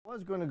I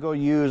was going to go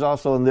use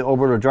also in the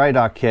orbital dry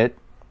dock kit.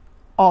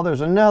 Oh,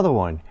 there's another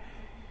one.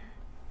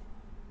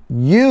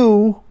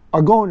 You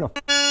are going to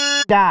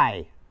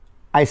die.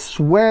 I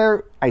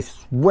swear,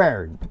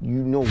 you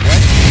know what?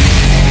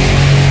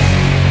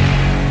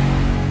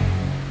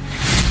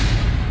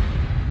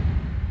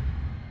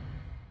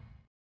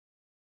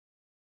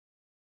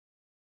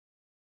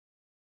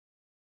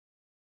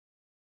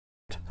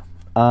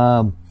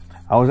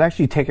 I was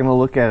actually taking a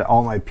look at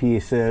all my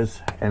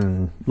pieces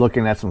and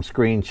looking at some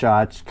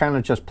screenshots, kind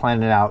of just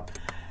planning out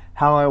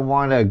how I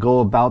want to go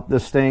about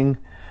this thing.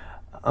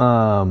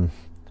 So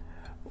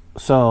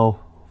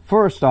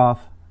first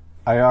off,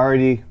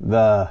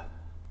 the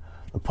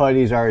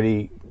putty's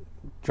already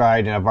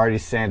dried and I've already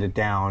sanded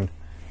down.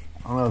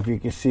 I don't know if you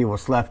can see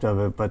what's left of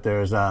it, but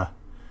there's the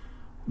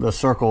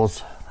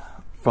circles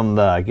from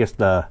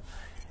the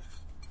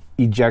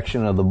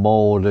ejection of the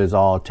mold is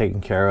all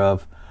taken care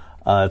of.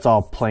 It's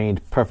all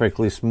planed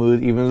perfectly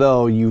smooth, even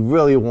though you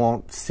really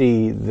won't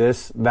see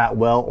this that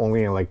well,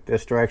 only in like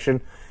this direction.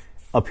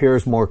 Up here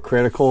is more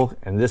critical,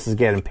 and this is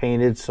getting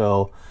painted,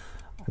 so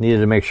I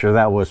needed to make sure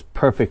that was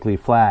perfectly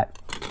flat.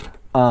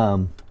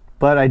 But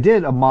I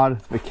did a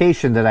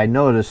modification that I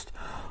noticed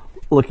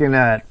looking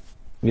at,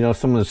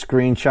 some of the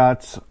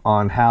screenshots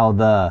on how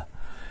the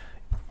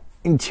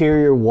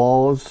interior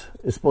walls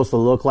is supposed to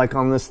look like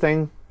on this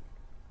thing.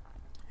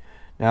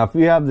 Now, if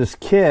you have this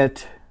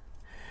kit,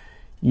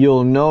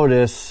 you'll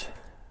notice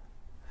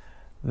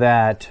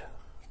that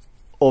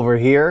over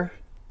here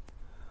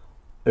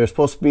there's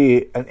supposed to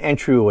be an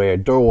entryway, a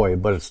doorway,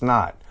 but it's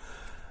not.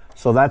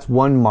 So that's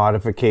one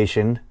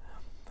modification.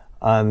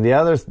 The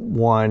other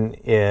one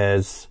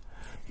is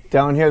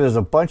down here there's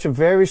a bunch of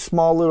very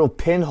small little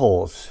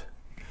pinholes.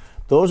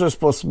 Those are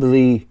supposed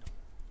to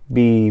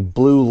be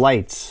blue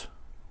lights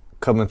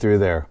coming through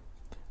there.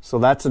 So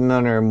that's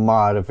another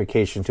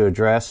modification to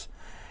address.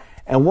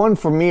 And one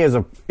for me is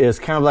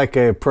kind of like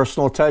a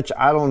personal touch.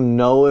 I don't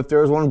know if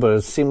there's one, but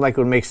it seemed like it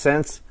would make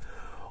sense.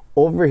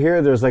 Over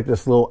here, there's like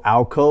this little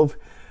alcove.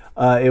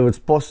 It was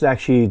supposed to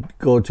actually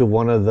go to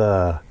one of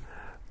the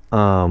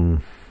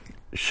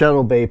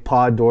shuttle bay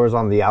pod doors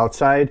on the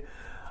outside.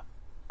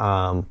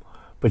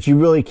 But you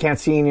really can't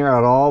see in here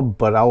at all.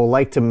 But I would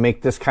like to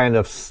make this kind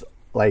of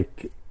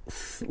like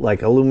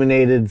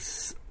illuminated,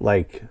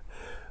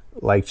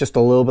 like just a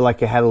little bit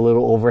like it had a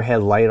little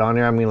overhead light on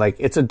there. I mean, like,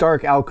 it's a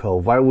dark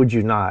alcove. Why would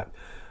you not?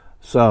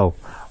 So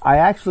I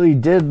actually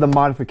did the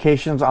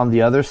modifications on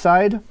the other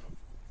side.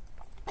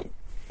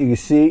 You can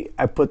see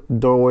I put the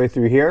doorway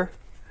through here,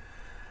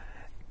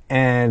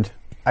 and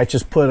I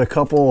just put a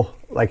couple,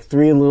 like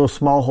 3 little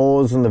small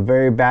holes in the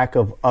very back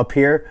of up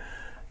here,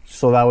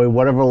 so that way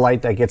whatever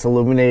light that gets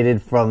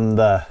illuminated from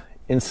the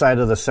inside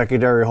of the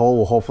secondary hole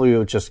will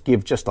hopefully just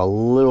give just a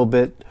little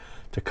bit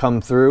to come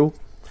through.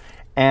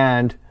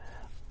 And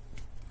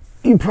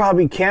you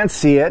probably can't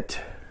see it,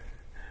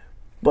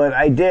 but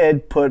I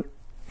did put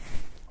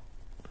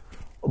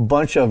a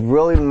bunch of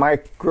really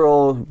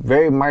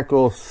very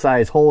micro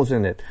size holes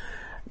in it.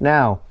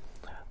 Now,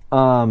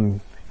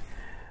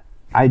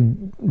 I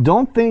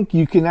don't think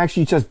you can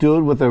actually just do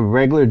it with a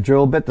regular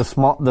drill bit.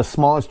 The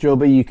smallest drill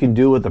bit you can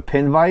do with a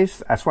pin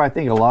vise. That's why I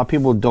think a lot of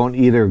people don't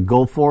either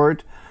go for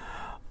it,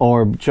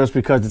 or just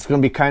because it's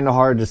going to be kind of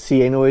hard to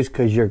see anyways,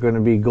 because you're going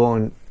to be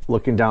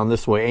looking down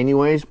this way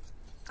anyways.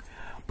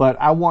 But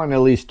I want to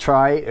at least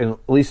try and at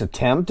least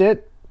attempt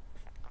it.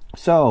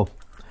 So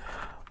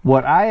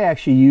what I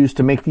actually use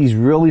to make these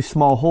really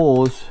small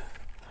holes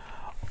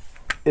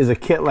is a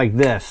kit like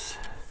this.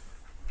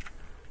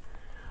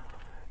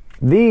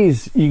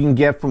 These you can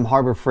get from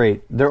Harbor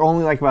Freight. They're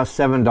only like about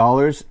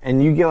 $7,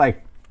 and you get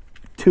like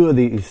 2 of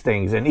these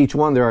things, and each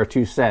one there are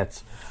 2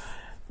 sets.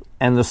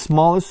 And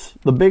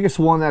the biggest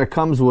one that it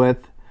comes with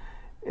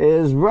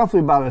is roughly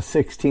about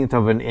 1/16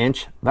 of an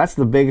inch. That's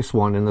the biggest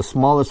one, and the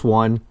smallest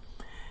one,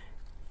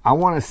 I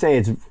want to say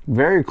it's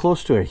very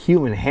close to a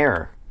human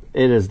hair.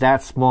 It is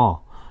that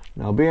small.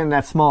 Now, being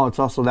that small, it's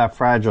also that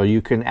fragile.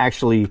 You can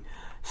actually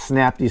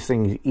snap these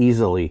things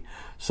easily.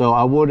 So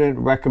I wouldn't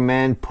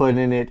recommend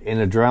putting it in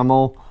a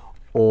Dremel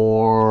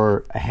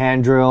or a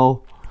hand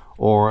drill,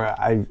 or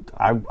I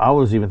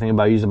was even thinking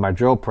about using my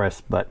drill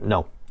press, but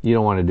no, you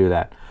don't want to do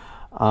that.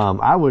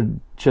 I would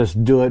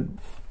just do it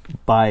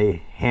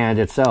by hand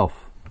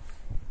itself.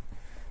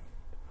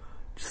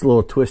 Just a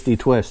little twisty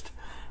twist.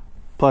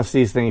 Plus,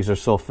 these things are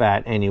so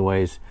fat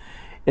anyways.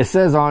 It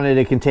says on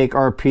it can take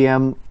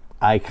RPM.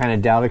 I kind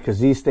of doubt it, because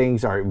these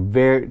things are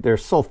they're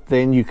so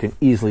thin you can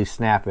easily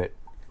snap it.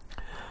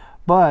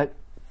 But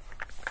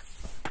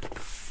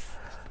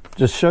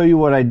just show you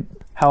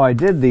how I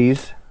did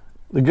these.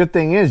 The good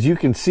thing is you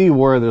can see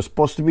where they're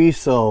supposed to be,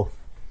 so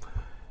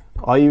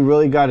all you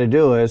really got to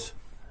do is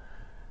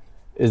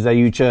that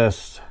you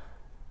just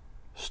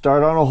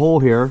start on a hole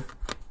here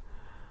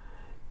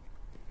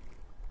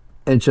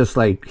and just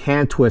like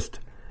hand twist,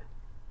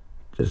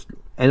 and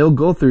it'll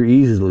go through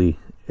easily.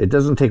 It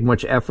doesn't take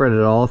much effort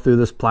at all through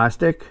this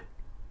plastic.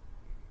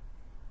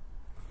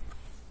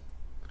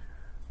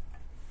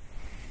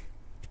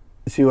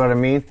 See what I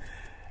mean?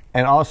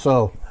 And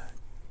also,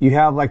 you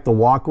have like the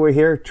walkway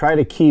here, try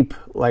to keep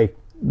like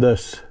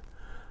this,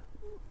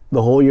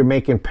 the hole you're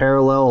making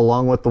parallel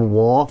along with the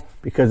wall,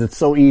 because it's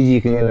so easy you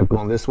can end up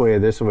going this way,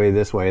 this way,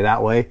 this way,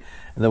 that way.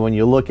 And then when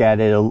you look at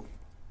it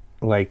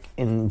like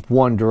in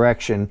one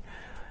direction,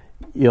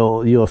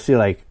 you'll see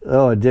like,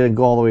 oh, it didn't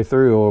go all the way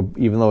through, or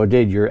even though it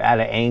did, you're at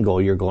an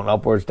angle, you're going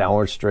upwards,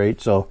 downwards,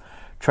 straight. So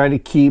try to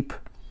keep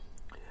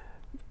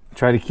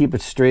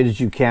it straight as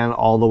you can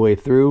all the way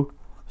through.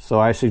 So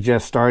I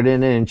suggest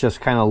starting it and just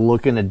kind of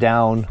looking it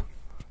down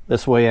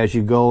this way as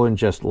you go, and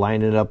just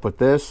line it up with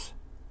this.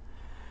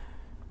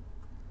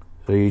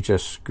 So you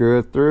just screw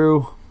it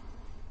through,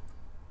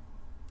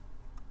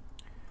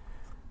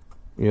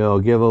 give it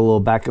a little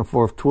back and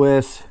forth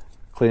twist,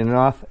 clean it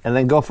off, and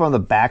then go from the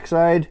back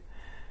side,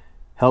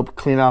 help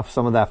clean off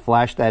some of that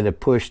flash that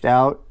it pushed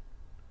out.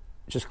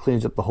 Just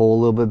cleans up the hole a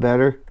little bit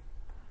better.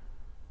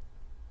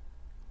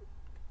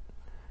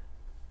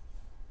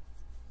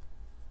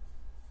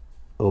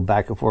 Little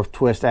back and forth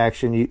twist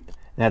action,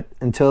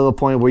 until the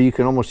point where you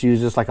can almost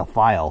use this like a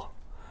file.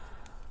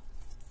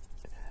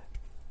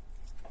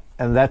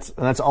 And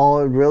that's all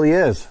it really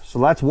is. So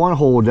that's one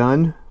hole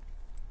done.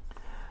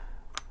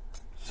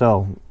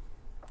 So,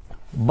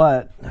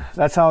 but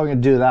that's how I'm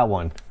going to do that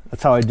one.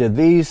 That's how I did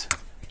these.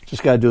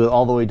 Just got to do it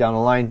all the way down the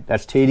line.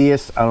 That's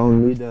tedious. I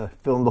don't need to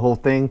film the whole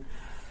thing.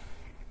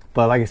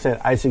 But like I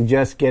said, I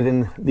suggest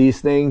getting these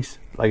things.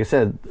 Like I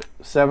said,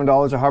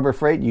 $7 at Harbor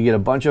Freight. You get a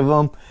bunch of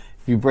them.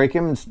 If you break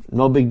them, it's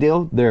no big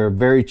deal. They're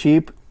very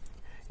cheap.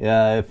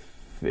 If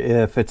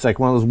it's like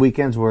one of those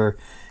weekends where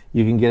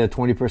you can get a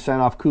 20%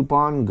 off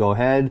coupon, go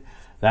ahead.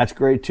 That's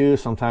great too.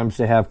 Sometimes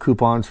they have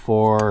coupons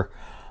for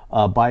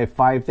buy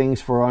 5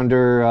 things for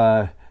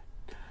under.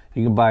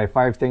 You can buy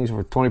 5 things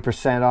for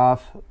 20%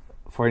 off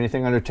for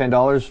anything under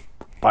 $10.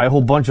 Buy a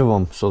whole bunch of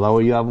them, so that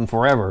way you have them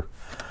forever.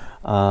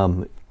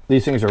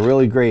 These things are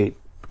really great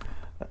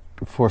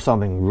for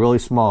something really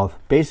small.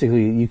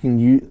 Basically, you can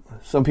use.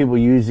 Some people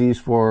use these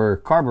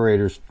for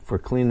carburetors, for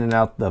cleaning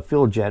out the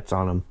fuel jets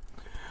on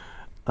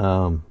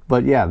them.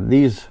 But yeah,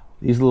 these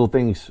little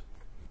things,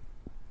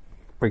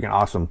 freaking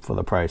awesome for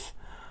the price.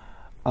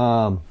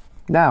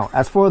 Now,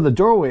 as for the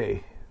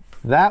doorway,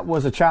 that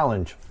was a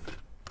challenge.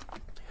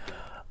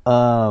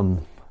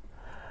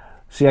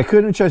 See, I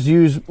couldn't just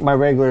use my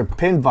regular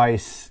pin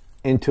vise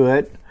into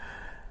it,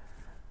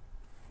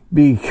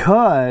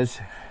 because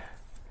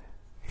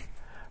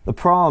the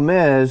problem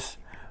is,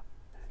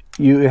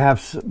 you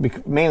have,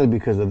 mainly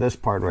because of this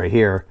part right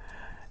here,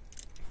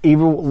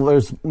 even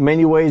there's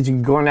many ways you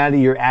can go at it.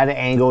 You're at an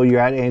angle,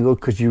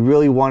 because you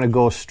really want to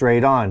go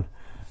straight on.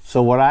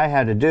 So what I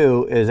had to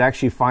do is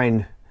actually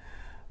find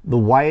the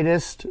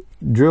widest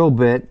drill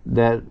bit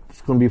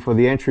that's going to be for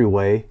the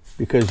entryway,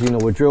 because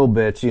with drill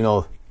bits,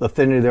 the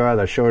thinner they are,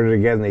 the shorter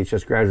they get, and they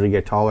just gradually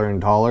get taller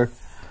and taller.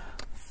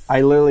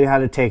 I literally had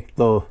to take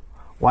the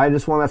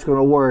widest one that's going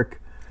to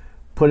work,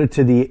 put it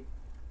to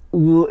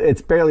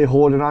it's barely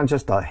holding on,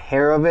 just a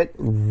hair of it,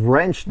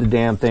 wrench the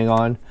damn thing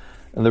on.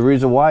 And the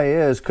reason why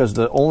is because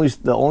the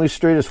only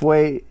straightest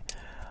way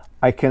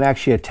I can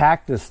actually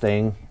attack this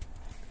thing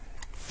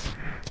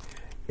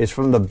is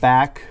from the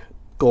back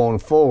going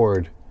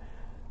forward.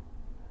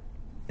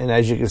 And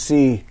as you can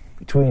see,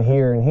 between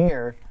here and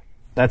here,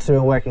 that's the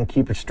only way I can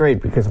keep it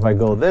straight, because if I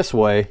go this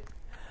way,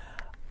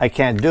 I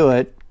can't do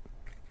it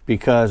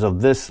because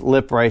of this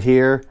lip right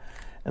here.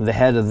 And the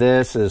head of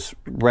this is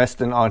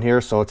resting on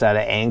here, so it's at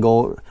an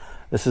angle.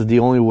 This is the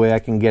only way I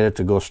can get it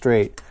to go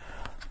straight.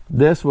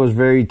 This was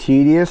very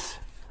tedious,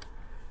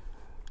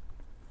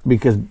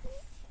 because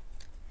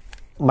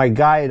my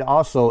guide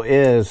also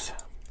is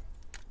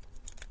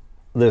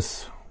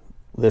this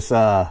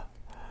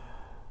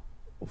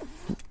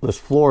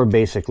floor,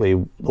 basically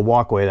the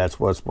walkway. That's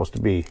what it's supposed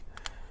to be.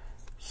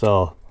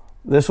 So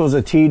this was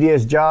a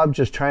tedious job,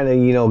 just trying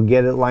to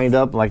get it lined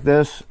up like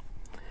this.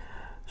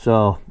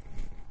 So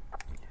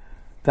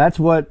that's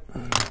what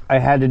I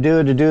had to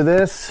do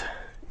this,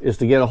 is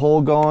to get a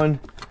hole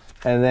going,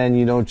 and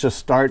then just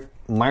start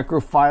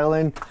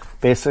microfiling,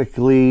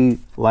 basically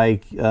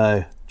like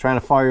trying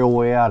to file your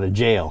way out of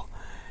jail.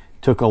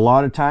 Took a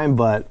lot of time,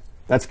 but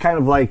that's kind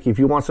of like if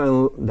you want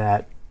something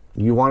that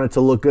you want it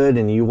to look good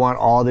and you want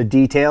all the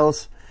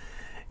details,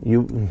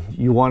 you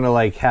want to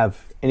like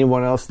have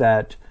anyone else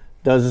that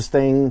does this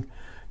thing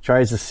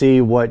tries to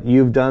see what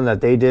you've done, that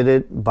they did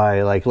it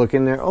by like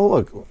looking there. Oh,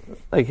 look,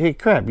 like, hey,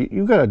 crap,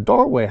 you got a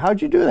doorway.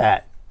 How'd you do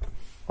that?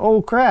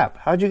 Oh, crap,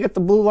 how'd you get the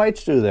blue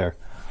lights through there?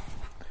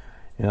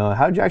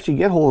 How'd you actually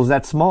get holes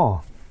that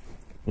small?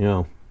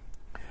 And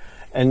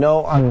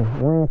no,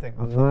 one thing,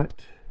 I'm not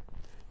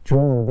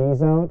drilling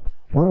these out.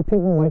 A lot of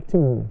people like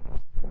to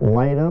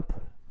light up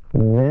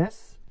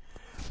this,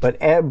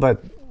 but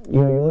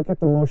you look at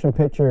the motion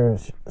picture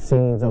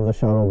scenes of the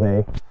shuttle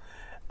bay.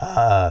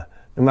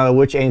 No matter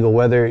which angle,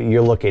 whether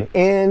you're looking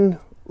in,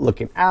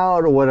 looking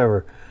out, or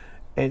whatever.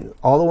 And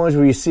all the ones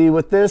where you see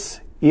with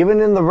this, even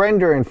in the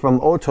rendering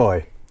from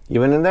Otoy,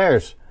 even in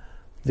theirs,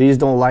 these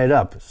don't light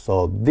up.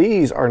 So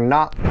these are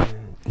not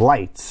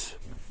lights.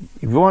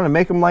 If you want to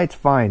make them lights,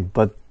 fine,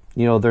 but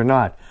they're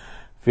not.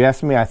 If you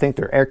ask me, I think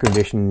they're air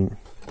conditioning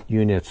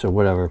units or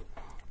whatever.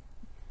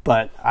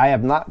 But I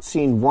have not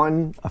seen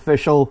one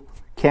official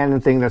Canon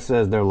thing that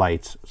says they're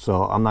lights,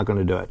 so I'm not going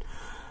to do it.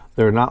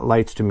 They're not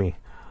lights to me.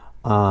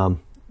 The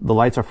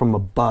lights are from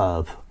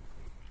above.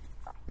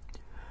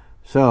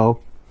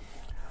 So,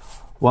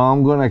 what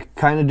I'm going to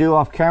kind of do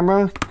off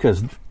camera,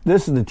 because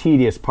this is the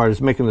tedious part, is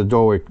making the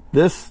door work.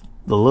 This,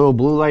 the little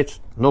blue lights,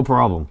 no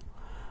problem.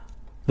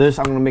 This,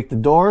 I'm going to make the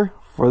door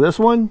for this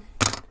one.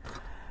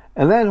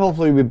 And then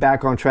hopefully we'll be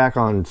back on track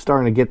on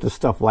starting to get this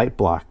stuff light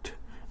blocked.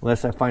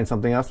 Unless I find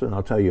something else, then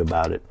I'll tell you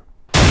about it.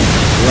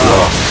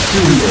 Wow,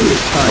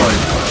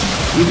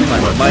 even my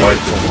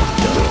mic is almost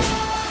done.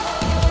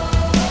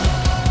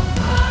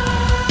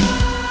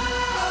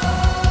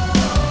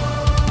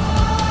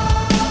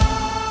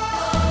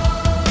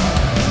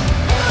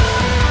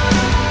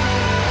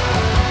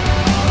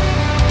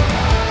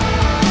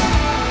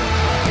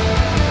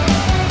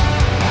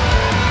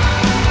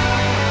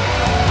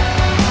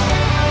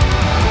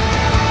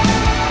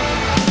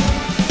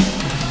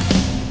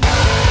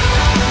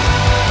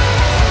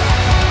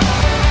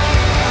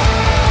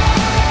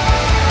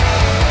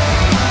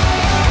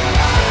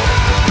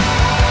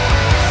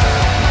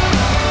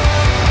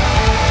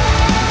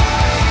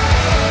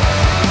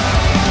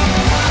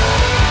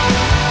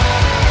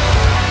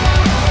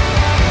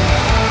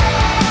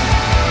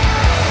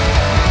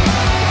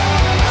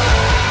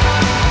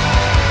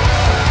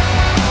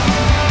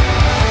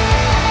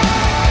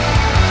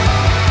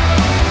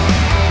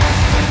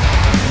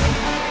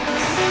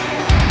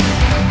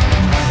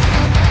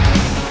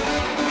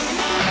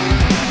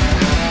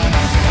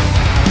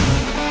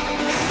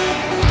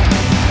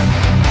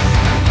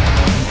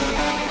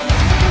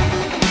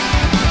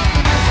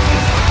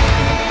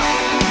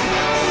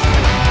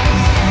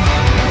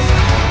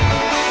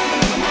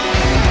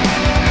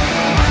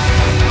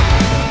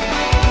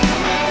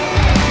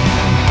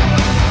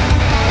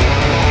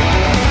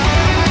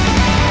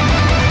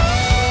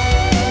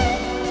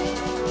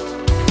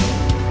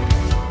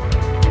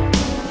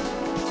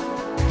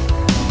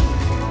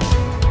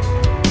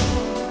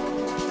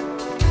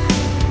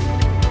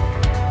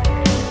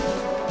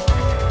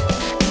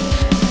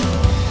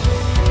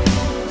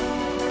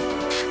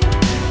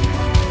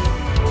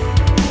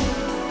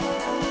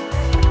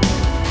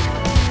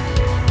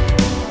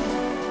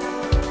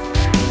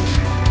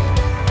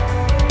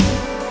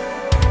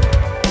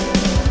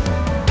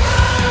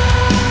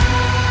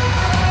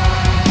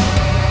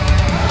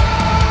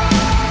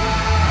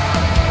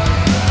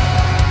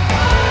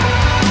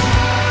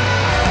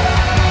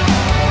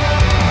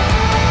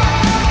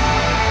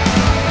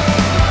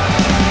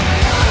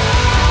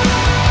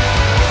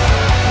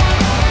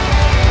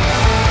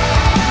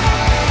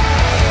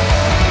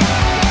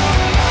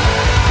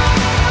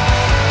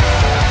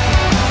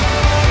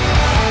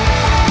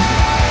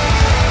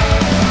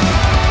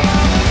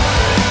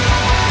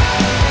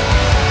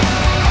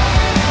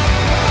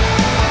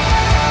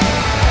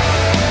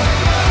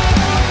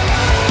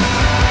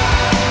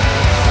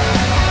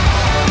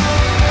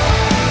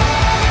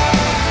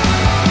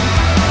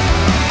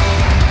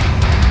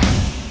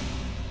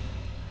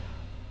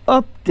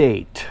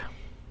 Update.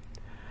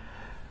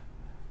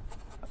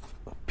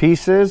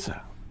 Pieces,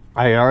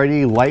 I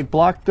already light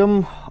blocked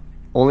them,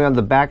 only on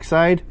the back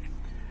side.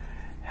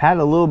 Had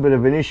a little bit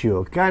of an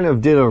issue. Kind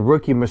of did a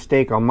rookie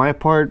mistake on my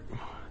part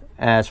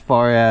as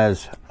far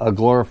as a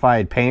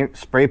glorified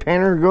spray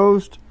painter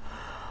goes.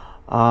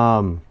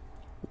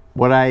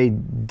 What I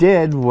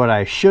did, what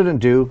I shouldn't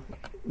do,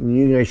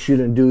 you guys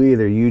shouldn't do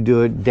either. You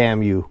do it,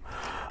 damn you.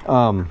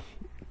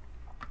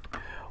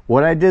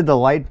 What I did to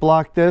light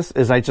block this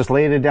is I just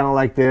laid it down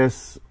like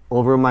this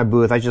over in my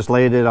booth. I just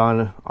laid it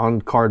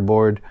on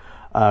cardboard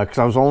because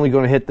I was only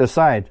going to hit this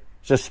side.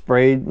 Just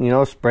sprayed,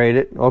 sprayed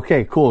it.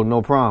 Okay, cool,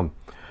 no problem.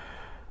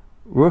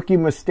 Rookie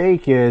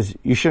mistake is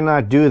you should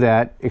not do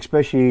that,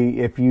 especially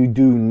if you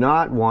do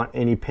not want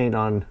any paint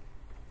on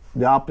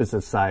the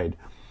opposite side.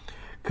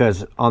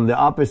 Because on the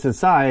opposite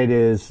side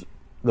is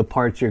the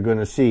parts you're going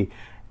to see.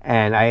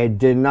 And I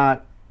did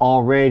not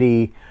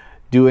already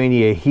do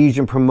any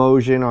adhesion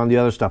promotion on the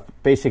other stuff,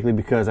 basically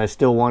because I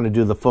still want to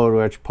do the photo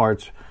etch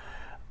parts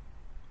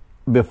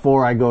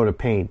before I go to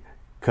paint,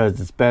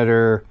 because it's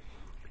better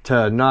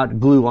to not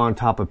glue on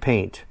top of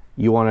paint.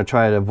 You want to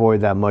try to avoid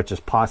that much as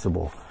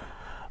possible.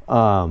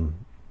 But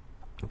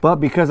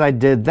because I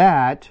did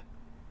that,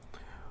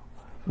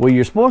 what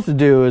you're supposed to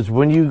do is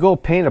when you go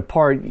paint a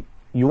part,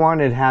 you want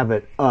to have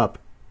it up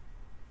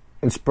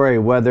and spray,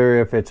 whether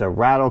if it's a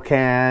rattle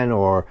can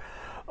or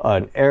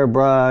an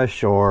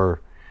airbrush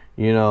or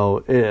if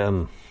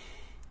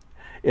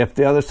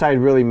the other side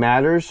really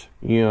matters,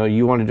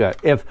 you want to do it.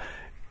 If,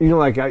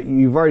 like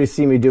you've already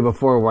seen me do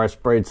before where I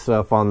sprayed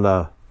stuff on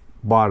the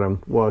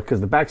bottom, well, because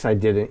the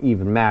backside didn't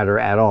even matter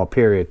at all,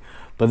 period.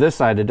 But this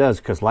side it does,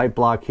 because light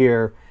block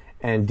here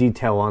and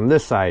detail on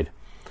this side.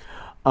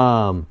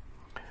 A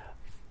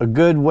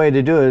good way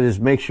to do it is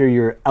make sure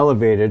you're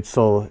elevated,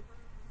 so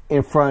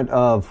in front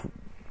of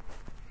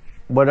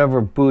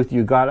whatever booth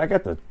you got. I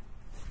got the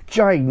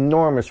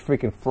ginormous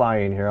freaking fly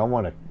in here. I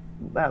want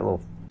that little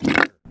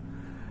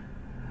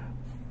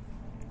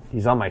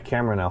He's on my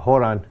camera now.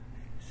 Hold on.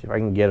 See if I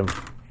can get him.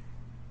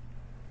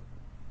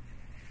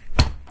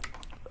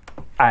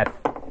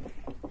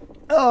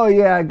 Oh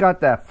yeah, I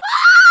got that.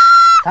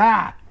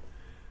 Ah!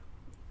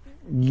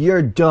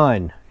 You're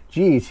done.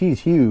 Jeez, he's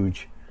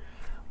huge.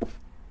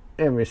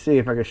 Let me see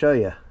if I can show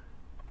you.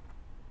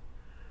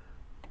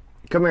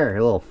 Come here,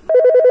 you little.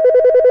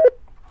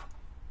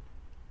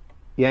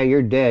 Yeah,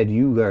 you're dead,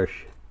 you Gersh.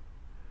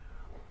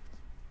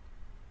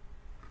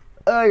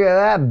 Look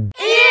at that.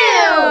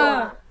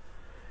 Ew!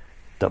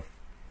 The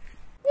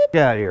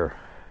get out of here.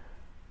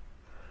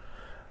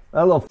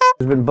 That little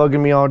has been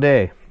bugging me all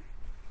day.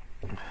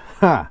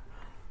 Ha!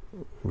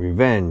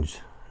 Revenge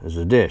is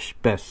a dish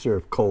best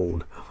served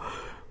cold.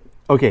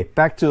 Okay,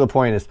 back to the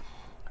point is,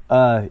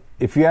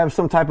 if you have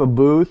some type of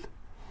booth,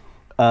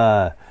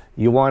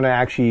 you want to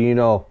actually, you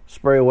know,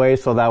 spray away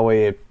so that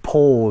way it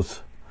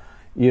pulls,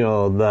 you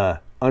know,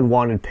 the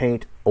unwanted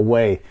paint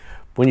away.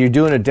 When you're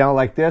doing it down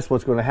like this,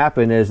 what's going to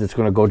happen is it's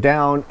going to go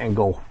down and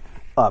go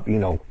up, you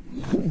know.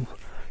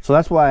 So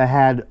that's what I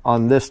had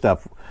on this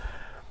stuff.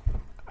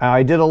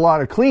 I did a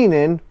lot of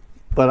cleaning,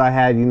 but I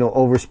had, you know,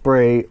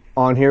 overspray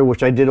on here,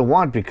 which I didn't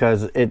want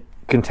because it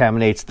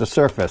contaminates the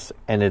surface.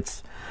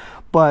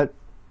 But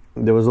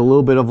there was a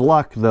little bit of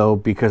luck though,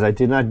 because I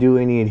did not do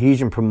any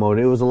adhesion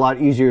promoter. It was a lot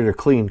easier to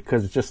clean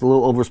because it's just a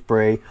little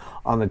overspray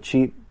on the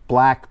cheap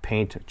black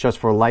paint just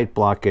for light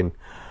blocking.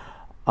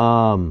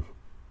 What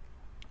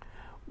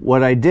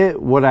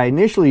I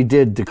initially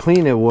did to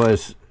clean it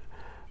was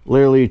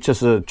literally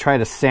just to try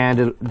to sand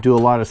it, do a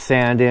lot of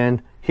sand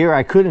in. Here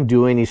I couldn't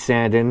do any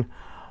sanding.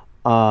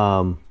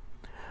 So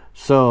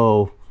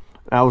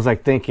I was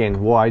like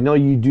thinking, well, I know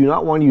you do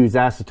not want to use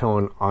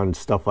acetone on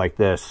stuff like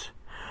this.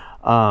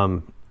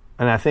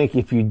 And I think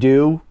if you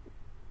do,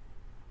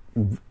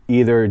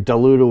 either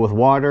dilute it with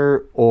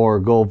water or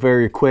go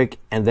very quick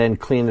and then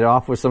clean it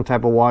off with some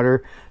type of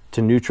water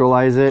to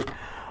neutralize it.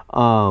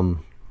 But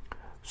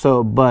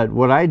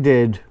what I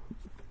did,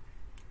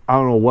 I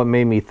don't know what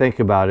made me think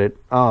about it.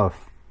 Oh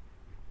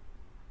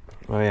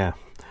yeah.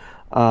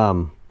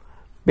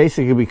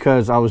 Basically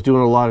because I was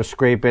doing a lot of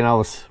scraping, I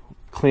was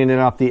cleaning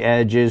off the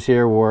edges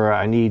here where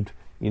I need,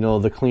 you know,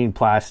 the clean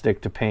plastic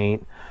to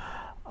paint.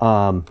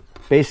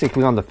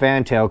 Basically on the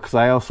fantail, because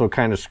I also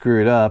kind of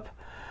screwed up.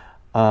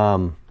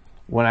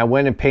 When I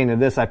went and painted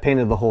this, I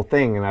painted the whole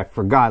thing and I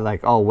forgot,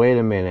 like, oh, wait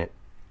a minute.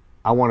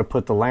 I want to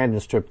put the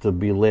landing strip to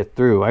be lit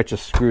through. I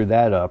just screwed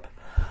that up.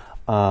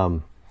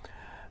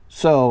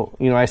 So,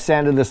 you know, I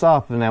sanded this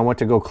off and I went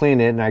to go clean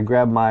it and I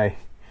grabbed my,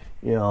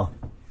 you know,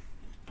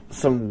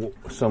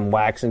 some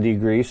wax and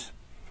degrease.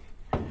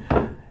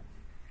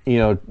 You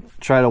know,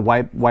 try to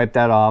wipe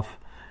that off.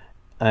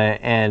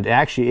 And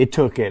actually it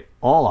took it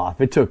all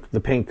off. It took the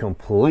paint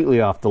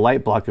completely off, the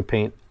light block of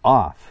paint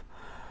off.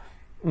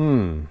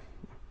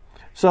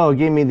 So it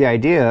gave me the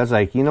idea. I was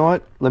like, you know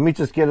what? Let me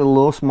just get a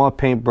little small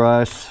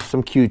paintbrush,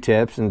 some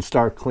Q-tips, and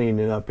start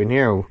cleaning up in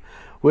here,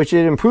 which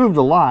it improved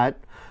a lot.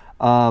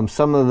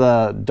 Some of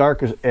the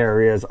darkest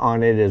areas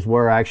on it is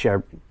where actually I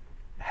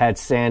had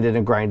sanded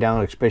and grind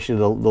down, especially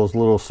those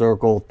little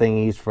circle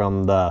thingies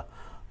from the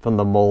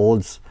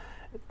molds.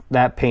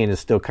 That paint is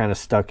still kind of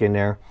stuck in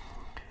there.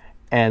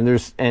 And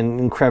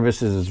in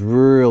crevices is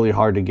really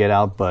hard to get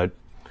out, but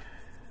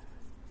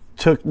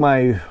took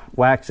my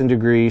wax and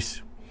degreeze,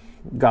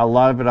 got a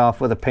lot of it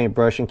off with a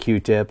paintbrush and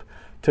Q-tip,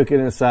 took it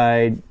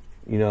inside,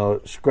 you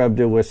know, scrubbed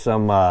it with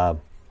some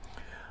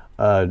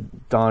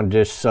Dawn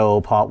dish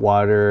soap, hot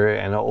water,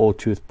 and an old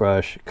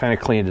toothbrush, kind of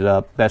cleaned it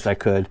up best I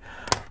could.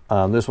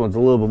 This one's a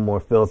little bit more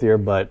filthier,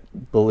 but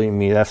believe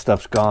me, that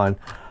stuff's gone.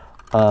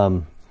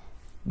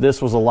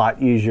 This was a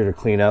lot easier to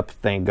clean up,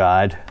 thank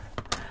God.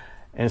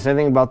 And same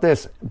thing about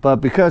this, but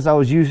because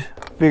I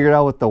figured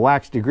out with the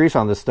wax degrease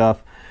on this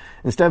stuff,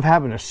 instead of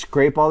having to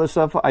scrape all this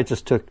stuff, I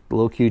just took a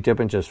little Q-tip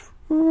and just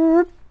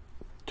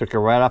took it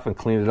right off and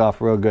cleaned it off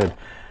real good.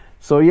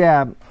 So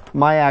yeah,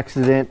 my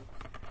accident,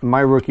 my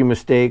rookie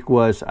mistake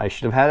was I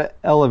should have had it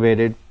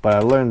elevated, but I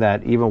learned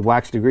that even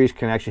wax degrease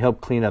can actually help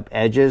clean up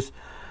edges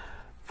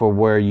for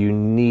where you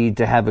need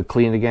to have it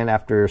clean again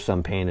after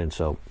some painting.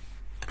 So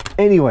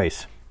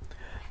anyways,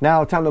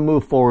 now time to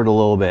move forward a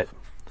little bit.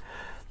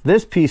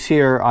 This piece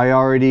here, I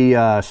already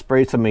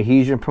sprayed some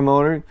adhesion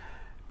promoter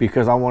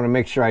because I want to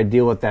make sure I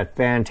deal with that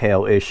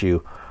fantail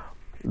issue,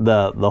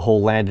 the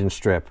whole landing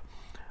strip.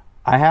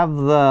 I have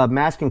the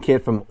masking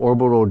kit from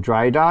Orbital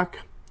Dry Dock,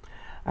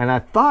 and I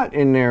thought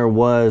in there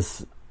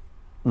was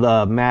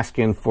the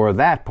masking for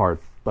that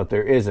part, but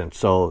there isn't.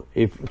 So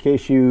in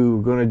case you're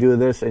going to do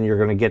this and you're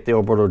going to get the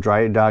Orbital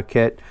Dry Dock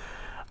kit,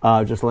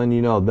 just letting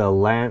you know the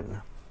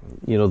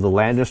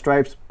landing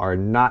stripes are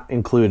not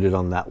included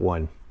on that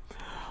one.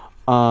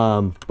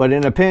 But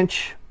in a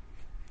pinch,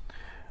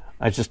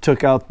 I just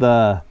took out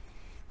I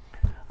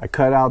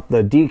cut out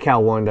the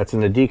decal one that's in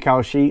the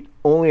decal sheet,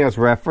 only as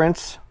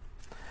reference.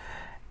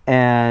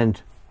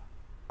 And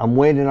I'm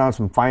waiting on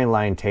some fine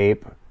line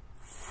tape.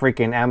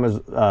 Freaking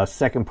Amazon,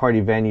 second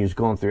party venues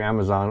going through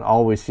Amazon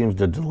always seems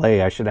to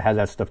delay. I should have had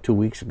that stuff 2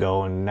 weeks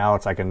ago, and now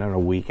it's like another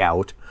week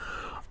out.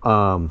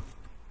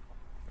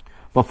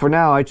 But for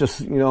now, I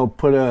just, you know,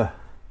 put a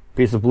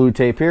piece of blue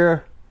tape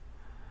here,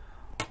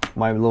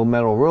 my little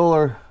metal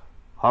ruler,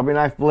 hobby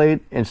knife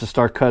blade, and to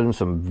start cutting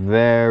some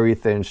very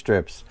thin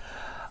strips.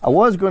 I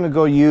was going to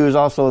go use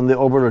also in the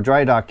Oberto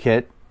dry dock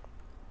kit.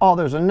 Oh,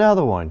 there's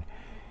another one.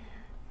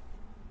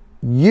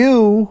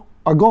 You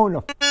are going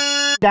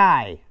to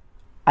die.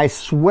 I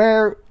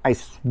swear,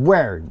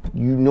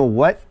 you know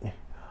what?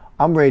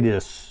 I'm ready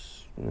to,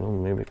 you know,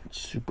 maybe I can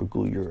super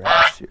glue your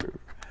ass here.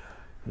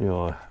 You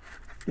know,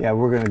 yeah,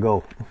 we're going to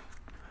go.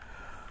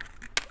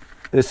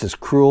 This is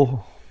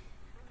cruel.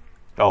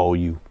 Oh,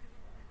 you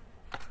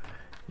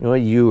know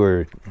what? You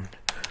are,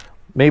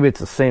 maybe it's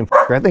the same.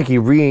 I think he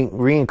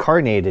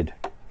reincarnated.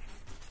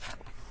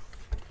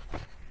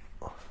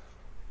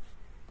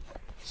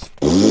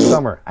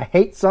 Summer. I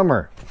hate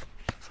summer.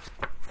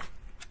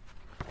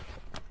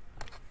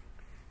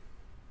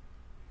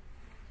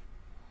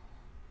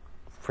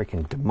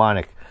 Freaking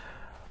demonic.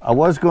 I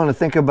was going to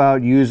think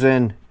about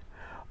using,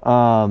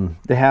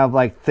 they have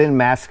like thin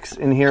masks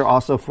in here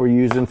also for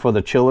using for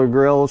the chiller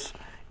grills,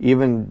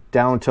 even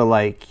down to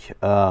like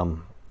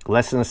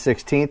less than a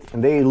 16th,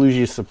 and they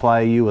usually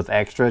supply you with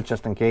extra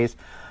just in case.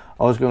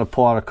 I was going to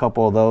pull out a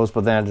couple of those,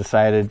 but then I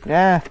decided,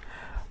 I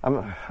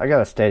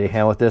got a steady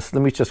hand with this.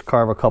 Let me just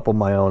carve a couple of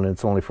my own, and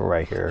it's only for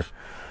right here.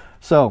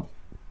 So,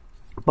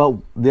 but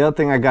the other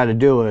thing I got to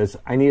do is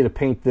I need to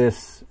paint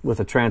this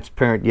with a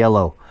transparent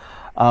yellow.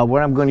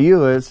 What I'm going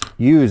to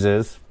use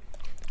is,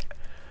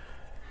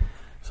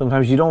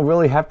 sometimes you don't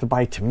really have to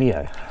buy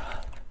Tamiya.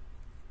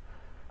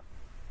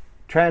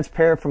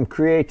 Transparent from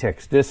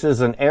Createx. This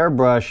is an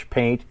airbrush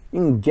paint. You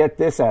can get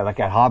this at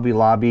Hobby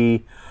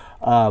Lobby,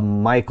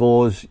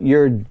 Michael's,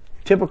 your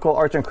typical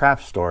arts and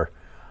crafts store.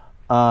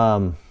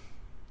 And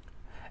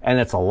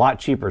it's a lot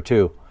cheaper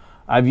too.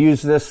 I've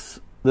used this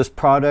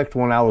product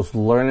when I was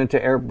learning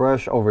to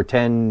airbrush over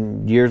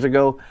 10 years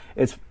ago.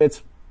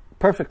 It's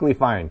perfectly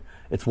fine.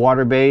 It's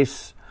water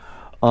based.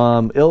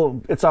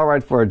 It's all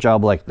right for a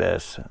job like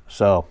this.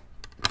 So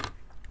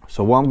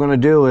what I'm going to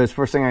do is,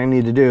 first thing I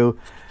need to do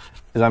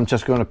is I'm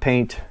just going to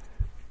paint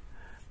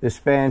this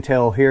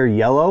fantail here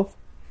yellow.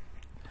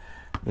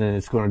 Then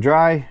it's going to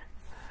dry.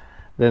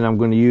 Then I'm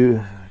going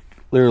to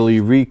literally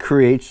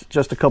recreate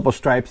just a couple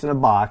stripes in a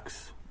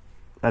box.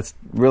 That's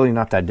really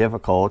not that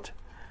difficult.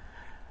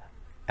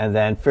 And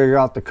then figure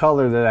out the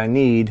color that I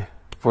need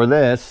for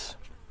this.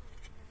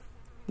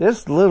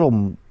 This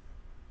little...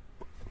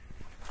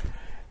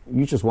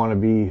 You just want to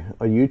be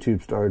a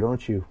YouTube star,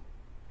 don't you?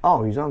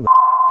 Oh, he's on the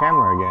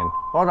camera again.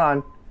 Hold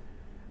on.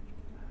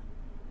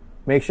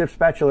 Makeshift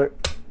spatula.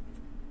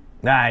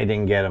 Nah, I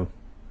didn't get him.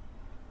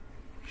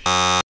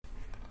 That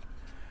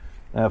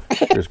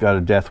fucker's got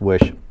a death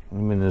wish. I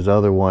mean, this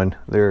other one,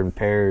 they're in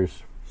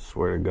pairs.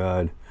 Swear to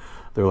God.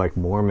 They're like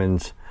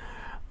Mormons.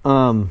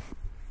 Okay.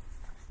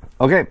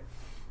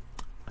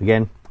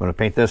 Again, I'm going to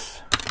paint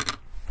this.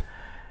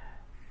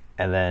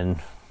 And then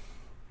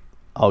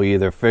I'll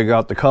either figure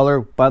out the color.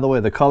 By the way,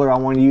 the color I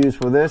want to use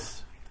for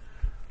this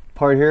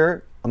part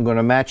here, I'm going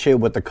to match it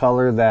with the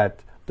color that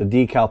the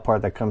decal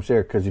part that comes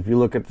here. Because if you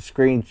look at the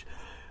screen,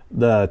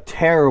 the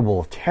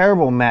terrible,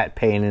 terrible matte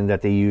painting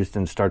that they used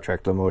in Star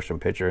Trek The Motion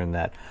Picture in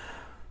that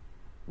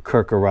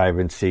Kirk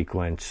arriving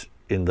sequence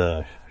in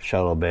the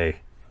Shuttle Bay.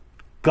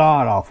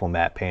 God awful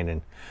matte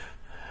painting.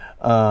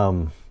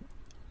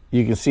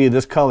 You can see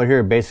this color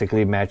here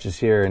basically matches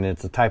here, and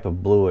it's a type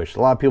of bluish.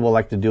 A lot of people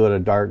like to do it a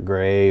dark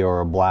gray or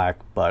a black,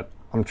 but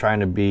I'm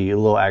trying to be a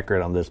little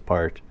accurate on this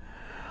part.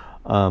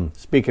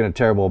 Speaking of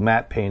terrible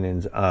matte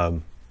paintings,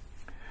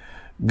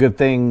 good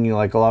thing, you know,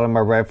 like a lot of my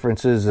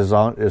references is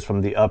from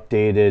the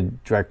updated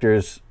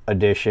director's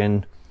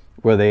edition,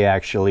 where they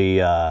actually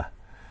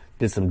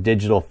did some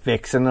digital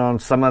fixing on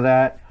some of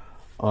that,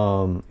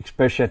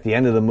 especially at the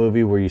end of the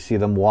movie where you see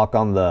them walk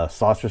on the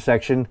saucer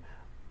section.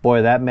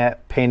 Boy, that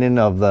matte painting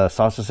of the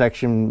saucer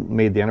section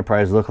made the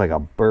Enterprise look like a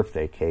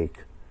birthday cake.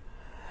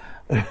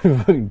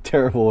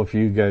 Terrible if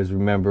you guys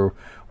remember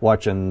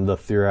watching the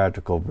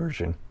theatrical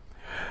version.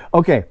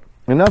 Okay,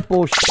 enough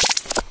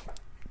bullshit.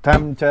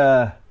 Time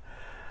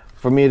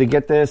for me to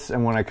get this,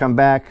 and when I come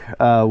back,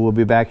 we'll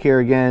be back here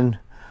again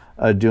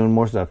doing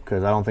more stuff,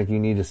 because I don't think you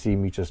need to see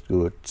me just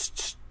do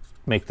it.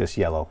 Make this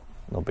yellow.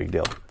 No big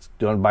deal. It's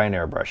doing by an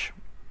airbrush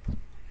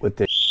with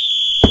this.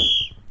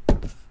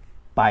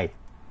 Bye.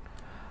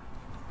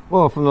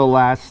 Well, from the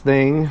last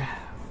thing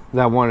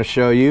that I want to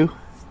show you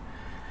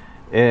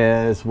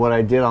is what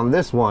I did on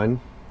this one.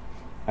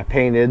 I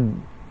painted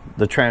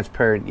the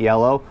transparent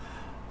yellow.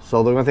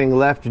 So the only thing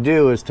left to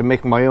do is to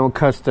make my own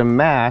custom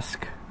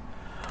mask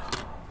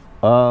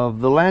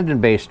of the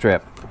landing bay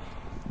strip.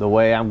 The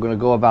way I'm going to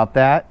go about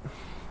that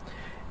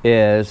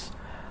is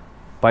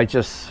by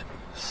just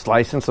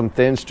slicing some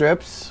thin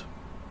strips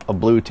of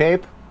blue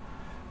tape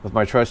with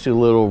my trusty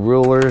little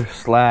ruler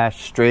 /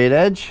 straight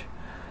edge.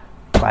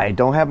 I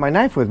don't have my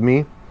knife with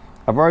me.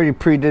 I've already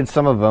pre-did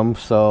some of them,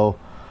 so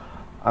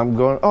I'm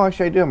going... Oh,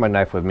 actually, I do have my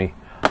knife with me.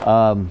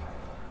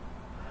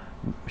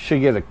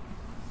 Should get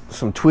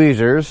some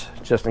tweezers,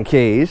 just in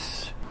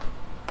case.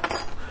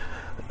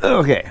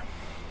 Okay.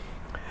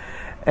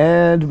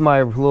 And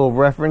my little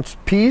reference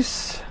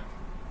piece.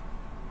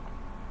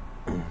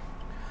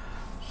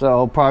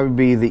 So probably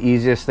be the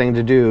easiest thing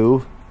to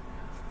do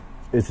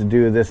is to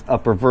do this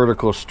upper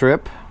vertical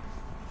strip.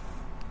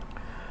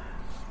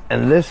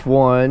 And this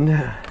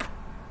one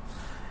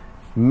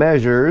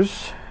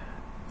measures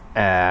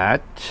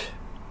at,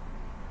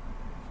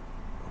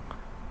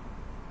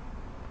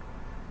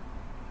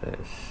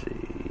 let's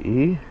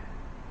see,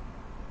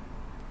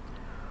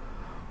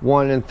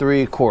 1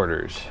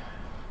 3/4.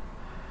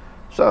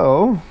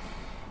 So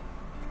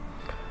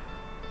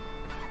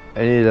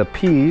I need a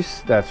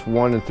piece that's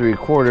 1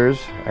 3/4.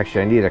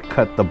 Actually, I need to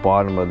cut the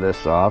bottom of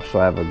this off so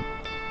I have a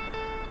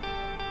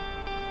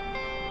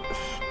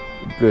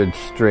good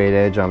straight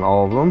edge on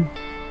all of them.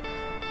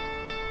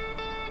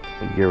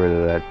 Get rid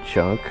of that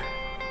chunk.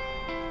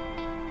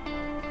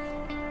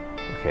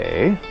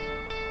 Okay.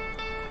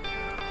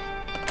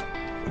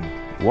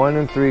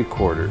 1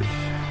 3/4.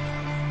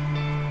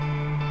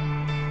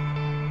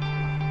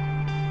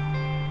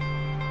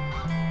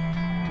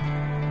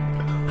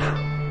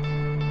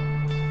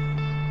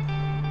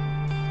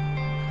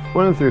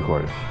 One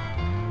 3/4.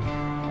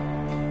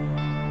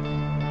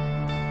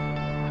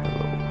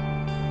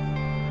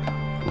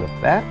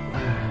 With that,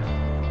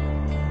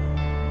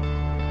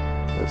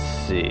 let's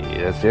see.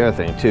 That's the other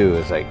thing too.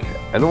 Is like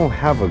I don't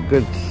have a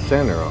good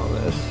center on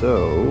this,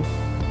 so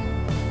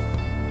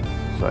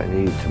I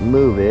need to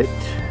move it.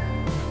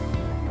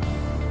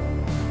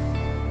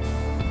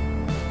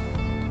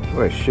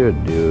 What I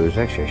should do is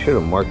actually I should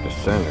have marked the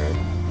center.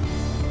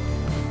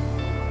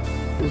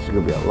 This is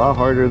gonna be a lot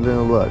harder than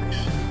it looks.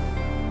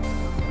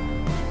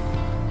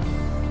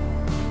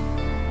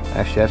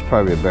 Actually, that's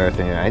probably a better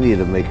thing. I need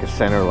to make a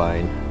center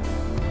line.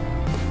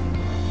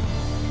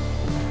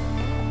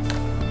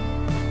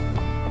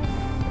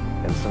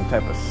 And some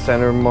type of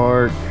center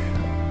mark.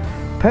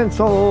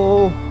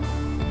 Pencil!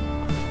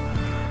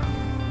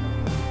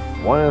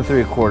 1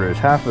 3/4,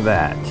 half of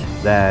that.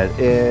 That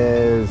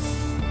is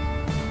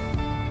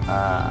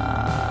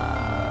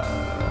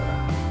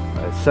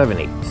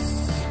 7/8.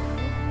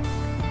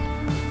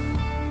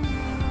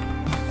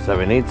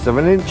 7/8 of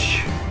an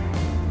inch.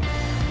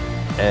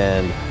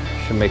 And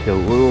should make a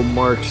little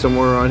mark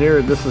somewhere on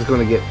here. This is going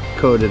to get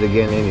coated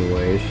again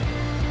anyways.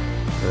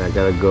 And I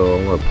gotta go,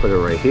 I'm gonna put it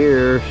right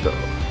here. So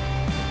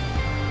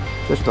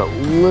just a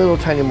little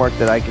tiny mark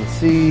that I can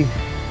see.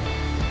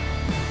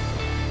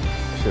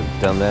 Should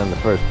have done that in the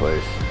first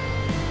place.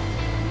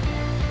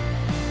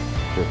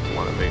 Just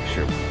want to make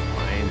sure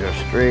lines are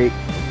straight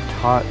and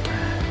taut.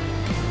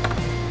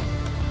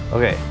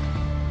 Okay.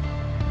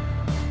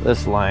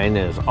 This line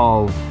is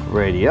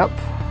already up.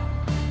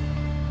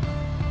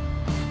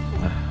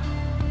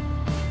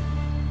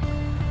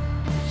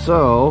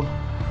 So,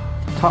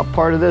 top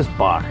part of this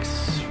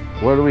box.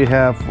 What do we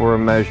have for a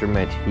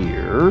measurement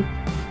here?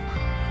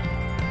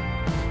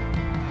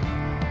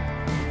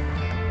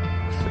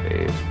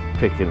 Say,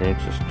 pick an inch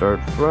to start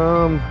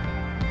from.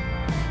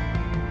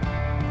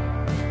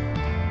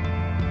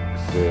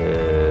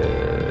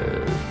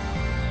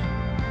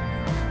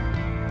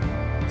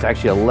 It's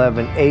actually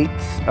 11/8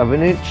 of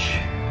an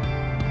inch.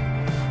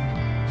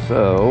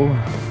 So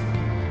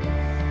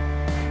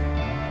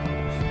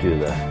let's do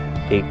the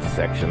 8th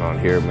section on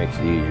here, it makes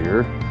it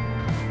easier.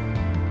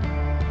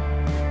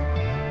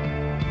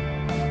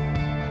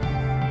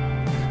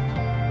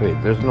 Wait,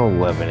 there's no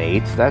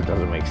 11/8, that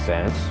doesn't make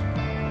sense.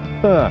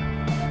 Huh.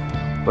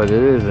 But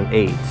it is an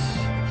 8,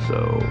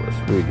 so let's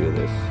redo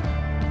this.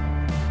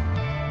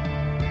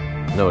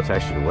 No, it's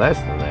actually less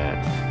than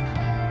that.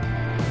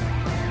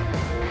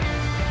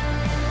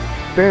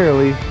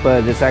 Barely,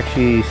 but it's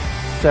actually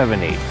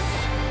 7/8.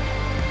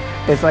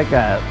 It's like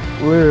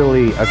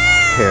literally a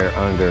hair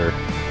under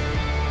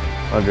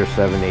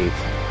 7/8,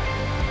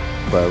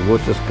 but we'll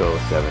just go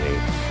 7/8.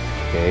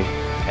 Okay,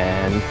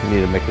 and we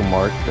need to make a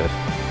mark just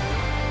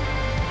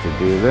to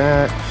do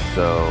that.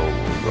 So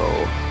we'll go,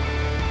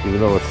 even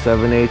though it's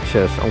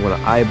 7/8, I'm going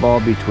to eyeball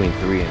between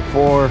 3 and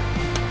 4,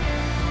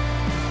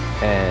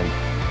 and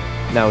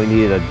now we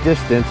need a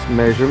distance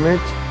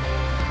measurement.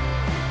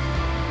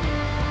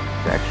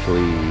 It's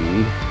actually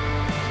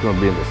going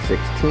to be in the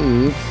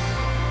 16ths.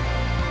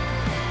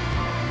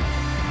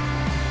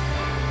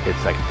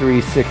 It's like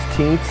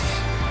 3/16.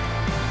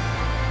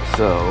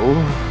 So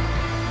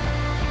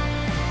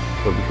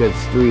because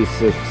it's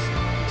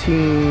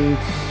 3/16,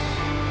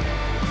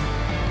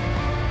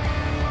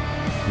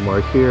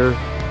 mark here.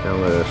 Now I'm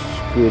going to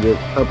scoot it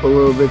up a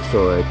little bit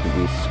so it can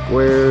be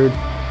squared.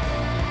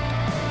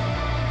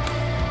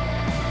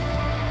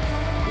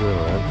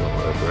 Well, that don't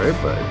look right,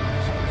 but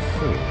let's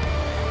see.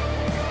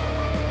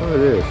 Oh,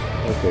 it is.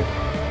 Okay.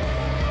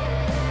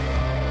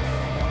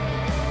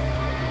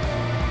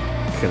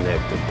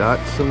 Connect the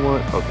dots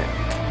somewhat. Okay.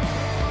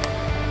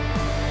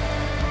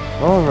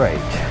 All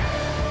right.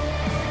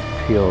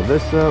 Peel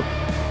this up.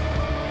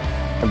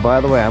 And by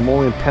the way, I'm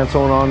only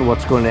penciling on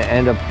what's going to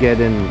end up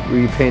getting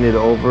repainted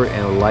over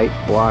and light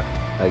blocked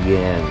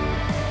again.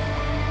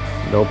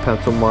 No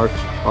pencil marks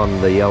on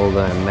the yellow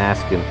that I'm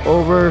masking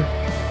over.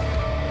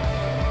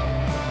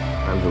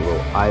 Sometimes a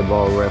little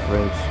eyeball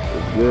reference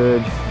is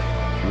good.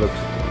 Looks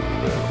a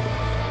little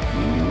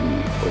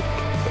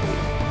okay.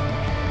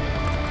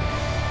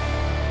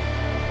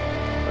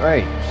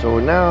 Alright, so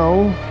we're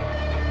now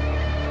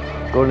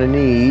going to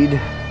need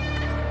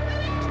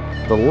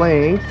the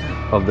length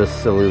of this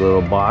silly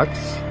little box.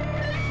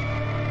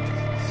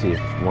 Let's see if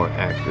it's more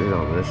accurate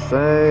on this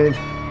side.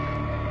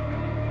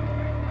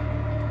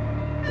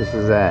 This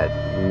is at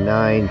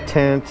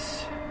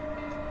 9/10.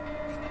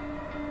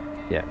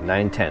 Yeah,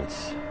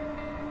 9/10.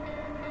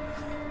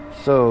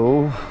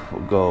 So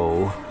we'll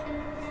go.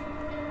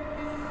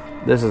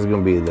 This is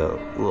going to be the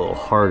little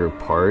harder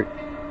part.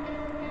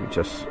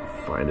 Just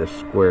find a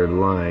squared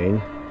line.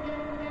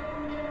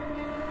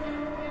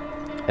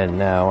 And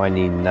now I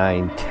need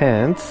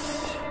 9/10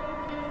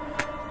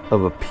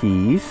 of a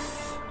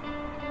piece.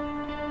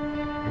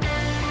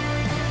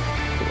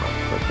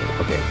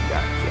 Okay,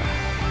 gotcha.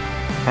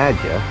 Had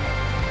ya.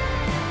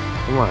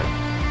 Come on.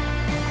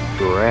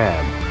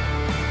 Grab.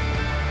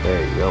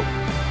 There you go.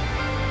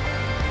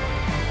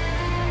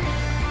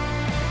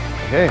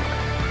 Okay.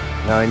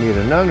 Now I need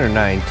another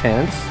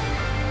 9/10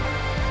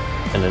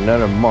 and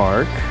another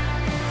mark.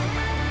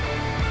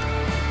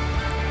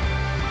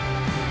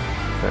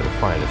 Try to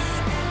find a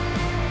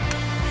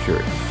sure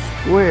it's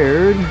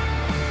squared.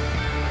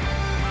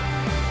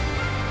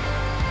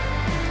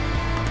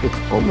 It's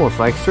almost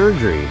like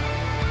surgery.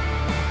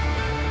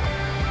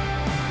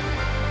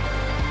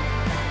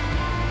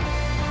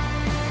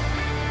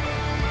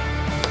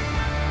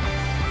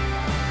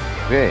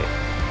 Okay.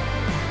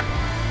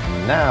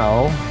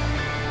 Now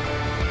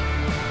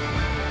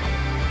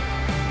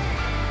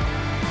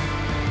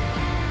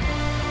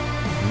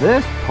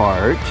this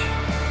part,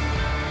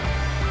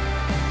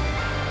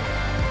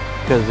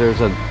 because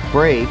there's a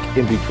break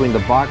in between the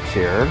box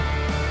here,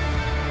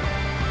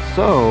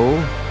 so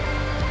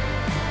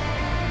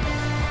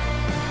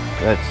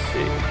let's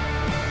see,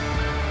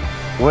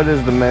 what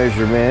is the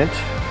measurement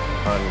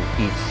on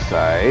each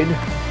side?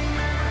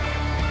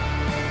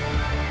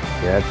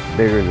 Yeah, it's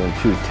bigger than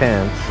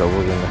 2/10, so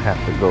we're going to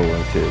have to go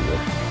into the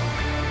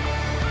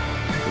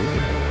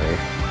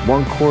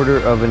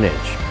 1/4 of an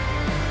inch.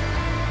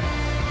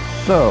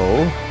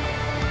 So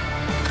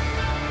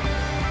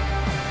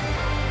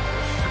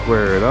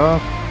square it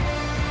off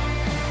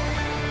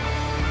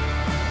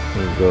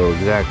and go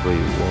exactly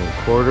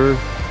 1/4,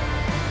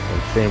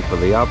 and same for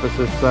the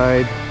opposite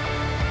side,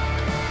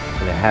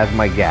 and it has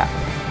my gap,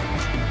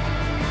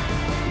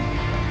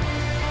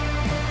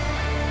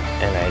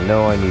 and I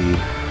know I need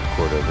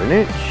 1/4 of an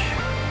inch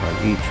on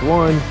each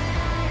one.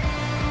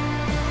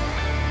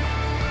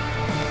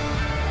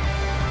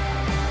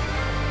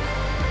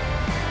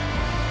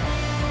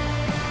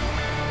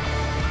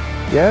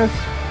 Yes,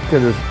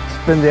 could have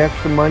spent the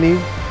extra money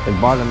and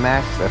bought a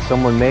mask that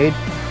someone made,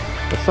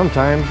 but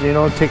sometimes, you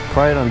know, take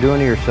pride on doing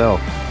it yourself.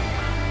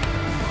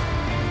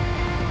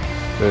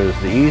 There's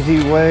the easy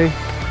way,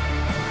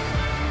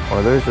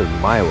 or there's just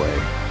my way,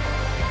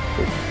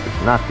 which is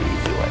not the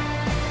easy way.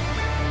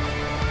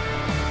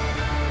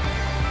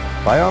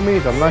 By all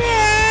means, I'm not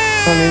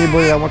on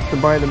anybody that wants to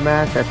buy the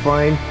mask, that's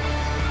fine.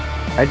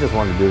 I just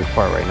want to do this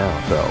part right now,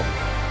 so.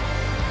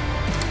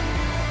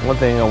 One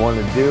thing I want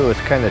to do is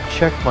kind of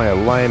check my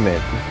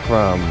alignment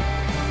from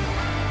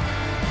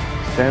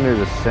center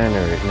to center,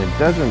 and it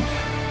doesn't,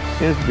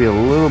 seems to be a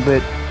little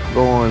bit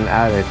going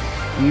out of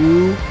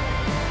skew.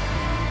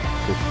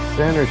 The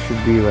center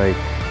should be like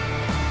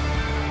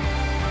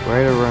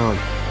right around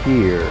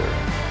here.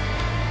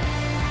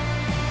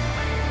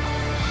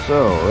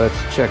 So let's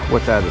check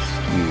what's out of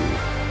skew.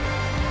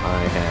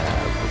 I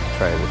have, let's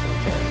try this in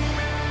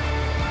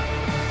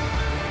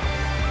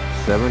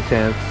 10.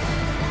 7/10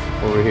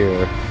 over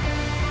here.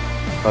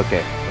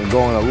 Okay, I'm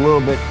going a little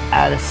bit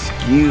out of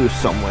skew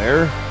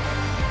somewhere.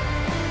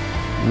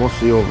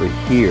 Mostly over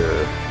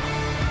here.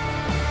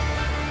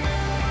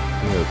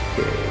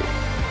 Okay.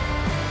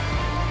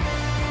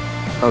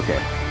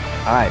 Okay,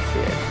 I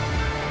see it.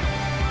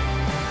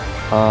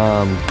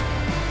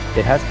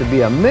 It has to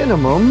be a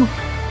minimum.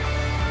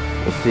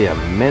 Let's see, a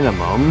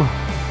minimum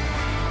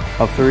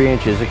of 3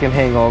 inches. It can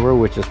hang over,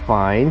 which is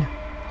fine.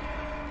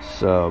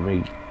 So let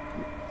me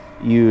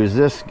use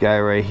this guy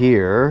right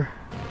here.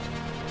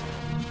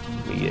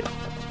 Let me get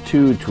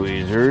 2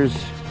 tweezers.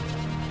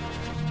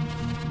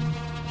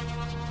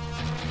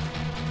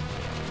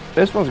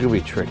 This one's gonna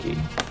be tricky.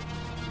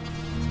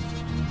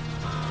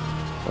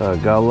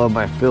 Gotta love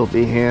my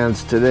filthy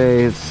hands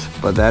today,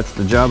 but that's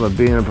the job of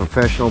being a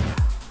professional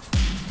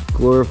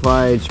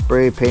glorified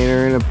spray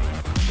painter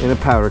in a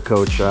powder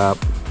coat shop.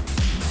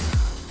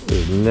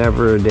 There's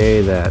never a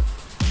day that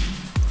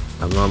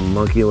I'm not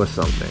monkeying with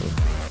something.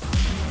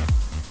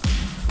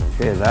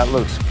 Okay, that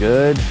looks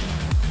good.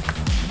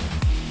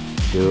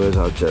 Do is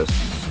I'll just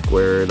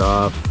square it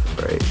off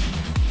right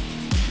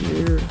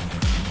here.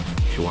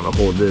 If you want to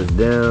hold this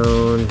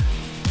down,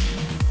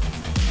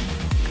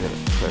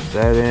 press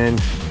that in.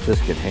 This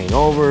can hang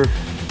over.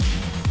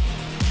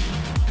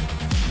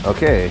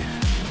 Okay.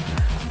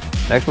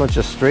 Next one's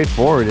just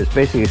straightforward. It's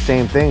basically the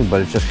same thing,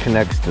 but it just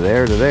connects to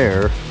there to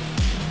there.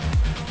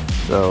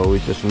 So we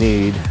just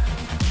need,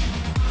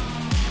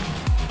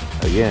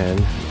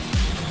 again,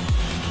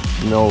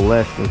 no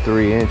less than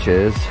 3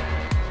 inches.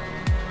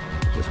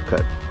 Just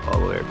cut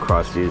all the way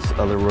across these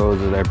other rows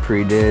that I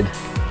pre-did.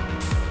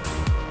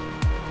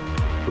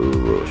 Ooh,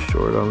 a little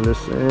short on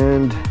this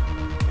end.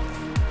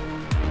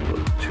 A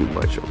little too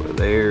much over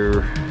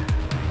there.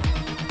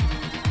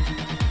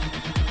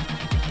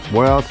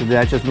 What else did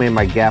I just made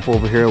my gap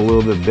over here a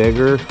little bit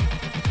bigger,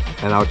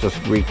 and I'll just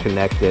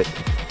reconnect it.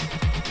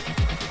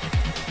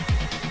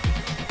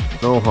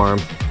 No harm.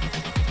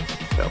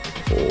 I'll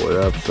pull it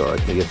up so I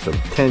can get some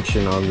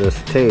tension on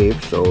this tape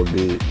so it'll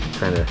be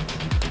kind of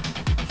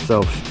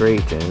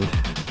self-straightened.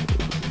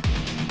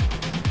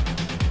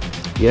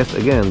 Yes,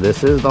 again,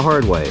 this is the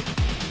hard way.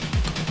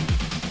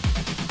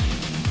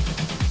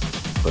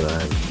 But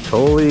I'm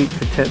totally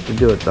content to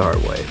do it the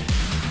hard way.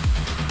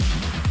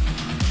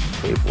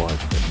 Tape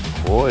wants to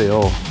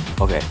coil.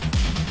 Okay.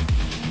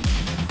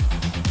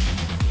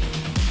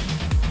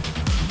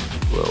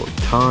 Little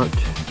taunt.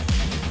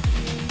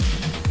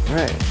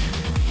 Alright.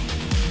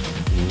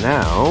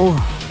 Now,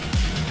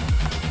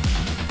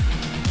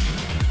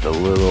 just a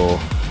little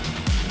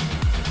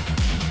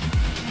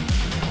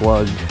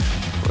plug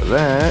for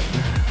that.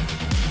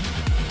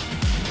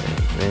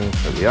 Same thing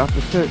for the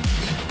opposite.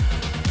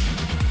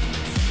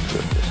 Do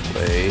it this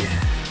way.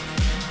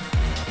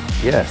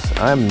 Yes,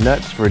 I'm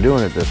nuts for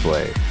doing it this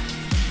way.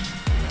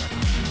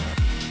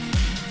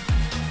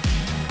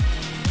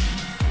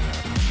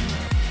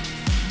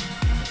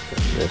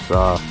 Turn this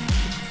off.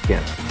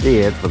 Can't see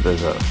it, but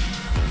there's a,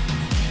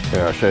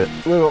 here, I'll show you,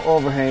 a little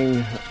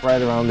overhang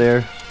right around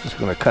there. Just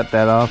gonna cut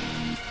that off.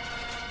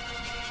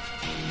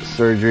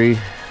 Surgery.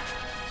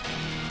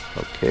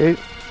 Okay.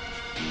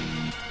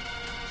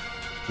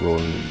 Little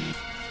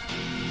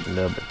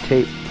nub of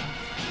tape.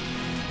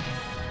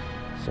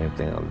 Same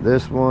thing on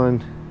this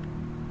one.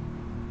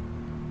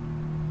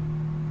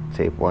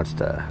 Tape wants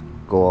to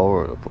go all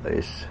over the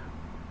place.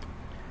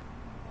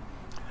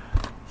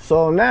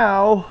 So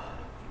now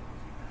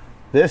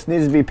this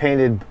needs to be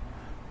painted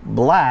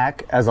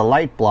black as a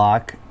light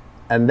block,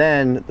 and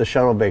then the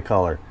shuttle bay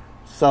color.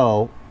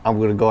 So I'm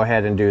going to go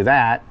ahead and do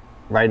that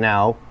right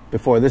now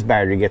before this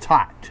battery gets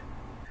hot.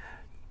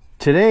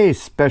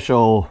 Today's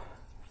special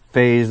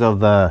phase of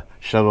the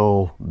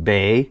shuttle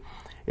bay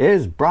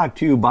is brought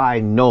to you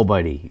by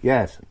nobody.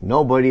 Yes,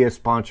 nobody is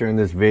sponsoring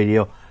this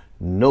video.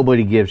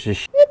 Nobody gives a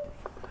shit.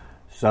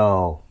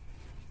 So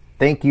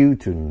thank you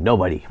to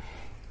nobody.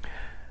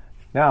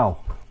 Now,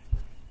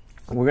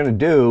 what we're going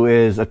to do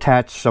is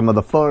attach some of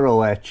the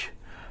photo etch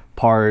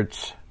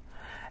parts,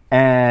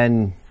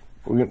 and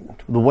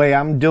the way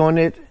I'm doing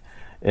it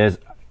is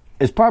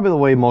probably the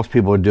way most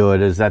people do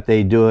it, is that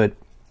they do it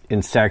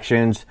in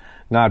sections,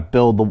 not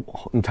build the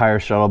entire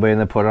shuttle bay and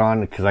then put it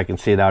on, because I can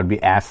see that would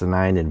be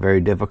asinine and very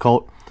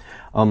difficult.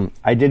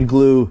 I did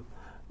glue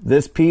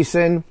this piece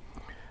in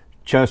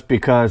just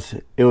because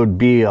it would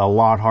be a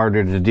lot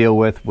harder to deal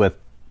with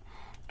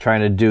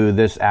trying to do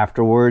this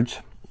afterwards.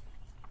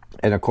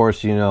 And of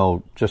course, you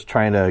know, just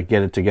trying to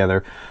get it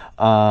together.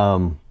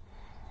 So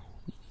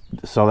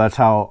that's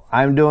how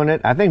I'm doing it.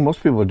 I think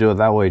most people do it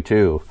that way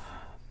too.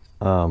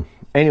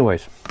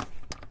 Anyways,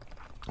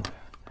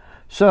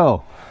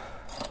 so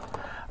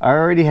I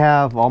already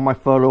have all my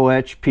photo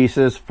etch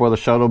pieces for the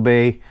shuttle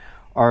bay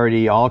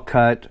already all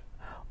cut,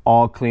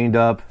 all cleaned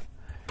up,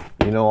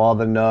 you know, all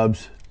the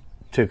nubs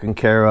taken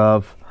care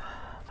of.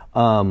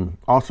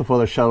 Also for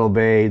the shuttle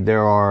bay,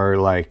 there are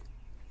like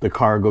the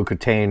cargo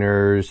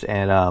containers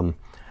and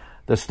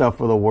the stuff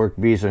for the work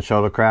bees and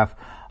shuttlecraft.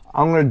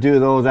 I'm going to do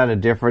those at a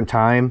different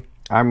time.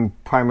 I'm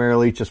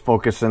primarily just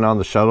focusing on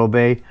the shuttle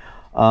bay.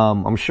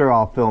 I'm sure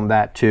I'll film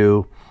that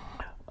too.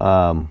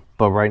 But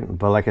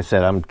like I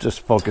said, I'm just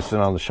focusing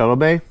on the shuttle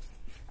bay.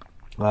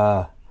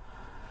 So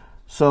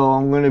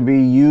I'm going to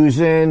be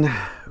using,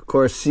 of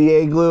course,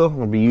 CA glue. I'm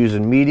going to be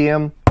using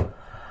medium.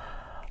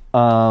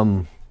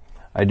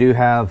 I do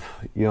have,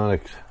 you know,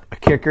 a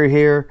kicker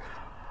here,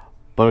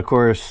 but of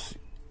course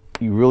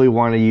you really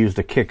want to use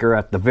the kicker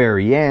at the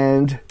very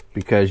end,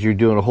 because you're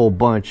doing a whole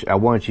bunch at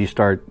once. You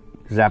start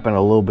zapping a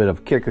little bit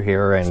of kicker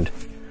here, and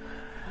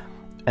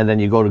then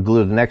you go to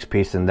glue the next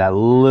piece, and that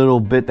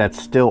little bit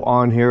that's still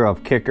on here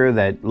of kicker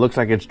that looks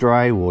like it's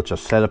dry will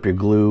just set up your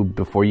glue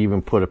before you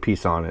even put a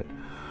piece on it.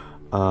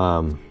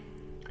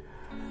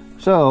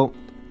 So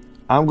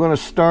I'm going to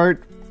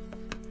start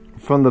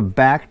from the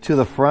back to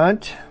the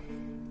front.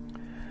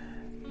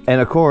 And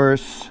of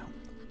course,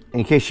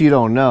 in case you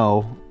don't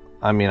know,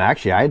 I mean,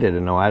 actually I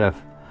didn't know. I'd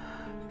have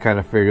kind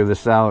of figured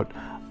this out.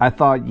 I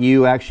thought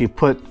you actually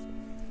put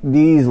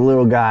these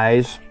little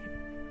guys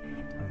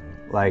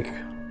like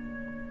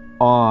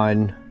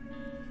on,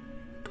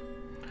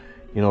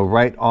 you know,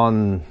 right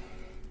on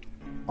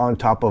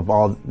top of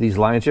all these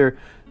lines here.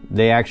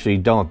 They actually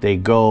don't. They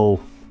go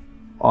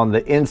on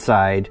the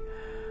inside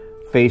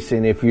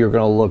facing if you're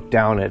going to look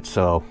down it.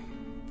 So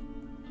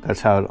that's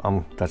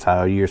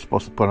how you're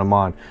supposed to put them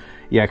on.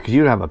 Yeah, because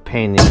you'd have a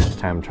pain each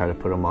time to try to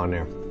put them on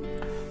there.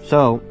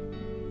 So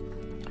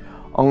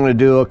I'm going to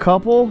do a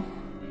couple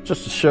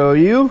just to show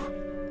you.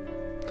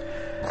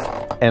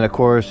 And of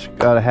course,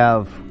 gotta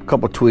have a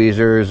couple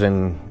tweezers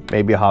and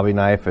maybe a hobby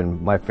knife,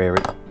 and my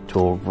favorite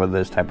tool for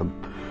this type of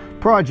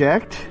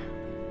project.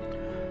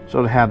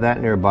 So to have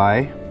that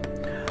nearby.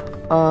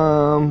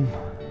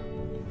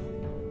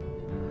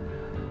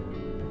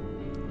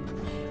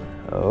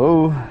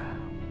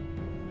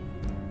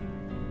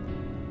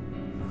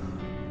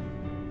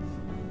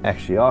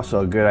 Actually,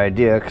 also a good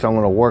idea, because I'm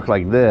going to work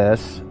like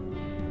this,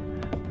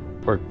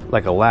 or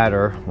like a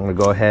ladder. I'm going to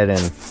go ahead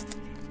and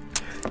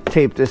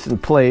tape this in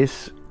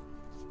place.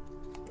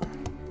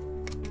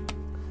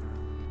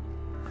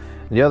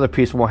 The other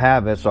piece won't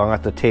have it, so I'm going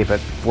to have to tape it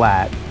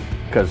flat,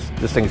 because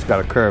this thing's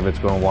got a curve. It's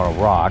going to want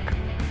to rock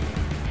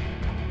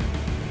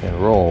and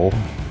roll.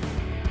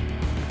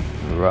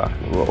 Rock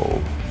and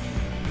roll.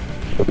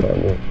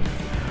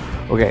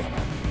 Okay.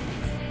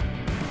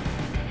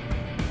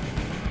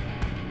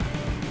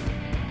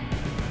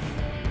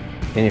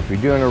 And if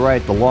you're doing it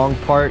right, the long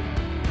part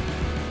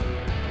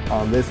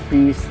on this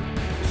piece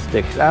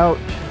sticks out.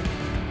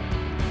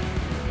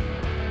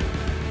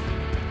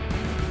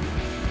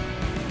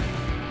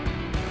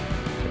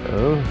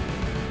 So,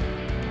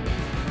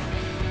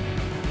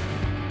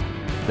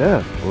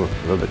 yeah, ooh,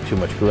 a little bit too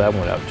much glue. That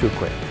went out too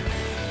quick.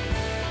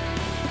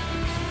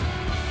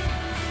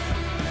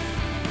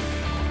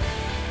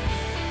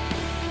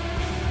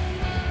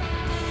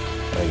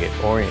 Gotta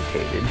get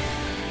orientated.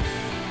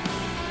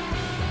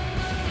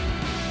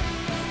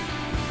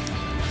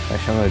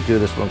 Actually, I'm going to do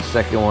this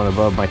second one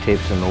above. My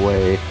tape's in the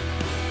way.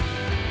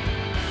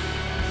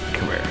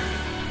 Come here.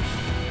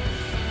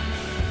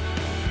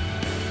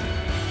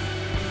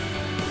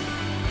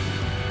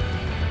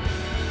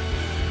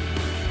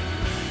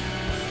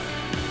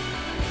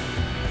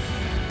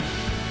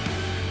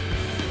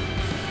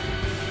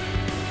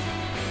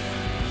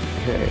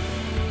 Okay.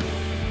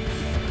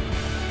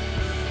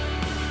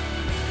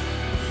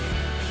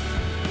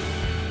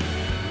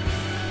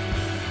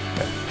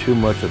 Too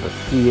much of the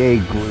CA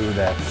glue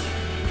that's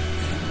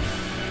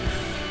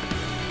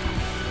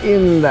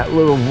in that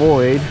little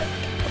void.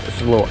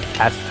 It's a little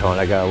acetone.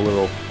 I got a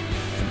little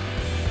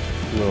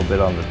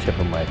bit on the tip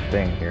of my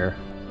thing here.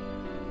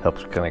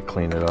 Helps kind of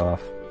clean it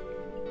off.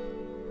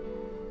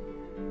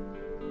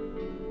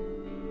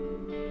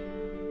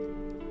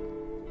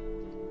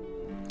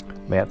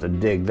 May have to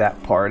dig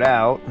that part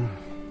out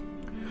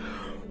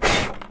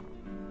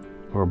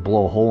or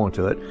blow a hole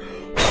into it.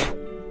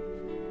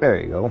 There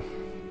you go.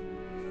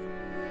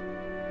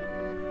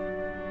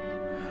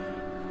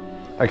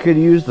 I could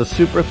use the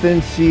super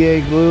thin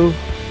CA glue.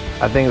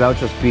 I think that would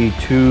just be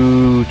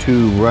too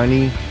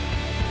runny.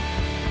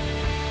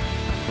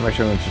 I'm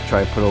actually going to just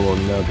try to put a little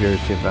nub here,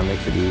 see if that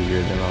makes it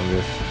easier than on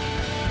this.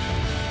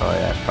 Oh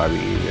yeah, it's probably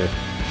easier.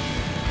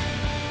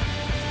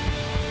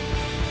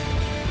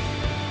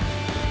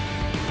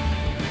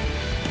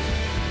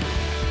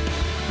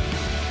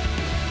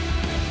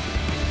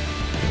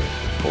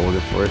 Hold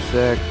it for a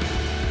sec.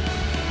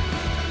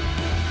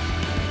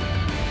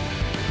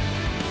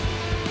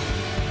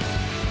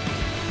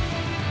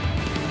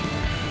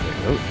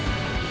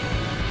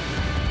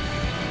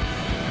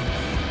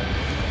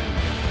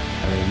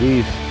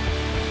 These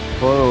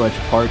photo etch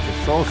parts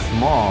are so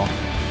small,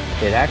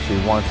 it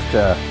actually wants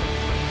to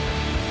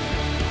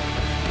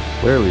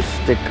literally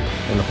stick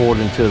and hold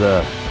into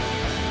the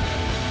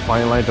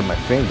fine lines of my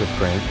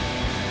fingerprint.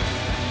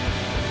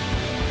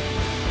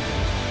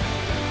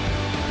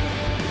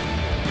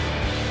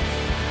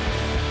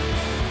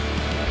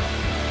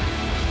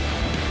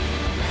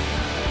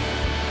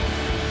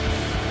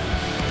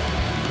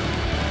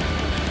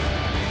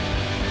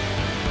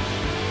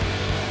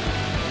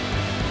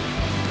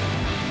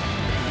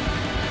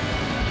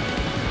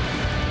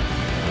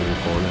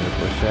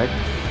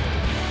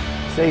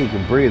 Say you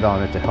can breathe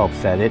on it to help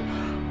set it,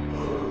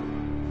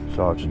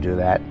 so I'll just do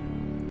that.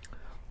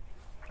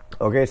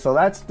 Okay, so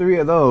that's 3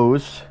 of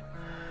those,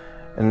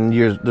 and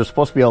there's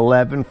supposed to be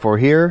 11 for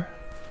here,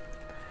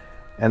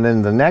 and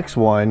then the next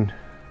one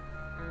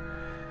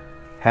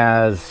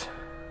has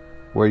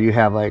where you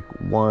have like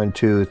 1,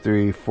 2,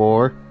 3,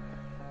 4.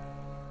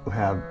 We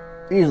have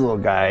these little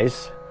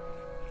guys,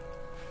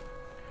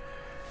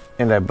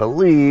 and I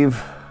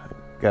believe,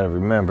 gotta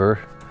remember,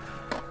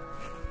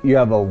 you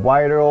have a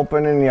wider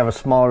opening, you have a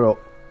smaller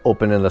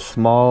opening. The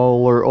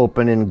smaller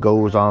opening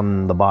goes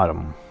on the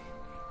bottom.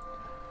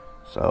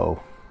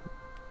 So,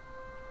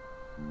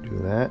 do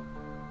that.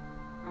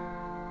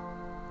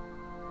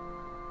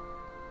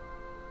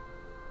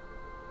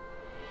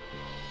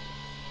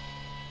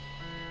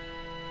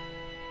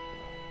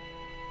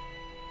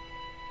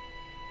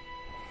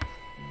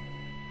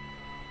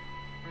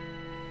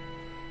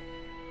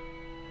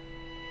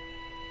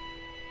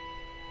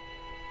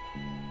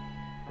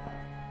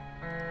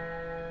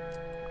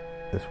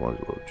 This one's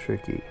a little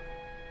tricky.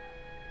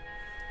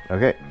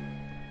 Okay.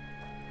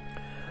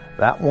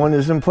 That one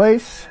is in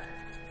place.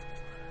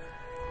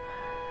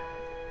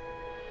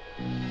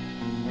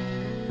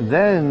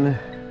 Then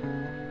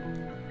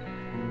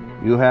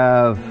you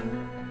have,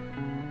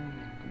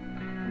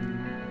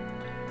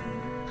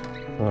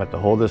 I'm going to have to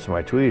hold this with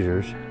my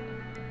tweezers.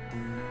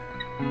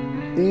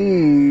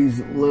 these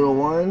little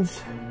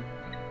ones,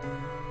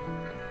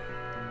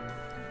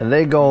 and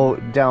they go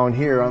down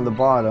here on the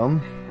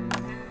bottom.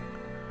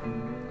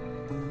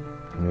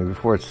 Maybe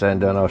before it's said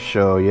and done, I'll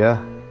show you.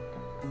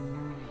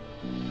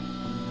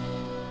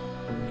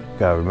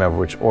 Gotta remember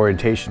which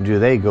orientation do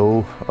they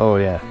go. Oh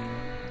yeah,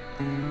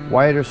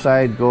 wider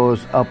side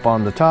goes up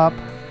on the top,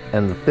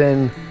 and the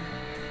thin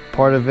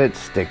part of it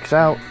sticks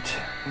out.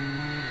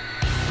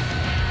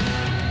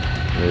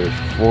 There's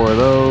 4 of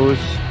those.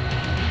 So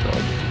I'll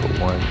just put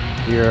one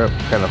here. I'm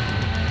kind of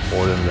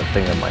holding the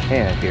thing in my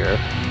hand here.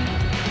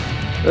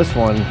 This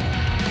one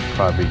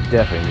probably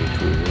definitely need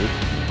tweezers.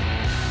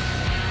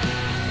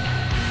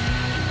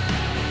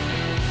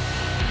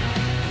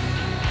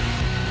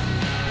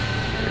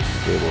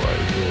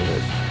 Stabilize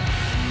this.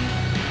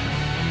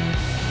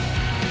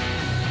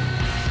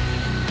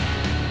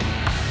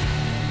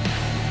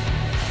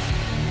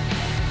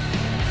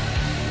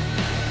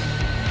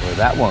 Where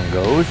that one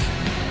goes.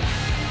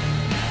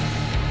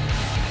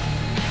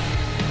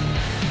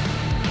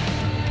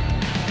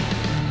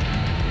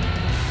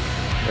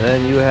 And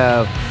then you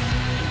have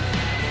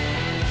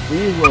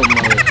these little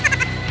motors.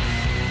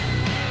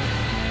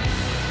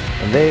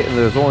 And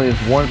there's only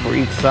one for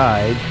each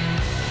side.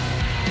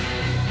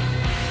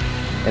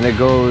 And it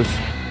goes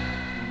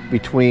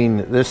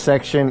between this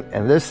section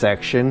and this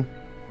section.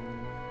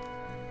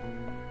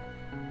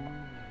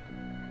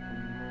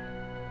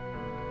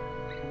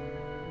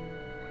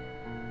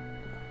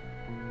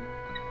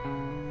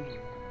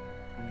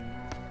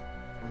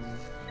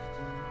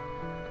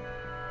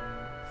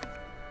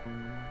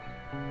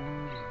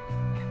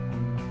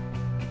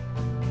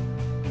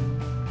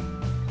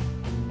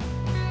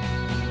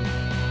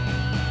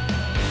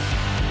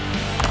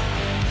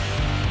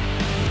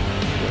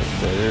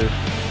 Better.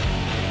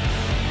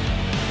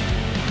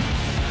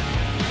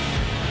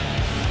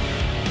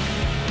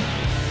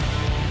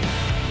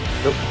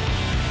 Nope.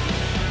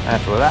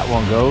 That's where that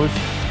one goes.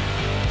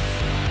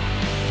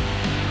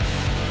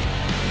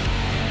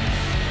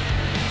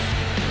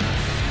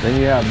 Then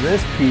you have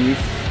this piece,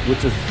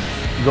 which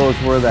goes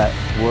where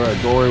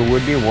a door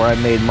would be, where I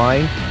made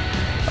mine.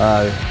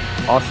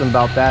 Awesome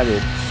about that,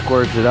 it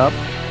squares it up.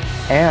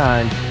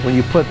 And when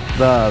you put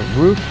the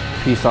roof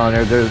piece on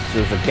there,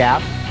 there's a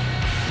gap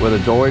where the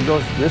doorway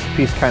goes. This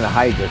piece kind of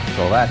hides it,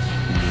 so that's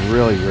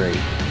really great.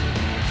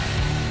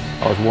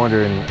 I was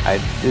wondering, I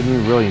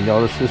didn't really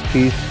notice this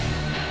piece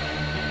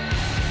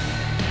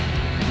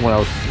when I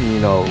was,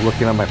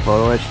 looking at my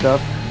photo etch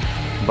stuff,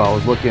 but I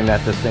was looking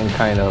at this thing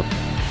kind of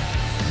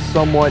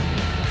somewhat,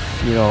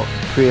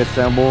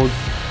 pre-assembled,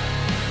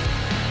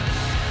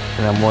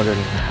 and I'm wondering,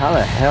 how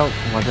the hell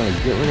am I going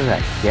to get rid of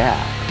that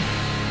gap?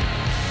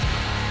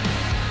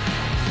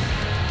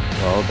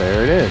 Well,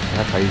 there it is.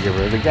 That's how you get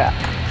rid of the gap.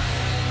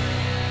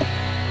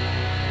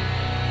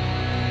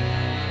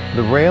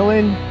 The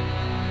railing,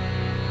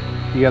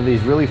 you have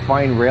these really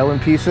fine railing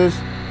pieces.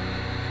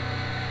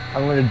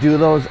 I'm going to do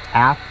those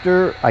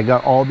after I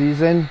got all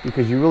these in,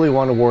 because you really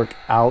want to work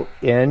out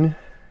in,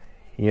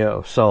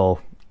 so,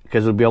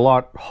 because it'll be a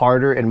lot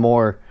harder and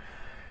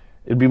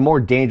it'd be more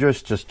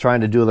dangerous just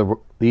trying to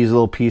do these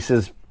little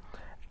pieces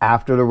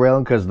after the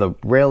railing, because the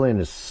railing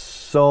is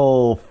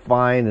so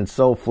fine and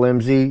so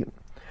flimsy.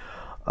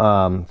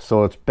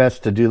 So it's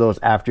best to do those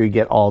after you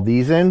get all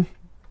these in,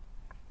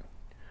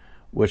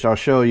 which I'll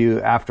show you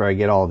after I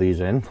get all these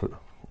in,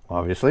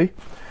 obviously.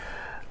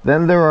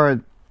 Then there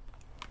are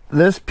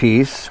this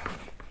piece,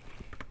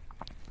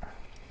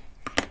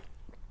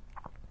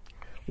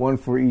 one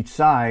for each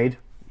side.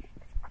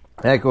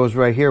 That goes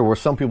right here where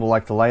some people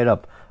like to light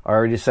up. I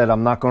already said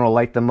I'm not going to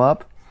light them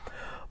up,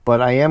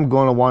 but I am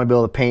going to want to be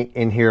able to paint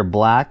in here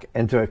black,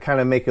 and to kind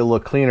of make it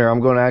look cleaner, I'm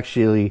going to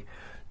actually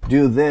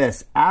do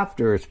this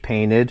after it's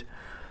painted,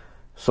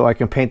 so I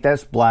can paint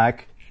this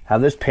black,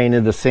 have this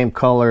painted the same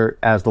color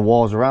as the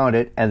walls around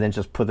it, and then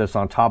just put this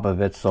on top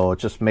of it, so it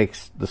just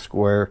makes the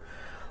square,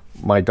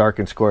 my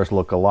darkened squares,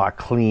 look a lot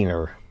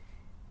cleaner.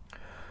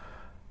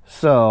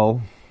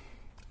 So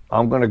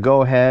I'm going to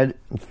go ahead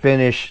and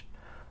finish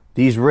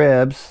these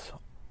ribs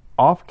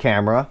off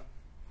camera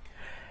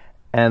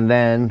and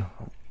then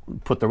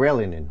put the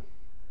railing in.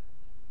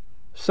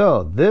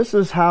 So this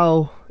is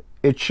how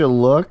it should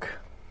look.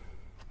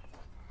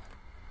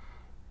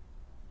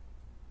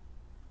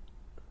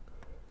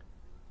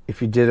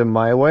 If you did it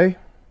my way.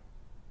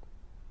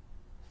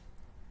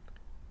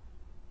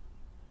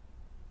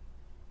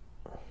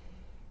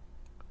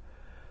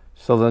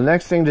 So the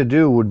next thing to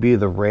do would be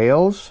the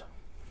rails.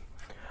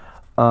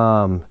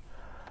 And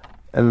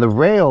the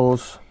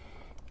rails,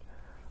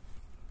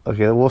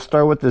 okay, we'll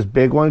start with this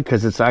big one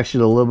because it's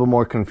actually a little bit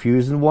more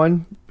confusing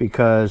one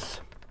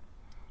because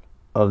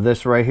of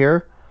this right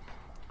here.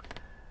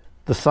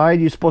 The side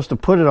you're supposed to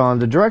put it on,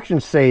 the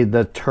directions say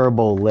the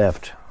turbo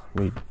lift.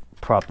 Let me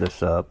prop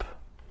this up.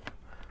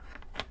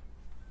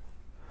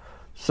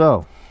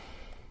 So,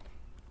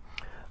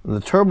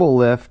 the turbo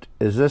lift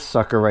is this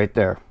sucker right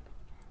there.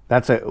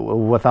 That's it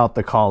without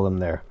the column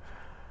there.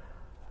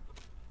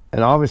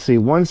 And obviously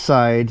one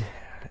side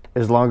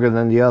is longer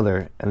than the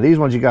other. And these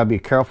ones you gotta be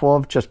careful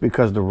of just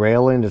because the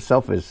railing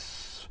itself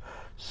is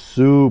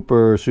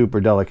super, super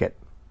delicate.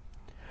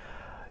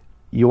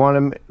 You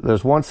want to,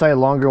 there's one side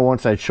longer, one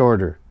side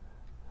shorter.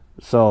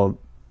 So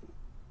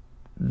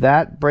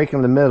that break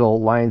in the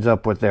middle lines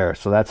up with there.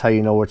 So that's how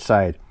you know which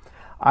side.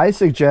 I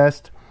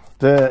suggest,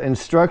 the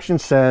instruction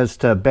says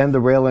to bend the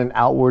railing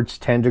outwards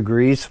 10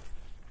 degrees.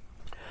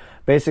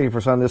 Basically,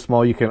 for something this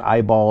small, you can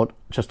eyeball it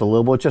just a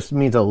little bit. It just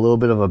means a little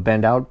bit of a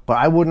bend out. But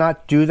I would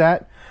not do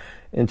that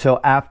until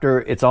after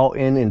it's all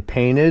in and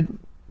painted,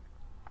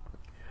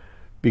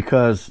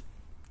 because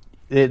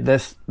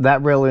that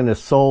railing is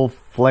so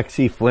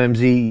flexy,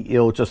 flimsy.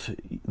 It'll just,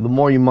 the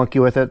more you monkey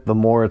with it, the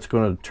more it's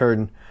going to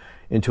turn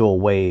into a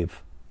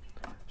wave.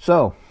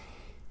 So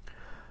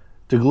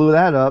to glue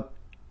that up,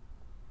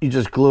 you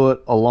just glue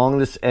it along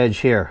this edge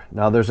here.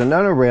 Now there's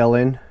another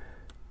railing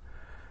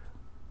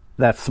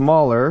that's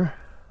smaller,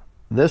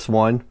 this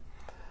one.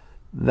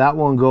 That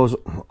one goes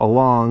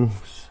along,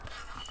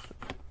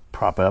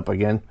 prop it up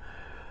again,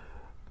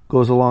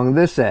 goes along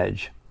this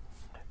edge.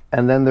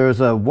 And then there's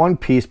a one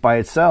piece by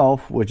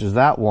itself, which is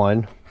that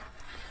one.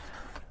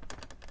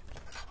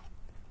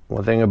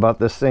 One thing about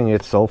this thing,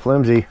 it's so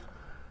flimsy.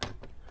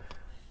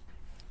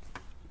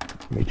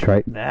 Let me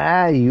try it.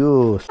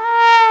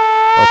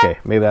 Okay,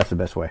 maybe that's the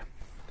best way.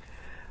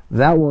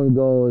 That one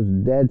goes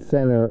dead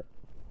center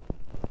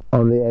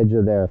on the edge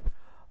of there.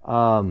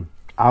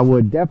 I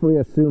would definitely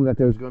assume that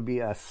there's going to be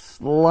a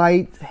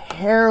slight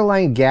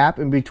hairline gap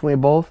in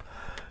between both,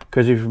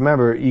 because if you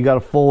remember, you got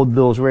to fold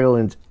those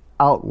railings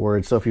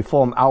outward. So if you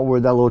fold them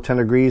outward that little 10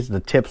 degrees, the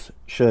tips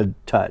should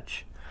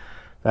touch.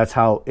 That's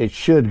how it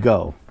should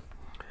go.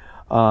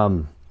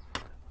 But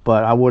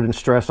I wouldn't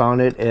stress on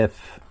it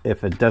if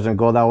it doesn't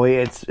go that way.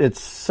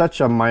 It's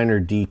such a minor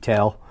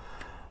detail.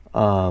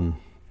 And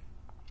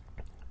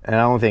I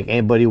don't think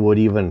anybody would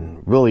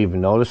really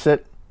even notice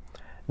it.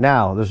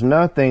 Now, there's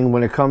another thing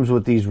when it comes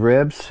with these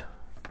ribs.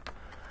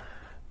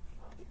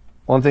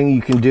 One thing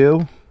you can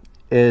do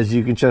is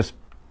you can just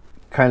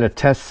kind of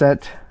test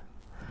set,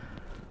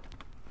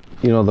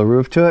 the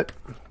roof to it.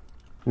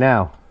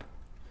 Now,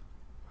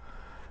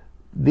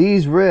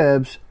 these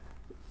ribs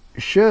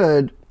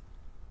should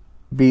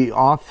be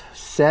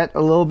offset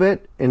a little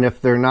bit, and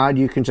if they're not,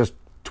 you can just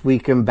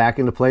tweak them back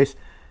into place.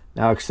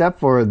 Now, except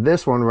for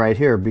this one right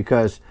here,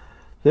 because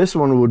this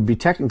one would be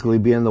technically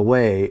be in the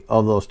way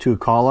of those two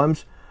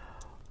columns,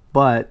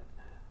 but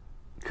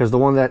because the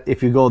one that,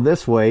 if you go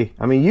this way,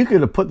 I mean, you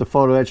could have put the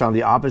photo etch on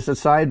the opposite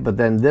side, but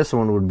then this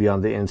one would be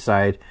on the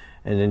inside,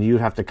 and then you'd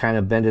have to kind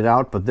of bend it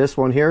out. But this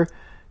one here,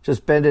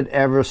 just bend it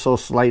ever so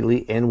slightly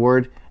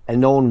inward,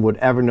 and no one would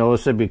ever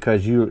notice it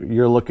because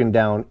you're looking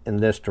down in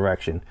this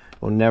direction.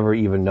 You'll never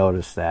even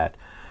notice that.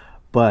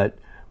 But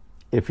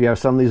if you have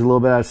some of these a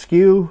little bit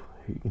askew,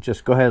 you can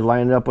just go ahead and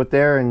line it up with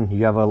there, and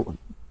you have a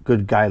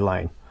good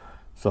guideline.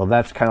 So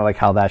that's kind of like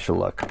how that should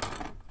look.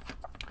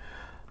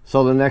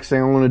 So the next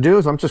thing I'm going to do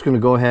is I'm just going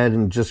to go ahead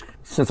and just,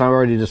 since I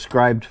already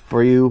described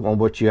for you on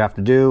what you have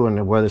to do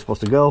and where they're supposed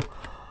to go,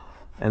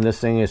 and this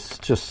thing is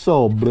just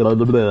so blah,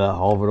 blah, blah,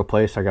 all over the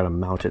place, I got to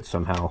mount it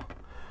somehow.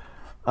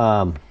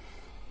 I'm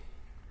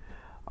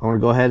going to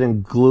go ahead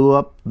and glue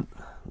up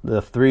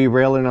the 3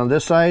 railing on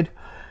this side,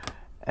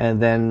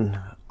 and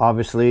then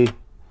obviously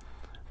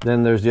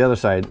then there's the other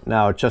side.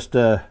 Now, just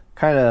to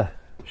kind of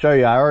show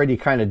you, I already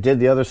kind of did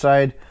the other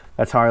side.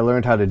 That's how I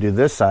learned how to do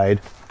this side,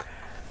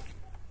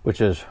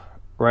 which is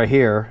right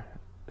here.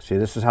 See,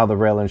 this is how the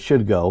railing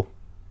should go.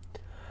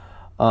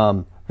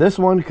 This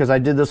one, because I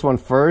did this one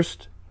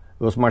first,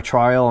 it was my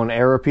trial and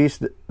error piece.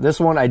 This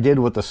one I did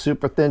with the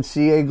super thin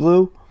CA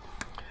glue.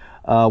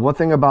 One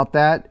thing about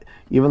that,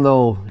 even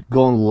though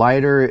going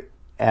lighter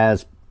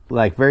as,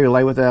 like very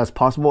light with it as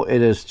possible,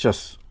 it is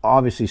just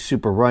obviously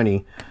super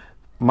runny.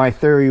 My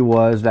theory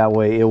was that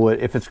way it would,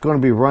 if it's going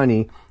to be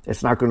runny,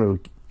 it's not going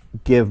to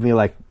give me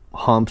like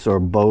humps or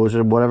bows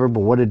or whatever. But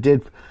what it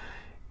did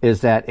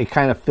is that it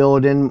kind of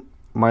filled in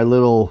my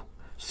little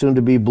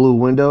soon-to-be blue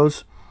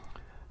windows.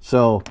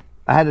 So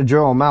I had to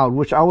drill them out,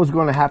 which I was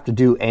going to have to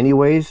do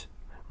anyways,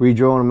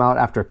 re-drilling them out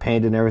after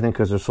paint and everything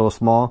because they're so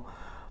small.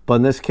 But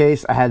in this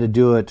case, I had to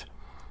do it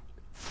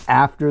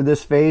after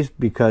this phase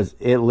because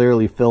it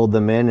literally filled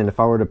them in. And if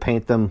I were to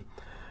paint them,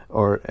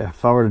 or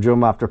if I were to drill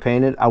them after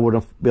painted, I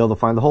wouldn't be able to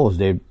find the holes.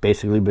 They've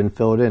basically been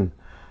filled in.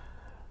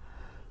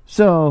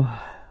 So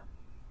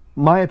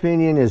my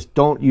opinion is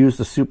don't use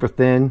the super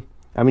thin.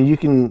 I mean, you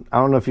can, I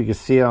don't know if you can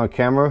see it on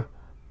camera,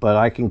 but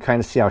I can kind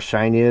of see how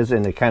shiny it is,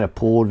 and it kind of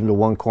pulled into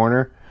one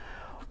corner.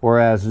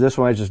 Whereas this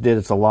one I just did,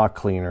 it's a lot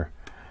cleaner.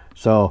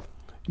 So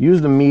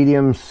use the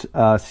medium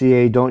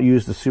CA, don't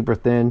use the super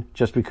thin,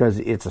 just because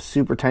it's a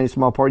super tiny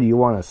small part. You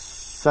want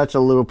such a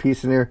little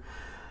piece in there.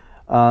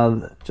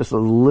 Just a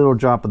little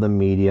drop of the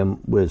medium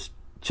was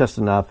just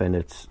enough, and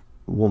it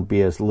won't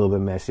be as a little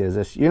bit messy as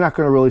this. You're not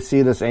going to really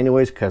see this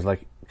anyways, because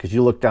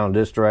you look down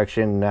this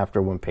direction, and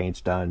after when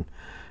paint's done,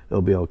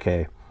 it'll be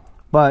okay.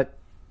 But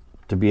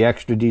to be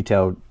extra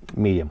detailed,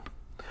 medium.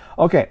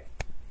 Okay,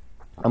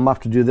 I'm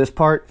off to do this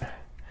part,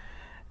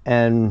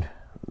 and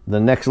the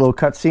next little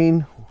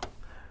cutscene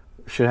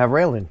should have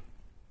railing.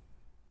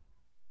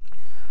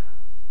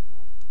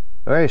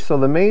 Alright, so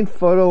the main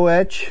photo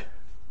etch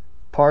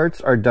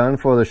parts are done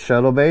for the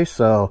shuttle base.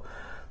 So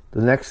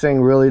the next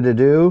thing really to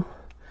do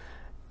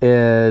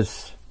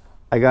is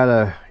I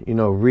gotta,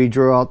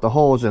 re-drill out the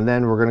holes, and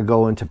then we're gonna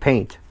go into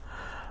paint.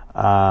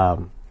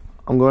 I'm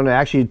going to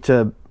actually,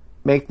 to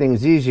make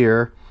things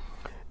easier,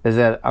 is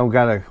that I'm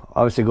gonna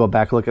obviously go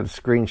back and look at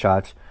the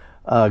screenshots.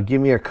 Give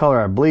me a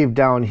color. I believe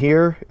down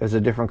here is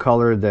a different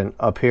color than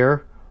up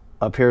here.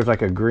 Up here is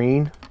like a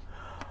green.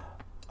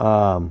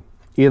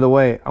 Either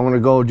way, I'm going to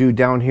go do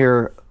down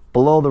here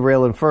below the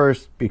railing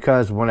first,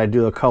 because when I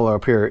do the color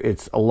up here,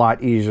 it's a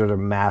lot easier to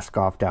mask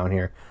off down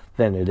here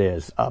than it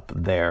is up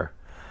there.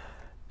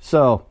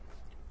 So,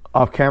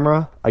 off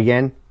camera,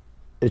 again,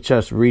 it's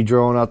just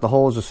re-drilling out the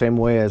holes the same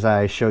way as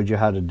I showed you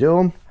how to do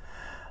them.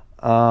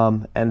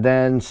 And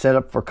then set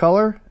up for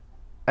color.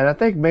 And I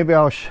think maybe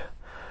I'll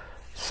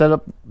set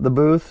up the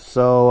booth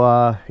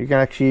so you can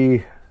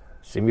actually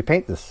see me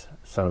paint this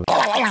son of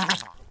a...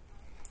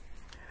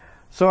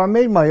 So I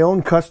made my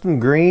own custom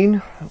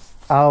green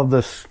out of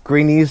the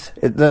greenies.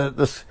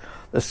 The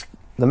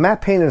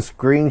matte painted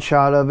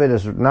screenshot of it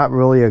is not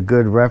really a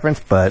good reference,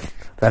 but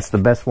that's the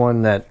best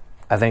one that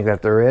I think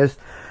that there is.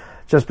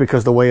 Just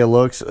because the way it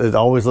looks, it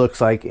always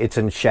looks like it's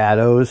in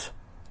shadows.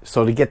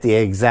 So to get the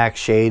exact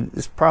shade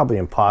is probably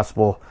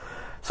impossible.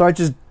 So I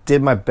just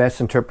did my best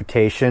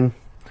interpretation.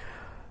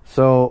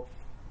 So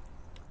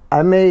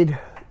I made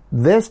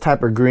this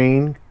type of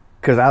green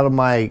because out of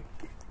my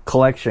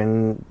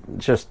collection,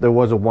 just there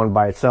wasn't one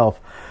by itself.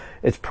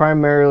 It's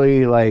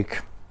primarily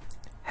like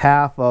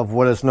half of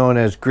what is known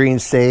as green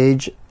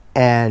sage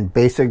and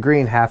basic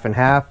green, half and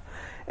half,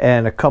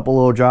 and a couple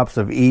little drops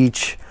of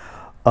each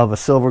of a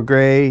silver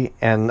gray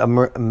and a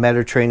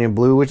Mediterranean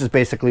blue, which is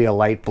basically a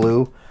light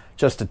blue,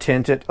 just to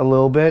tint it a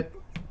little bit.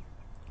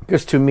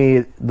 Because to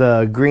me,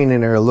 the green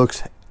in there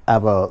looks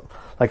have a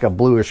like a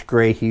bluish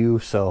gray hue,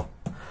 so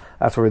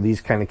that's where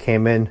these kind of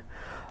came in.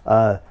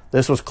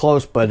 This was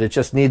close, but it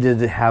just needed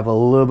to have a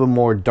little bit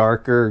more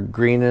darker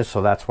greenness,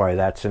 so that's why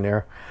that's in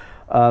there.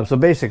 So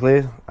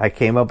basically, I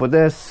came up with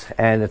this,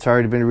 and it's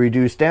already been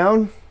reduced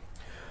down.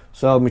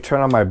 So let me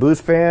turn on my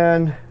boost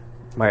fan,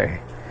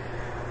 my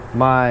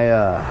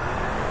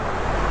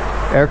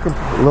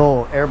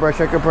little airbrush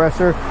air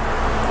compressor.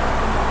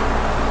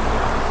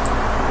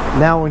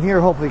 Now in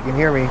here, hopefully you can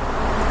hear me.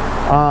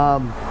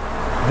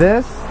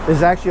 This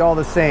is actually all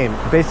the same.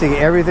 Basically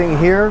everything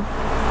here,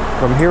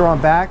 from here on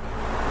back,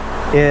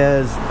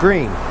 is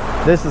green.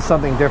 This is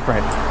something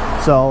different.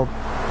 So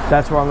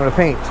that's where I'm going to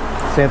paint.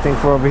 Same thing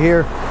for over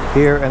here,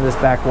 here, and this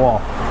back wall.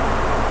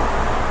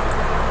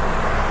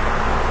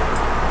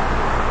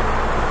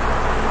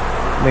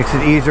 Makes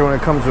it easier when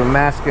it comes to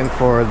masking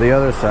for the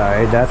other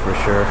side, that's for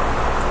sure.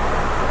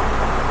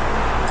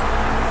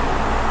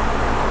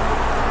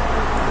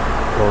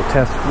 Little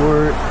test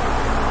squirt.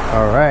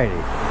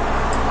 Alrighty.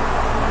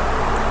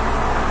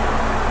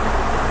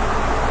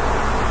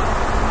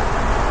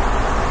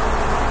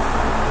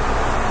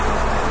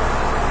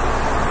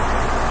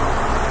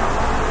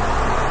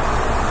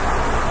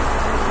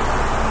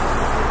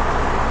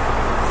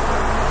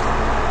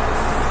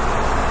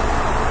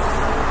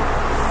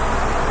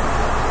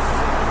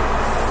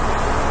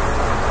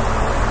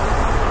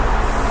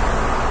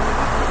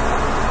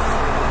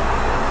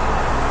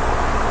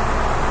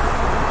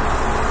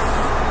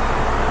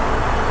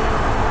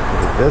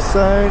 This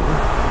side,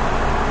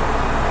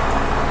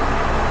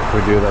 we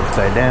do it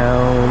upside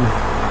down.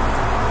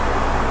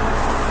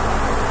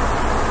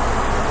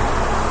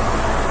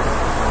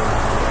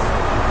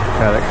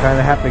 Kind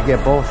of have to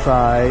get both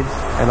sides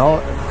and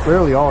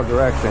really all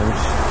directions.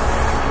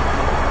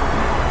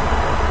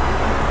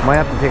 Might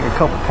have to take a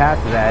couple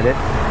passes at it.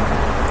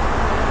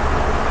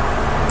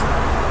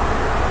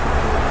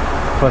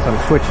 Plus I'm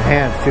switching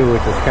hands too,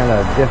 which is kind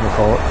of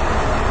difficult.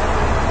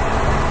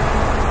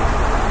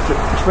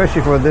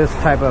 Especially for this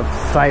type of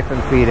siphon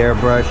feed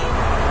airbrush.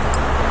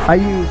 I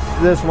use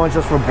this one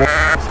just for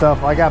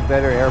stuff. I got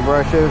better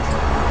airbrushes,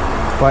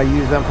 but I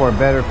use them for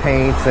better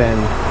paints and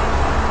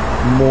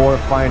more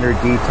finer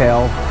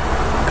detail.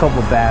 A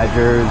couple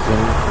Badgers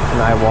and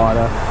an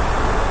Iwata.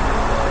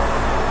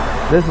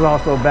 This is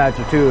also a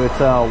Badger too. It's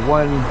a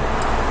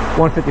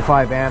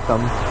 155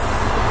 Anthem.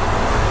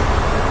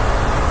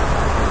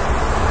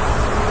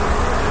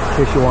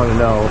 In case you want to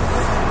know.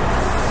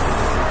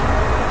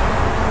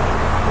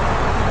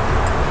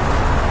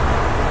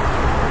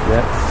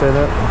 That set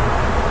up.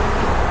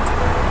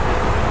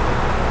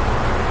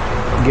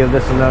 Give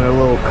this another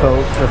little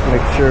coat, just to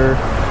make sure.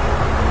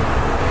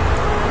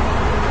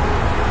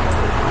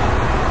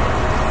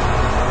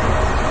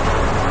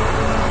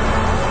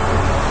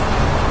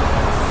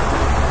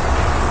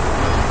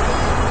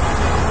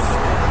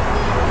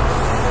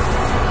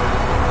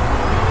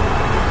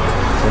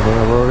 Something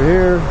over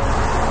here.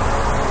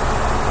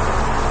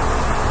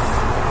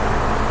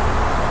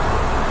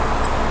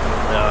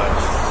 Now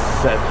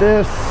set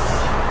this.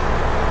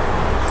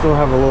 Still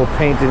have a little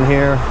paint in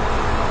here.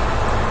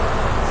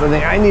 So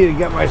then I need to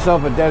get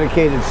myself a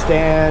dedicated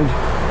stand.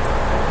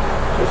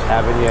 Just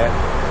haven't yet.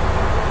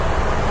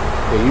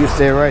 Okay, you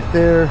stay right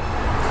there.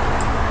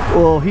 A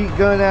little heat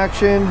gun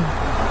action.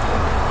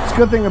 It's a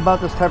good thing about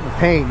this type of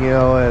paint, you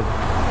know,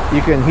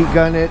 you can heat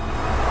gun it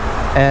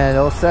and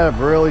it'll set up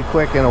really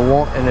quick,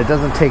 and it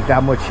doesn't take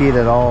that much heat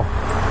at all.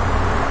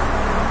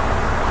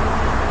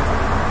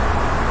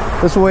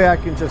 This way I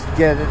can just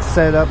get it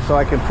set up so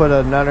I can put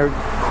another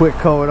quick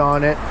coat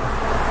on it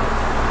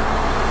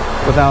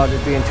without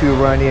it being too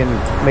runny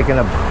and making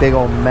a big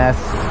old mess.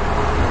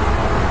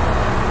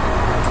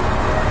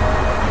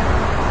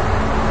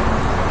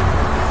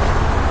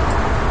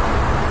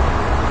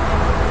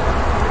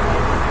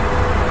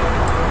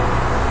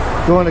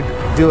 Don't want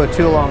to do it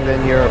too long,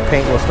 then your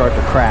paint will start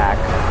to crack.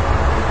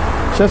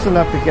 Just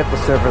enough to get the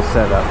surface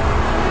set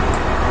up.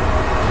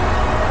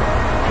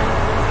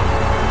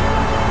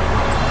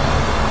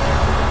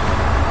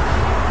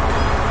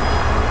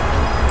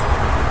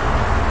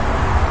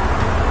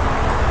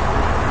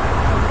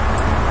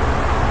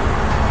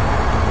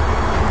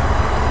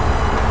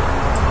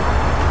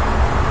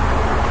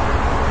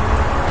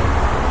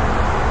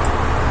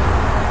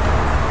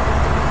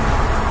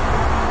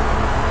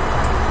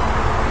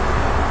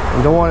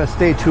 You don't want to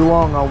stay too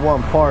long on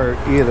one part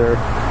either.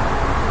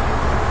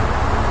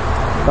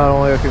 Not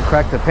only it can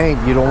crack the paint,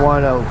 you don't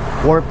want to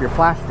warp your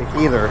plastic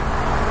either.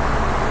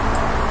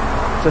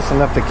 Just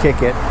enough to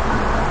kick it.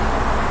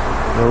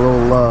 A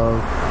little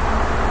love.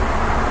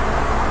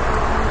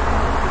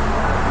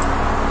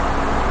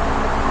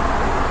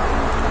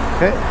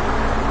 Okay.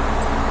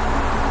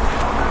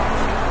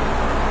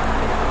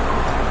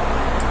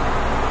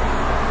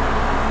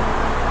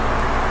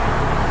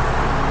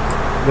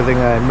 Good thing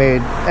I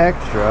made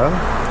extra.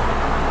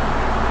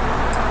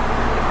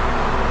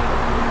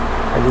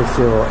 I just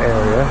see a little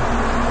area.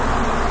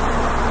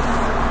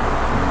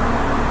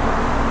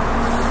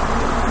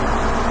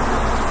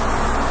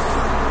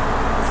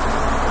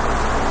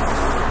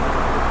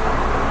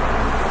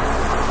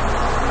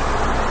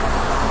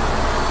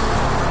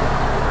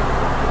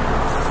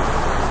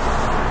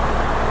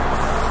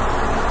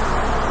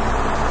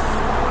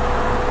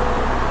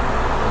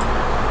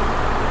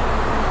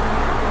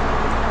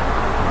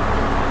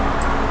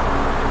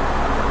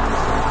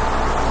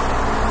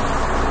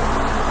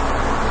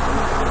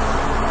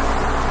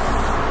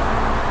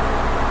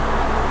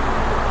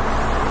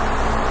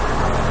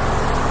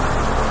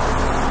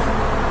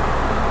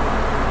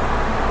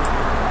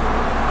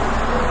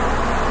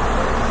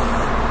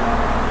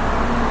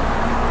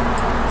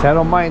 I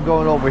don't mind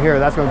going over here.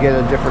 That's going to get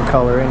a different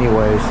color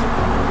anyways.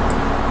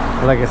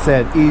 Like I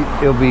said,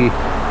 it'll be...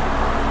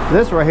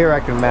 This right here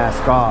I can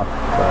mask off,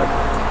 but...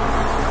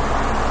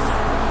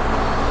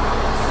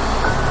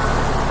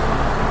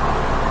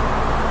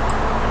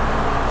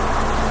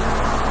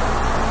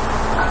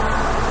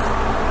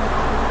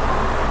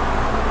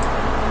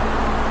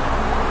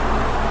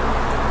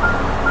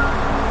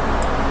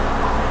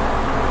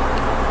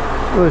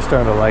 Really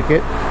starting to like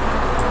it.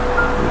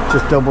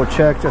 Just double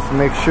check just to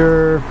make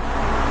sure.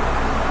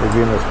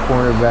 Maybe in this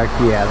corner back,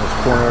 yeah, this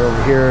corner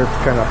over here, it's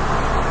kind of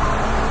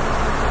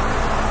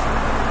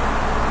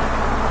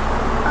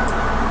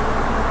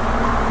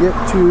get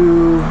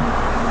to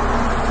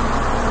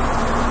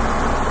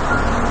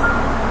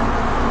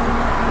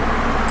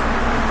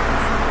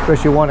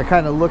because you want to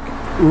kind of look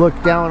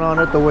down on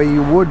it the way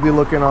you would be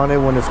looking on it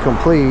when it's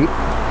complete.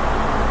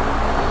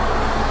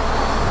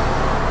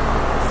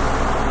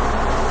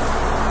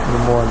 A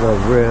little more of the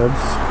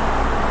ribs.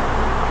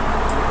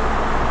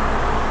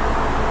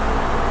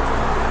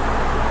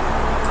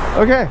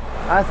 Okay,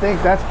 I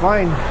think that's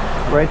fine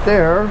right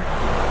there.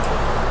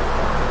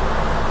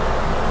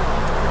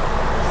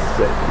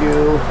 Set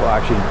you, well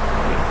actually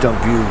dump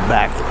you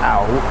back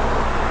out.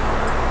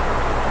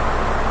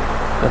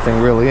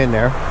 Nothing really in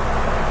there.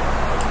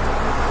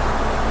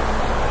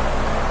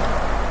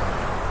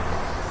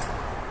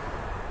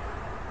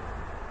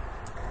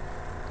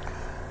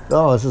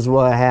 So this is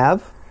what I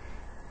have.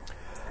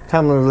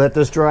 Time to let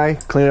this dry,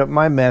 clean up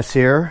my mess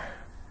here.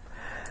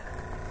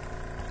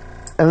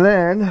 And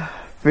then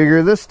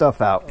figure this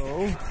stuff out.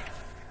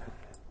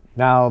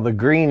 Now the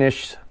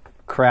greenish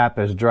crap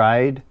is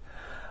dried.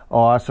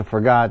 Oh, I also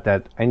forgot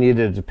that I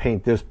needed to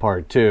paint this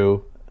part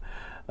too.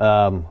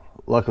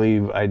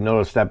 Luckily I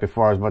noticed that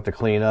before I was about to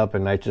clean up,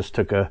 and I just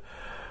took a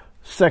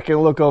second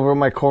look over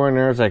my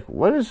corner. It's like,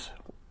 what is...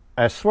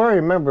 I swear I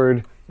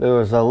remembered there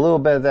was a little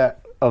bit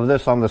of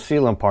this on the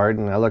ceiling part,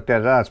 and I looked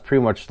at it, that's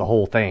pretty much the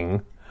whole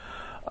thing.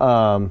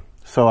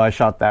 So I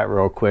shot that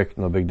real quick,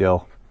 no big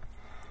deal.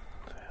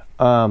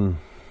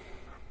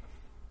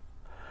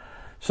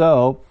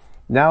 So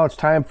now it's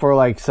time for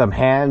like some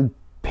hand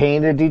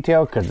painted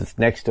detail, because it's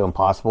next to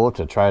impossible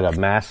to try to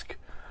mask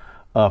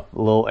up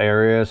little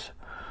areas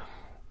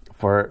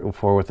for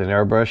with an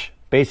airbrush.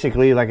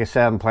 Basically, like I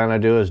said, I'm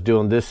planning to do is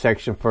doing this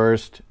section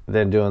first,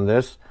 then doing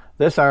this.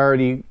 This I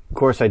already, of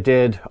course, I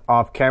did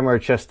off camera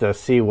just to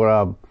see what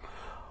I'm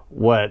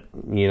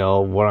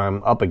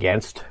up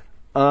against.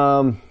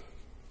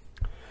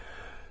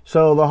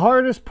 So the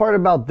hardest part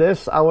about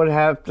this, I would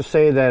have to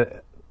say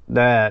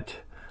that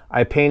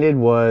I painted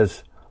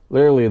was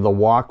literally the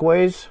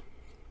walkways.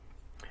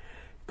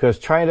 Because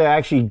trying to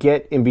actually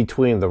get in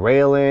between the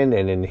railing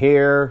and in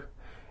here,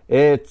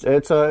 it's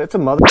a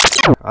mother.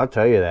 I'll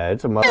tell you that,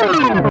 it's a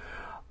mother.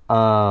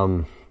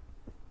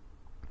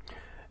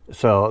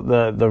 So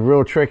the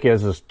real trick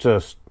is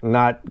just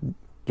not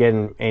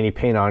getting any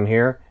paint on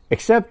here,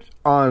 except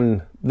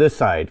on this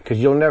side, because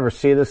you'll never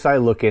see this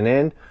side looking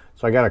in.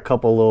 So I got a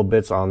couple little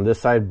bits on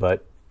this side,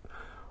 but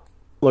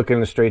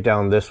looking straight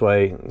down this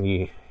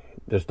way,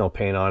 there's no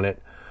paint on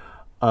it.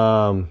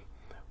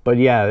 But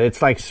yeah,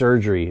 it's like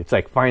surgery. It's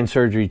like fine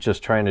surgery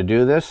just trying to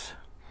do this.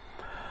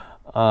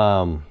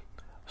 So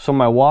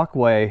my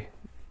walkway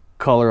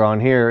color on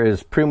here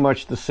is pretty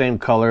much the same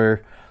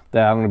color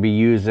that I'm going to be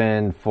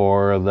using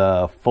for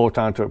the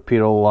photon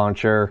torpedo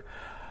launcher.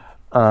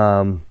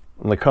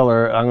 The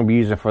color I'm going to be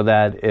using for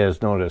that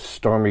is known as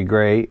Stormy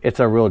Gray. It's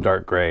a real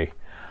dark gray.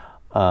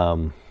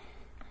 Also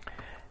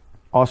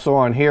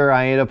on here,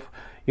 I end up,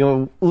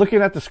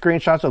 looking at the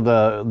screenshots of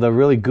the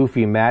really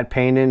goofy matte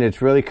painting,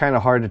 it's really kind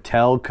of hard to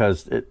tell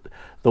because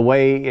the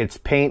way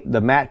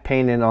the matte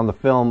painting on the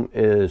film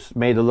is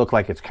made to look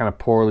like it's kind of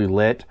poorly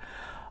lit.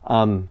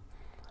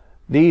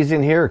 These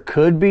in here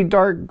could be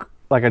dark,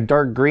 like a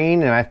dark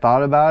green, and I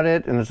thought about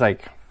it, and it's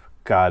like,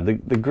 God,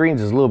 the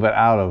greens is a little bit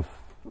out of,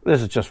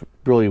 this is just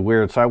really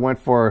weird. So I went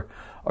for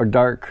a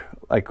dark,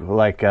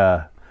 like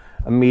a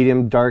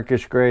medium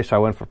darkish gray. So I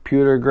went for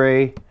pewter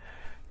gray,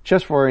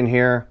 just for in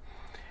here.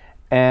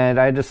 And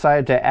I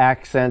decided to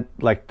accent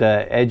like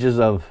the edges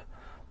of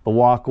the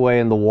walkway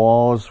and the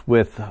walls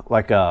with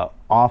like a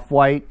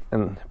off-white,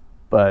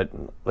 but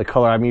the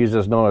color I'm using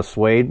is known as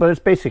suede, but it's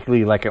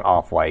basically like an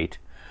off-white.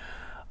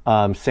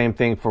 Same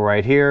thing for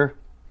right here.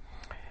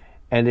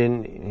 And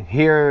in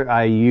here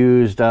I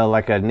used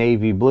like a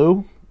navy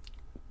blue,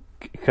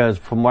 because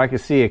from what I can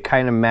see it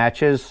kind of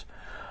matches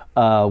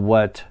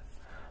what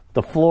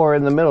the floor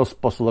in the middle is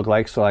supposed to look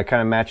like, so I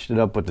kind of matched it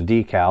up with the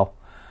decal.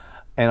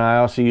 And I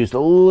also used a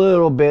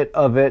little bit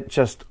of it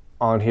just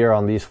on here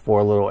on these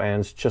four little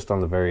ends, just on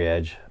the very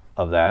edge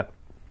of that.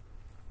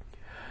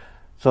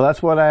 So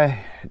that's what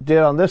I did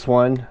on this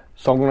one.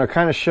 So I'm going to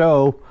kind of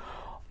show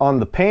on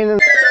the painting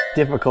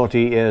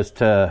difficulty is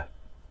to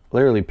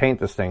literally paint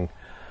this thing.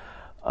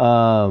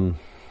 So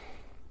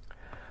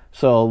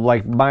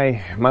like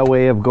my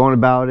way of going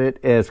about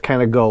it is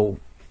kind of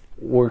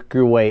work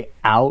your way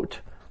out.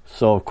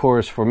 So of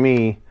course for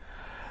me,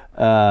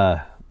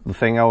 the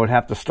thing I would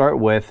have to start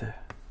with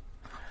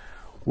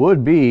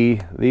would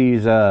be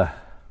these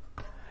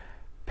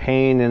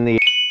pain in the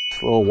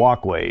little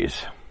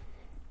walkways.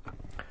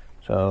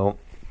 So,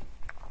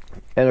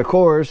 and of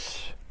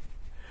course,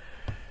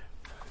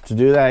 to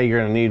do that you're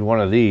going to need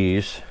one of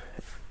these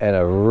and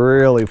a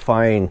really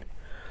fine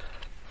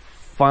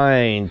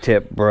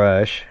tip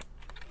brush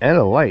and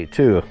a light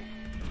too.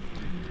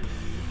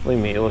 Believe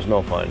me, it was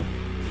no fun.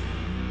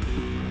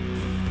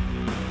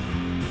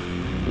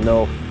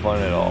 No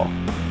fun at all.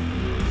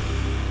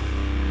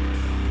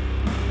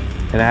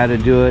 And I had to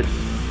do it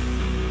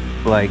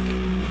like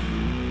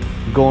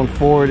going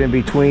forward in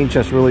between,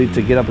 just really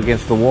to get up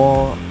against the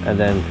wall, and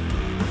then,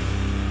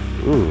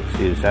 ooh,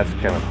 see, that's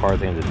kind of a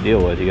hard thing to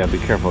deal with. You gotta be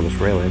careful of this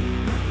railing.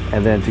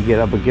 And then to get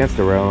up against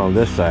the railing on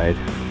this side.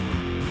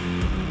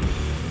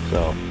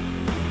 So,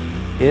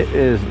 it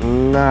is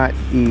not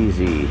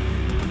easy.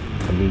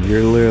 I mean,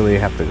 you literally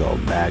have to go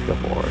back and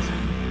forth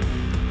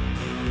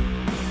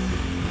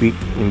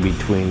in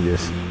between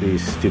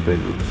these stupid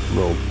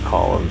little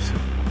columns.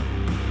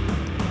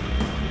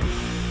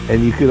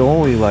 And you could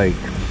only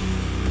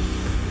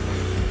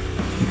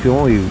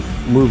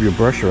move your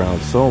brush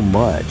around so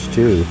much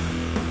too.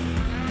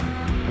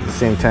 At the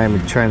same time,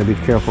 you're trying to be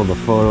careful of the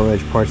photo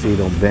edge parts so you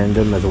don't bend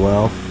them as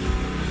well.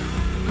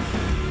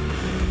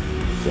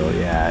 So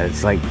yeah,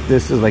 it's like,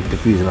 this is like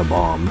defusing a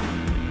bomb.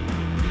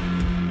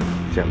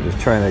 So I'm just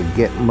trying to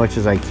get much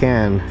as I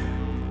can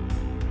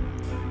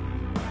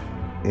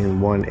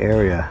in one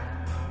area.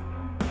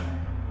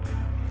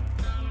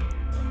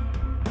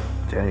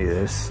 I'm telling you,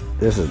 this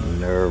is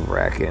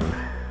nerve-wracking.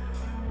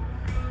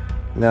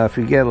 Now if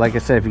you get, like I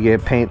said, if you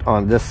get paint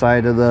on this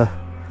side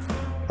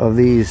of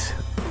these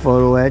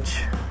photo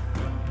etch,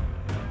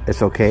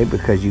 it's okay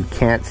because you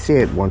can't see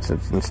it once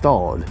it's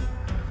installed.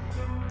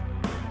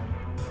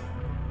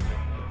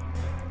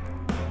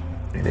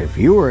 And if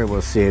you were able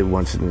to see it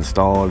once it's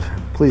installed,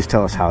 please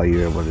tell us how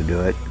you're able to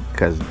do it,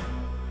 because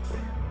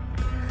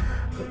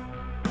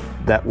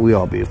that we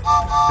all be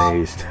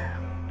amazed.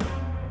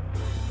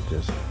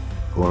 Just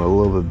going a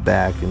little bit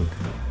back and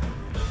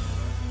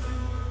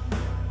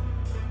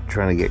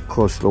trying to get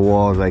close to the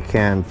wall as I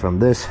can from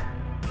this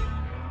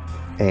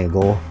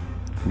angle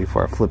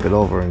before I flip it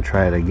over and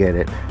try to get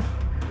it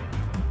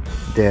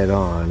dead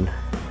on.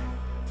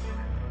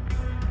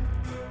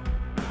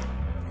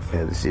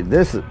 And see,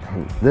 this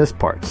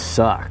part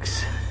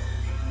sucks.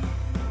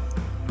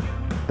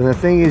 And the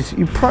thing is,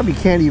 you probably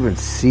can't even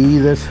see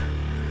this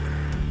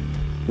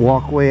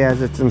walkway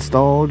as it's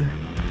installed.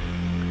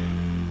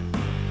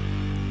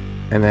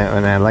 And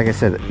then, like I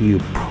said, you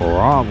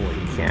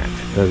probably can't.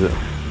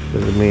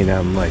 Doesn't mean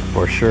I'm like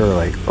for sure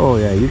like, oh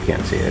yeah, you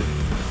can't see it.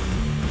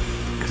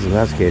 Because in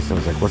that case, I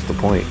was like, what's the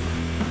point?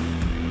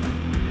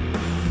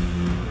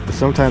 But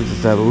sometimes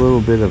it's that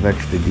little bit of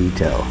extra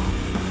detail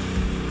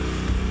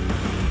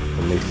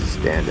that makes it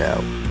stand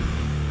out.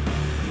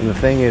 And the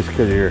thing is,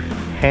 because you're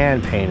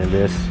hand painting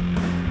this,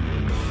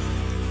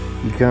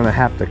 you're gonna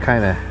have to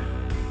kind of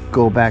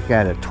go back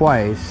at it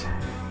twice,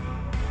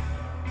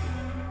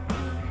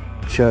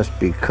 just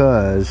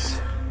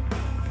because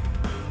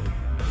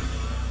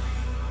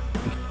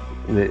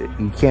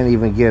you can't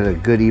even get a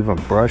good even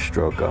brush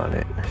stroke on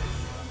it.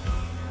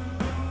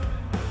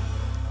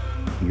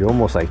 You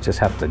almost like just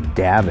have to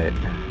dab it.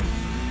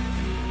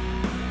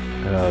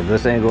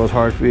 This angle is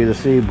hard for you to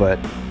see, but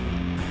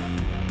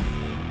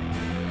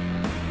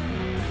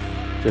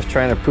just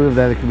trying to prove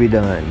that it can be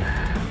done.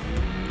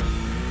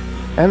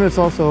 And it's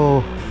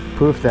also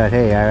proof that,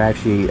 hey, I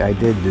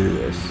did do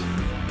this.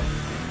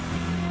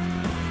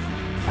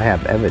 I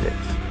have evidence.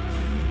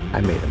 I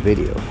made a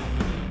video.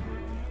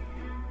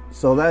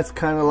 So that's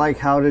kind of like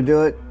how to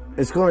do it.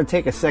 It's going to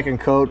take a second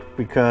coat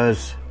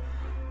because,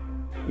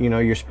 you know,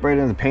 you're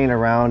spreading the paint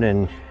around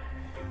and,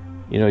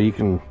 you know, you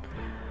can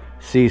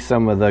see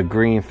some of the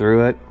green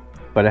through it,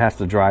 but it has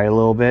to dry a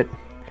little bit.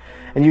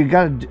 And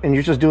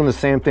you're just doing the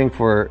same thing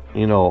for,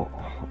 you know,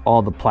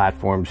 all the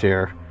platforms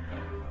here.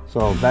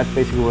 So that's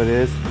basically what it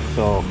is.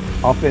 So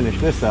I'll finish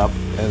this up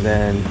and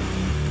then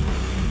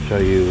show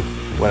you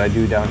what I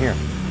do down here.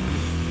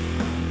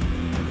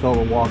 So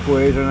the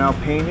walkways are now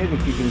painted,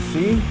 if you can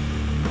see.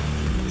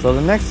 So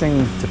the next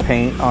thing to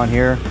paint on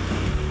here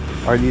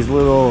are these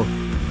little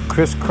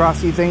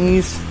crisscrossy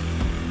thingies.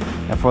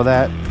 And for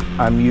that,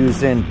 I'm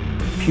using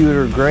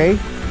pewter gray.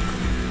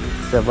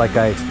 Except like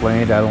I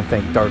explained, I don't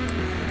think dark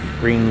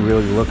green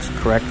really looks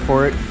correct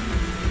for it.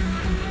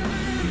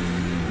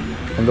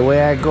 And the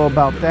way I go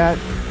about that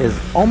is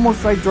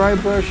almost like dry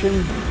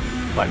brushing,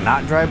 but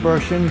not dry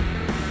brushing.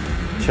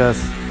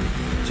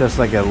 Just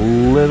like a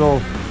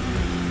little,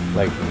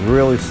 like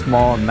really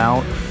small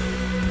amount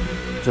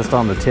just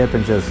on the tip,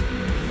 and just,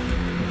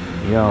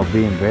 you know,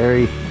 being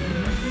very,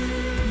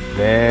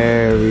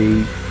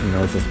 you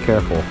know, just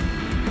careful.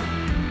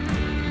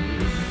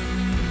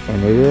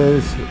 And it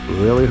is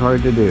really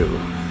hard to do.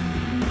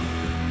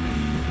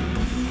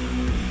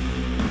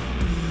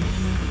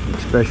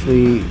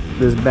 Especially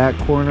this back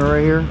corner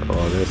right here.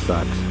 Oh, this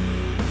sucks.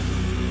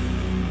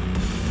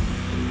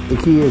 The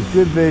key is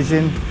good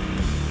vision,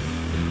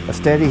 a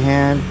steady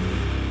hand,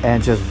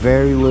 and just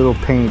very little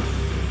paint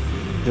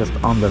just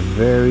on the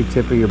very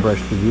tip of your brush,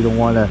 because you don't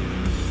want to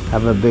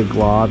have a big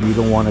glob. You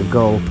don't want to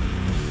go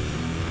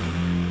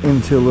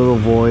into little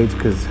voids,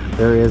 because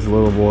there is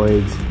little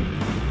voids.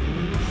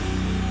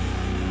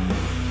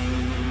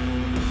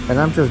 And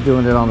I'm just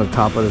doing it on the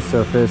top of the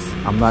surface.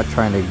 I'm not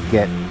trying to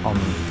get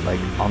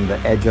on the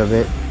edge of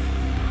it,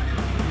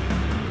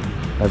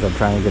 as I'm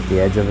trying to get the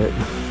edge of it.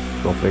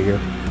 Go figure.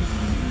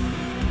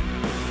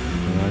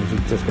 You know, you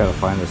just gotta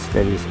find a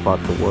steady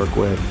spot to work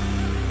with,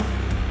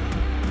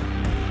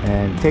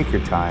 and take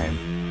your time.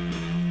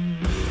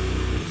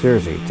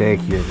 Seriously, take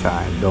your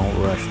time. Don't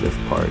rush this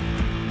part.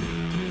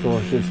 So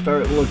it should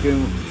start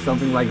looking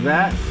something like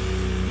that.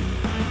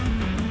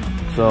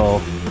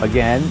 So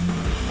again,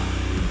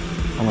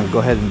 I'm gonna go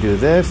ahead and do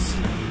this.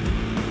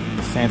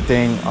 Same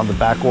thing on the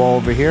back wall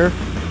over here.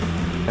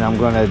 And I'm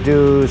gonna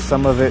do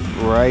some of it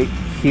right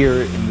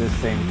here in this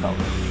same color.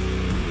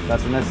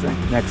 That's the next thing.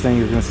 Next thing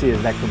you're gonna see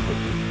is that complete.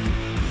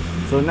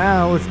 So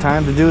now it's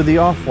time to do the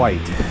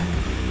off-white.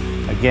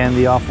 Again,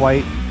 the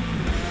off-white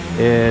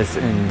is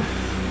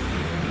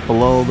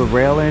below the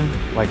railing,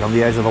 like on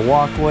the edge of the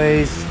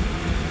walkways.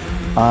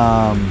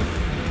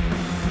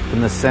 In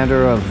the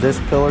center of this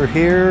pillar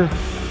here.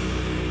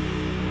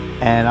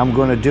 And I'm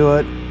gonna do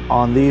it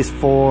on these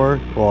 4,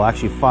 well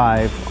actually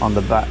 5 on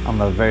the back, on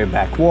the very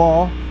back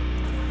wall.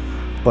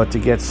 But to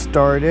get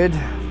started,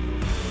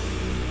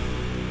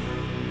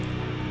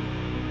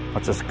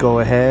 I'll just go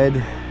ahead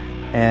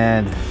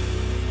and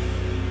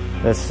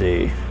let's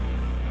see,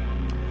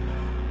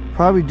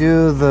 probably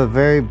do the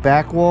very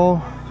back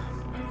wall.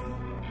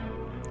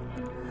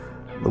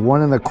 The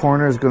one in the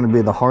corner is going to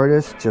be the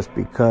hardest, just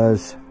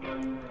because,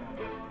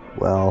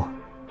 well,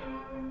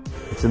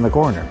 it's in the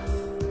corner.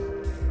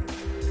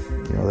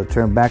 You know, the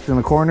turn back in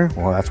the corner,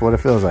 well, that's what it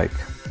feels like.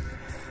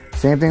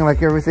 Same thing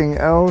like everything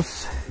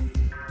else.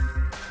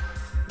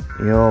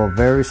 You know, a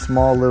very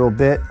small little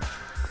bit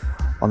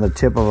on the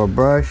tip of a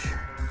brush.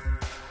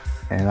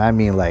 And I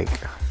mean like,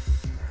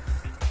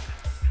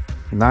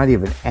 not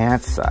even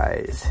ant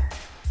size.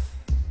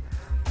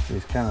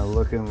 It's kind of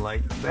looking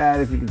like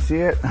that, if you can see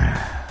it.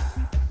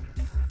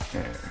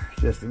 There,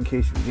 just in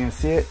case you can't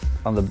see it.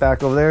 On the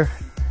back over there.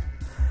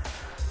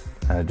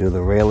 Do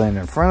the railing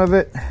in front of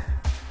it.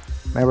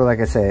 Remember, like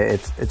I say,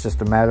 it's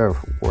just a matter of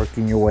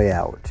working your way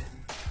out.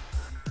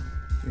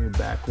 Your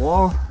back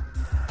wall.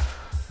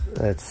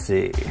 Let's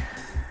see.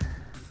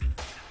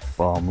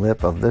 Bottom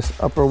lip of this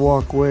upper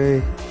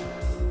walkway.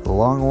 The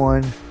long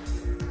one.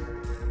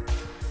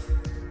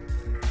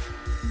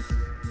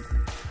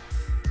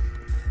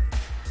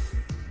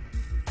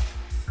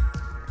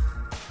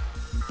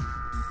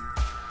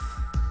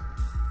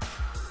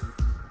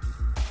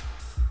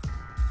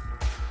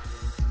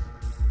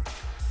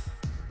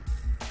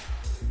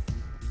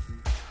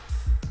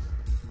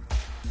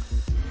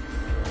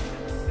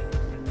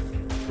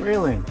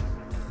 railing.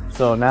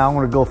 So now I'm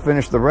going to go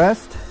finish the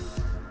rest,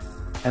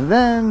 and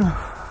then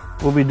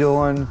we'll be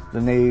doing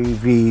the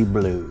navy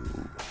blue.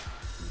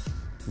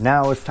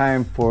 Now it's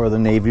time for the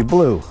navy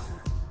blue.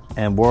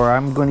 And where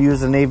I'm going to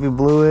use the navy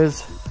blue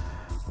is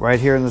right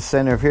here in the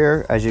center of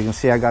here. As you can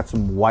see, I got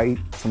some white,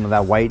 some of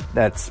that white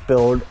that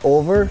spilled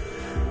over.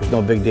 There's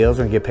no big deal, it's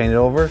going to get painted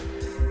over.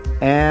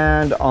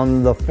 And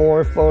on the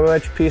 4 photo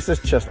etch pieces,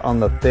 just on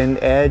the thin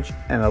edge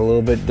and a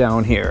little bit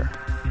down here.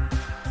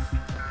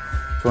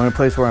 So in a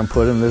place where I'm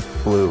putting this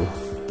blue,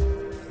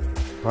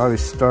 probably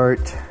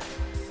start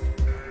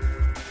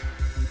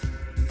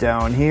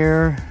down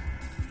here.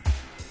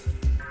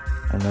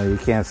 I know you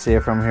can't see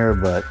it from here,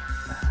 but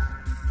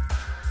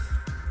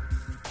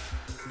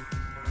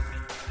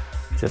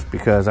just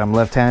because I'm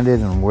left-handed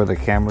and where the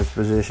camera's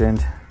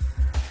positioned,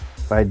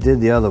 if I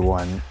did the other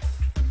one,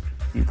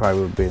 you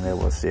probably wouldn't be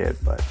able to see it,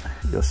 but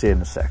you'll see it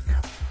in a sec.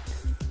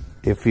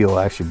 If you'll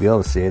actually be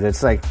able to see it.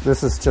 It's like,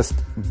 this is just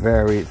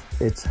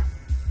it's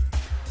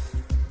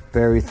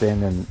very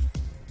thin and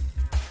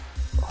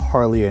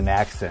hardly an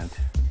accent.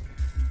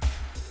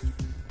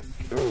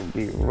 It will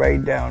be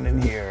right down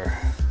in here.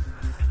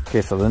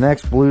 Okay, so the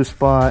next blue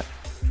spot,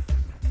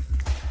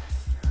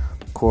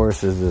 of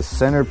course, is this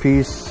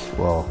centerpiece.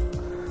 Well,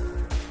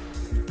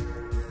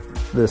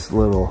 this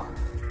little,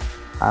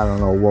 I don't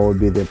know what would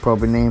be the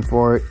appropriate name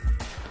for it,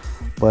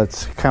 but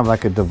it's kind of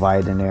like a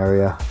dividing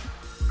area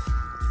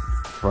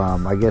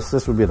from, I guess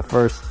this would be the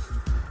first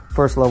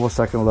level,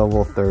 second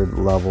level, third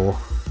level.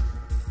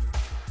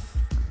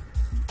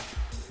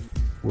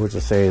 We'll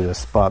just say the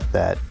spot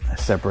that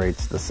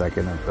separates the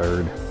second and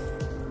third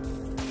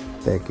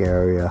thick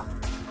area.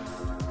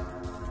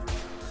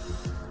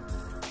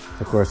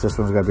 Of course, this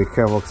one's got to be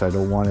careful because I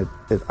don't want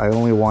it, I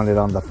only want it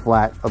on the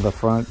flat of the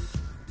front,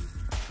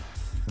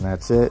 and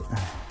that's it.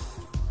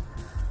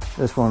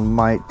 This one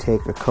might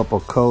take a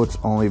couple coats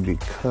only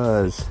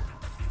because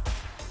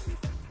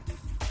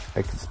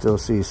I can still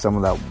see some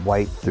of that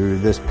white through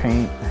this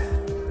paint.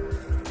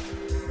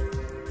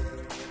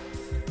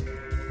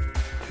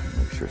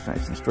 Make sure it's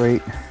nice and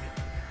straight.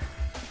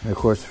 And of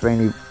course, if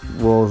any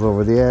rolls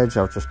over the edge,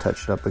 I'll just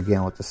touch it up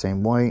again with the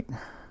same white.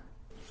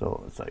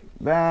 So it's like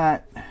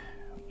that.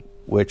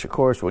 Which, of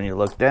course, when you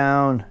look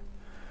down,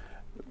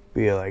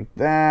 be like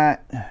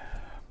that.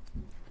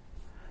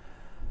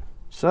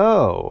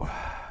 So,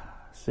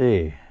 let's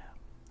see.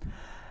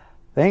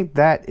 I think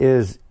that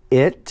is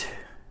it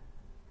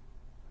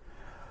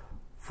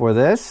for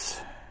this.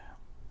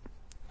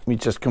 Let me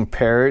just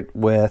compare it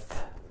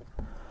with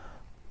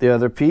the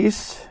other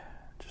piece.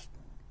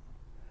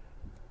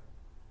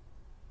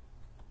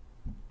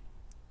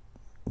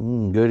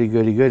 Goody,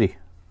 goody, goody.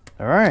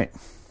 All right.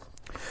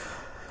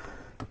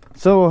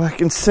 So I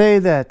can say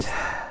that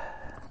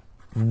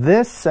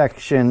this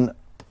section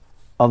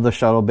of the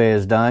shuttle bay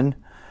is done.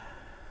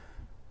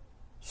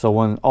 So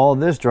when all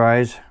this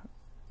dries,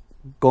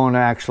 going to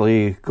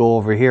actually go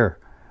over here.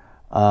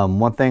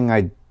 One thing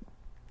I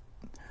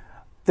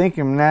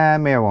thinking,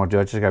 maybe I won't do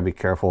it. Just gotta be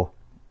careful.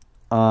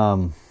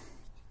 Actually,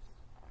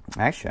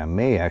 I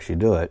may actually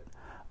do it.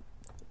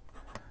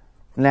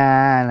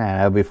 Nah,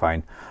 that'll be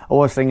fine. I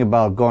was thinking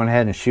about going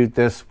ahead and shoot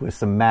this with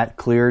some matte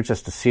clear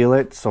just to seal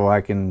it so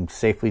I can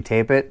safely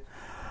tape it.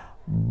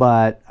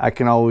 But I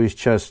can always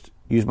just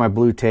use my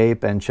blue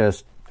tape and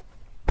just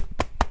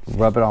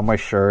rub it on my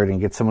shirt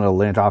and get some of the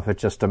lint off it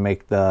just to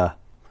make the,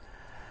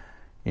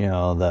 you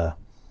know, the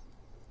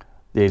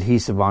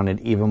adhesive on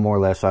it even more or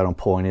less so I don't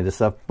pull any of this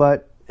stuff.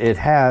 But it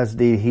has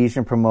the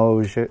adhesion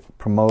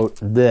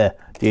the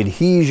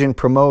adhesion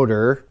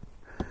promoter,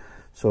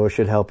 so it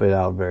should help it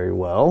out very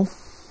well.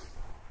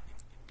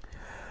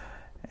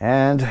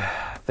 And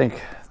I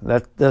think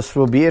that this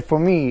will be it for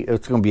me.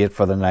 It's going to be it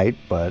for the night,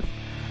 but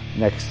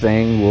next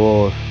thing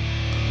we'll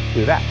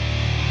do that.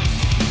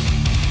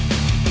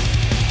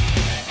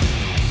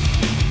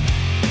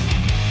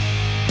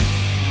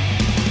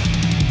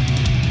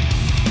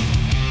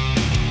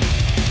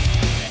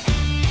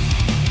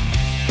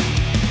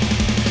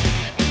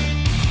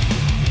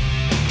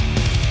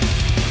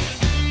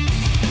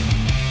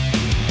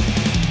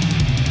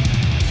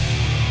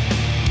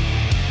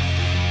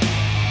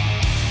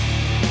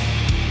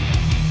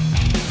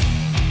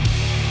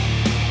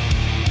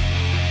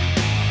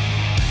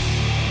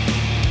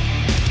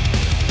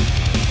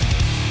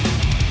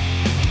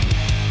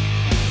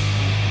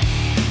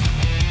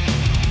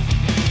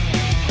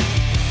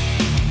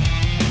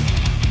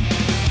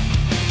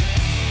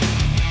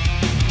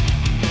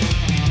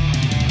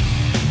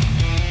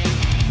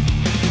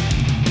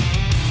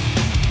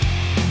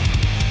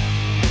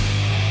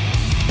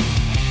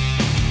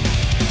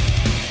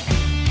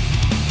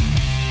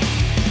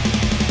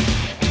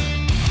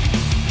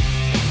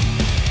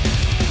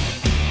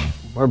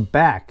 We're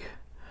back.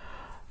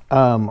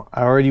 I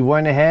already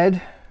went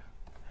ahead,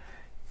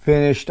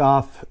 finished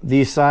off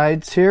these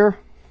sides here.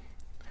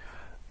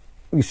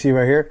 You see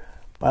right here.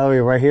 By the way,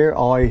 right here,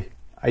 I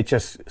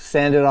just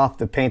sanded off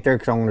the paint there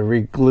because I'm going to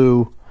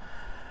re-glue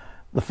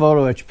the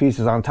photo etch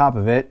pieces on top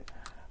of it.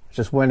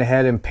 Just went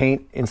ahead and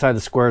paint inside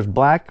the squares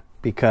black.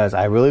 because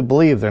I really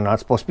believe they're not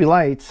supposed to be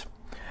lights.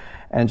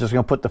 And just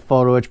going to put the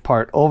photo etch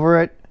part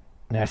over it.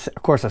 And of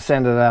course I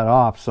sanded that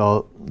off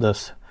so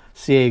this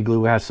CA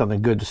glue has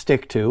something good to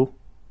stick to.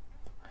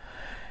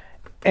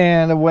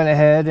 And I went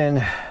ahead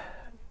and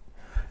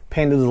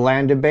painted the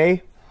landing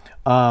bay.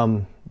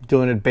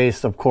 Doing it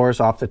based, of course,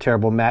 off the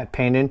terrible matte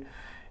painting.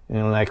 You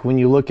know, like when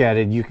you look at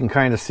it, you can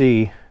kind of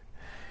see,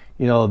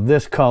 you know,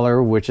 this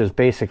color, which is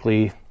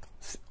basically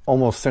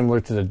almost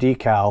similar to the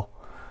decal,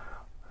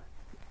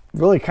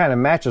 really kind of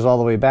matches all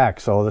the way back.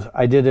 So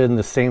I did it in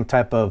the same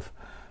type of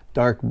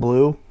dark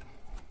blue.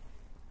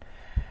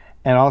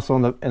 And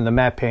also in the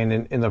matte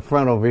paint in the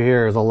front over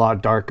here is a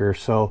lot darker.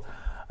 So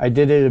I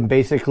did it in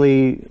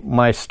basically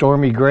my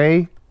stormy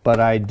gray, but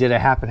I did a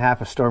half and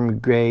half of stormy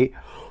gray,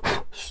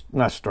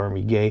 not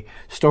stormy gray,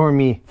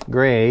 stormy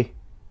gray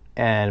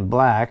and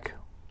black.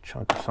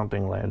 Chunk of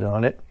something landed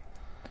on it.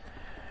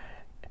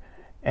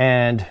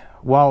 And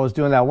while I was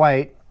doing that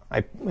white,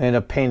 I ended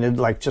up painted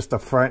like just the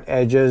front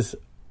edges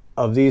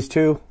of these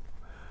two,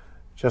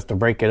 just to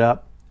break it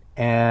up,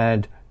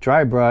 and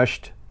dry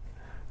brushed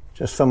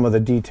just some of the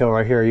detail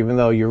right here, even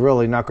though you're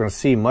really not going to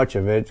see much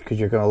of it because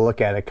you're going to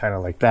look at it kind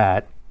of like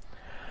that.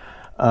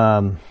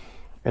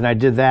 And I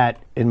did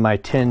that in my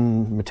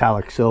tin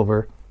metallic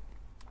silver.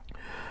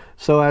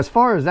 So as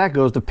far as that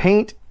goes, the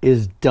paint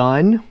is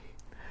done.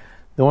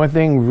 The only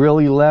thing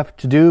really left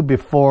to do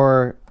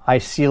before I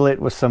seal it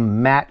with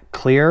some matte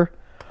clear.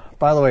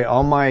 By the way,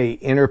 all my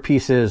inner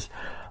pieces,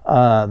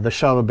 the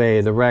shuttle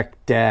bay, the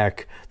rec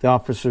deck, the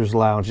officer's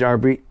lounge,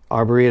 the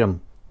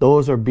arboretum,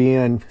 those are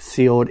being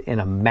sealed in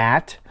a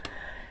matte.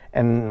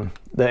 And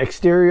the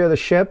exterior of the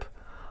ship,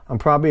 I'm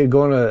probably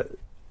going to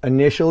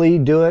initially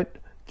do it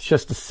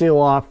just to seal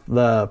off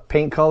the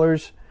paint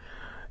colors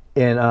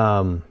in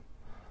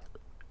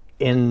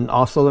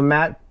also the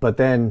matte. But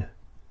then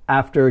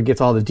after it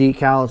gets all the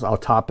decals, I'll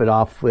top it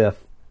off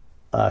with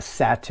a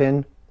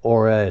satin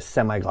or a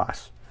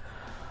semi-gloss.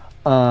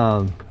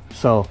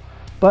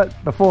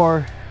 But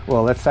before,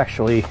 well, let's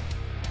actually,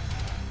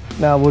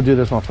 now we'll do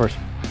this one first.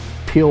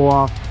 Peel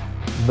off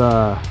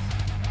the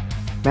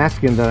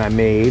masking that I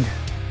made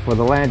for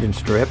the landing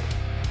strip.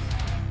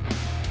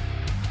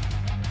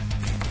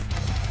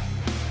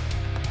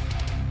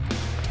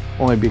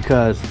 Only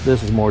because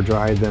this is more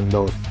dry than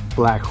those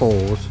black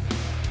holes.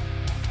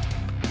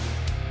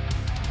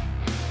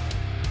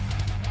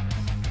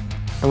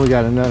 And we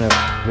got another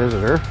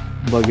visitor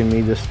bugging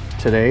me this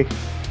today.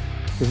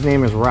 His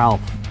name is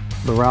Ralph.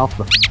 Ralph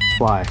the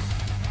fly.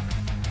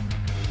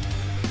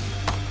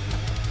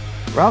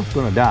 Ralph's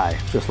gonna die,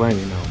 just letting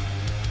you know.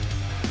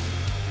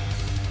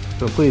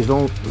 So please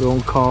don't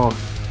call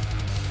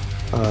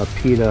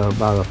PETA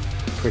about a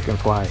freaking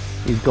fly.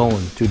 He's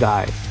going to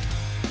die.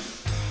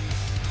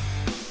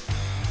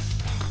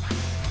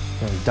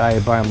 He's gonna die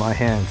by my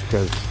hands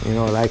because, you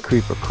know, I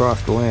creep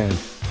across the land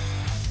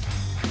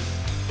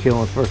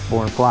killing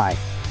firstborn fly.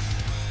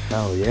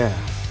 Hell yeah.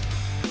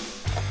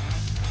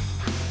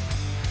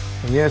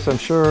 And yes, I'm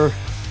sure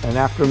an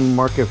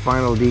aftermarket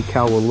final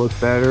decal will look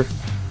better.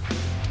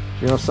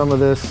 You know, some of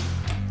this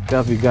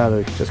stuff you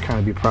gotta just kind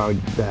of be proud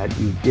that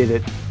you did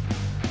it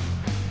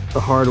the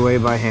hard way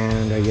by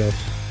hand, I guess.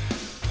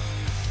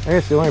 I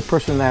guess the only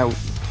person that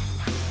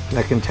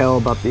can tell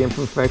about the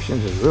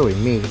imperfections is really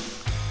me.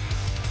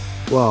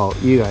 Well,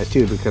 you guys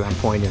too, because I'm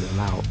pointing them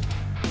out.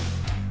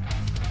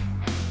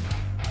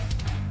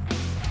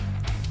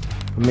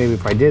 But maybe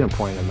if I didn't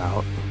point them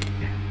out,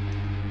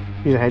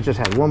 I just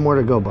had one more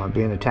to go, but I'm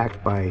being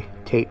attacked by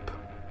tape.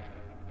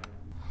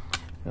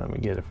 Let me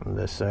get it from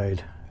this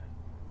side.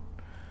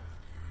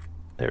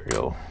 There we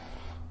go.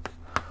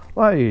 A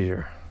lot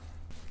easier.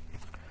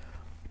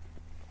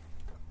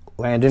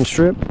 Landing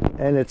strip,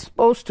 and it's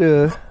supposed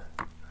to.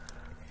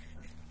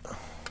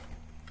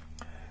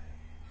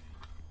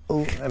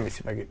 Oh, let me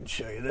see if I can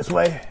show you this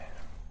way.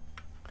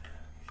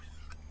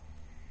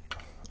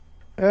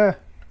 Yeah.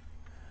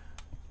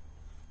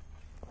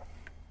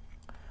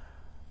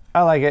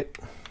 I like it.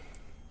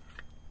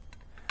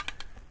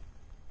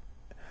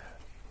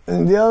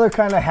 And the other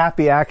kind of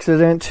happy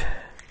accident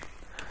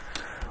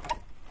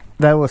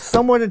that was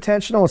somewhat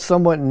intentional and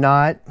somewhat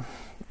not,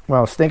 when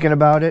I was thinking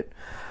about it,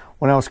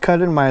 when I was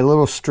cutting my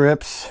little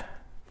strips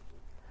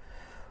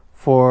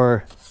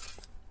for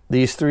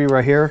these three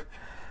right here,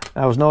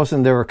 I was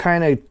noticing they were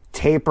kind of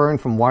tapering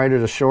from wider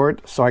to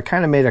short, so I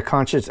kind of made a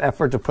conscious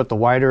effort to put the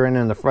wider end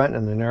in the front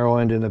and the narrow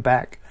end in the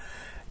back.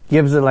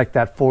 Gives it like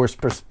that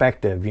forced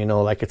perspective, you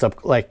know, like it's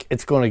up, like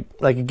it's going to,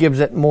 like it gives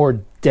it more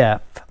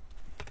depth.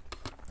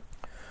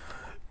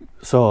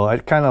 So I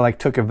kind of like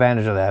took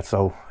advantage of that.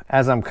 So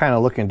as I'm kind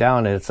of looking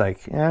down at it, it's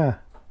like, yeah,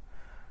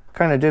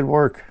 kind of did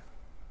work.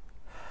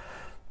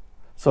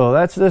 So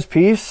that's this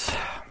piece.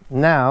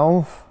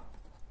 Now,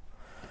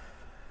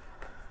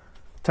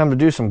 time to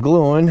do some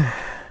gluing.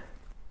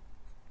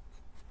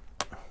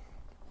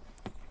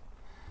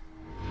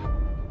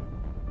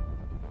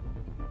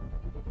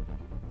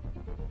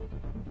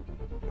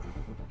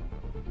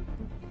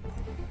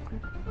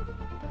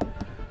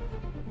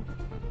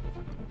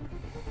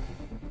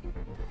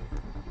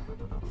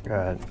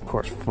 Of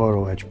course,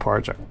 photo etch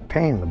parts are a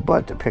pain in the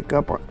butt to pick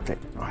up.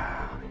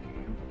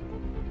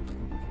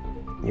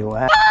 You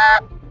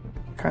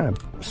kind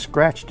of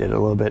scratched it a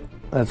little bit.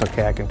 That's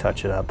okay, I can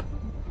touch it up.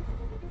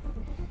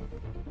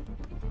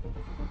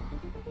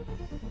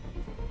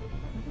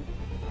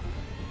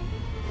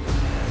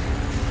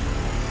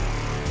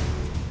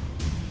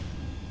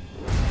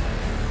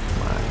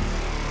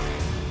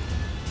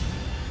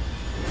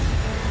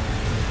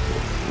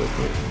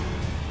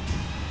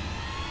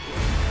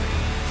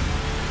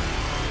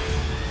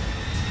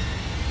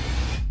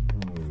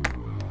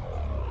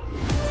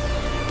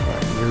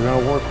 You're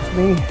gonna work with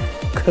me?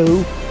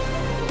 Cool.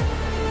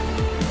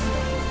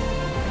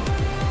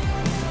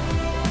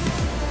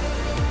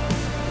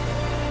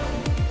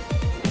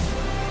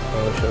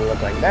 It should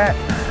look like that.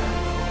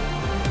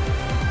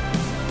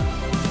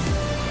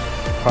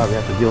 Probably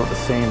have to deal with the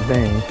same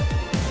thing.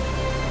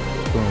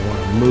 Gonna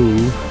want to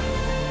move.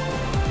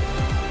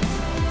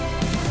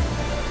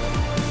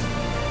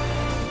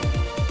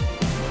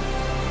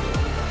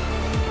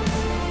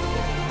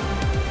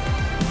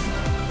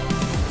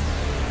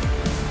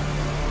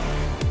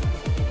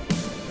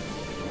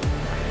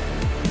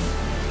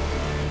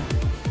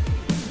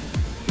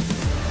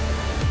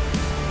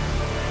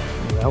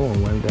 That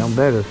one went down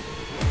better.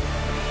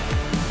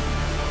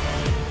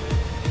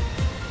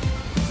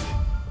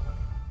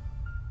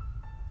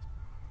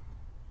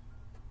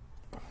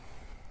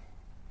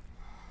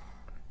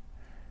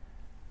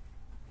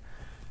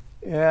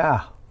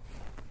 Yeah.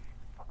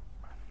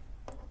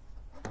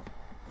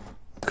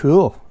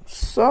 Cool.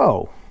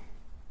 So,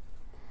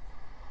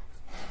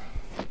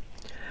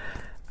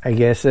 I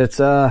guess it's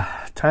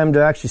time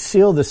to actually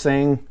seal this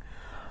thing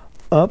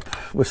up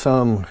with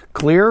some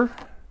clear.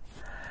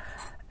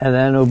 And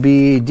then it'll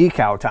be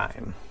decal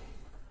time.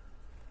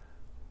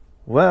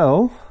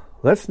 Well,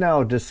 let's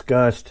now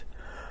discuss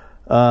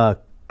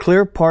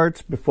clear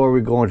parts before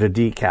we go into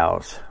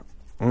decals.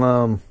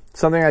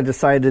 Something I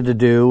decided to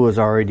do was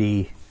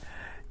already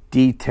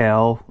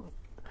detail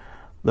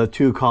the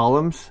two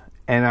columns,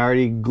 and I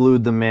already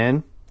glued them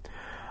in.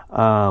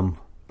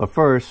 But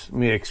first, let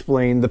me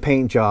explain the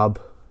paint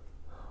job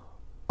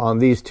on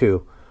these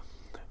two.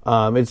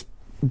 It's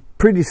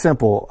pretty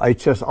simple.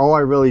 All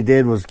I really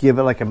did was give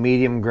it like a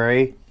medium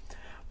gray,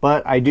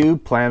 but I do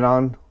plan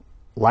on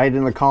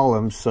lighting the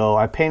columns, so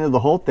I painted the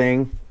whole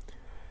thing,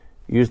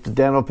 used the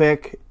dental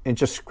pick, and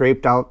just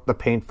scraped out the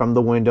paint from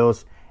the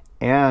windows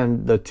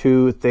and the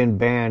two thin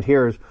band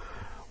here,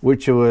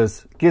 which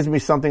gives me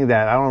something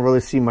that I don't really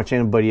see much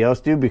anybody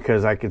else do,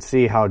 because I could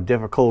see how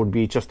difficult it would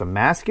be just to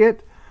mask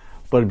it,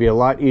 but it'd be a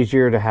lot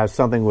easier to have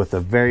something with a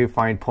very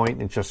fine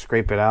point and just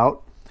scrape it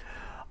out.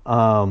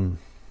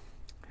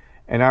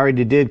 And I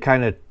already did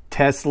kind of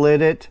test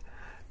lit it,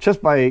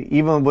 just by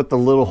even with the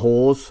little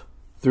holes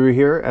through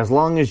here. As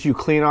long as you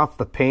clean off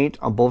the paint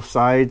on both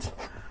sides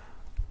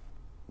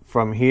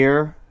from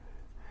here,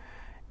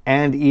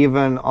 and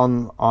even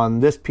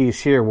on this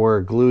piece here where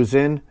it glues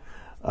in,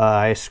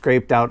 I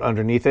scraped out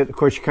underneath it. Of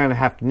course, you kind of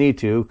have to need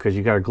to, because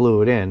you got to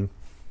glue it in.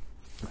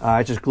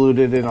 I just glued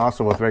it in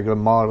also with regular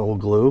model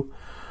glue.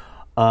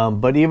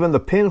 But even the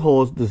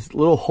pinholes, these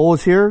little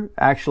holes here,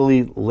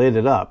 actually lit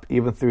it up,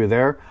 even through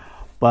there.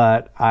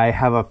 But I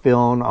have a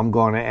feeling I'm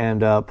going to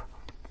end up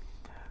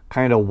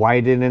kind of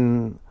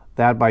widening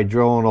that by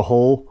drilling a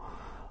hole.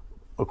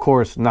 Of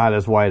course, not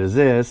as wide as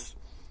this,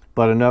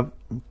 but enough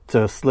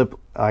to slip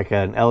like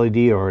an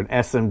LED or an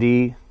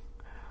SMD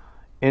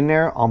in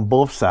there on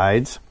both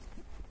sides.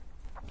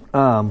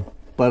 But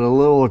a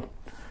little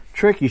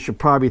trick you should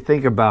probably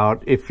think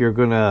about if you're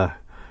going to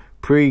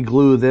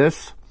pre-glue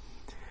this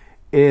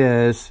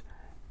is,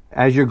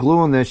 as you're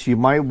gluing this, you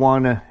might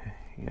want to,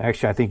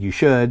 actually I think you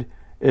should,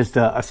 is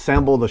to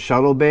assemble the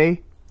shuttle bay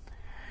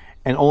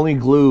and only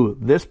glue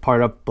this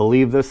part up.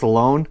 Leave this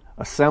alone,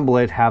 assemble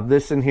it, have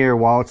this in here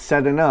while it's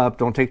setting up.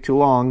 Don't take too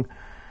long,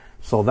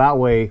 so that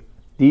way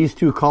these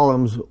two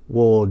columns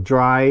will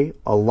dry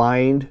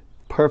aligned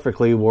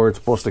perfectly where it's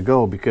supposed to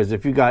go. Because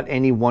if you got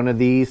any one of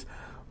these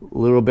a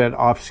little bit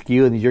off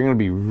skew, you're going to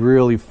be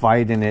really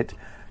fighting it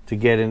to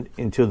get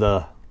into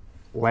the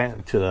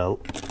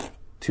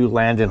two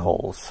landing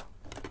holes.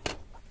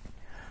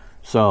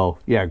 So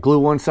yeah, glue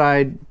one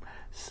side,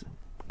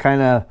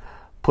 kind of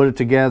put it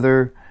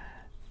together,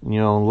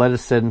 let it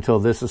sit until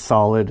this is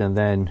solid, and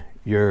then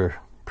you're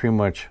pretty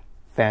much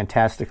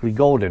fantastically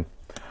golden.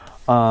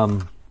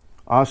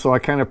 Also, I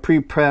kind of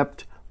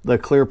pre-prepped the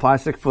clear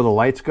plastic for the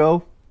lights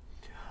go.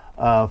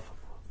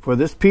 For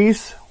this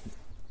piece,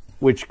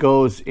 which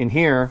goes in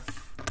here,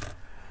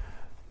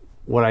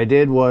 what I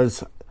did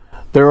was,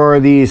 there are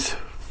these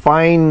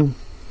fine,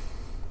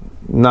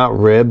 not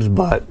ribs,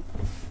 but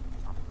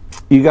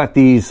you got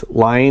these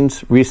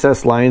lines,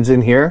 recessed lines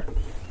in here.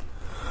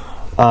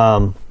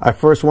 I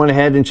first went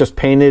ahead and just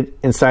painted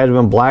inside of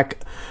them black.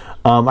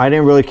 I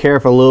didn't really care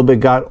if a little bit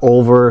got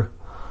over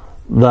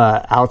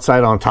the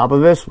outside on top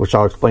of this, which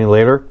I'll explain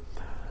later.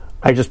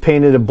 I just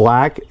painted it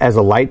black as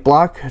a light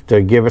block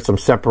to give it some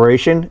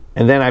separation,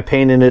 and then I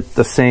painted it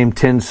the same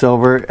tin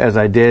silver as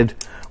I did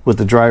with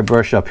the dry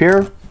brush up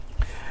here.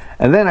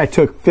 And then I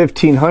took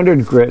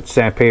 1500 grit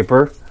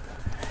sandpaper,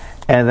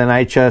 and then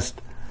I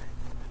just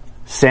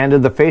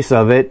sanded the face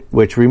of it,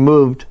 which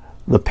removed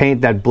the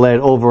paint that bled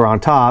over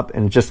on top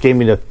and just gave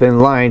me the thin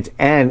lines,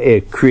 and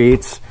it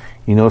creates,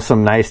 you know,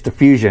 some nice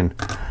diffusion.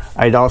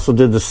 I also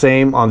did the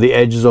same on the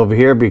edges over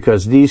here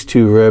because these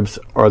two ribs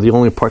are the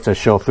only parts that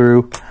show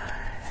through.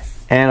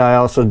 And I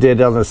also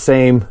did on the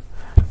same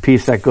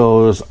piece that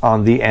goes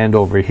on the end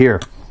over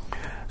here.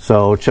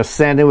 So just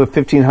sanding with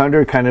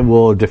 1500 kind of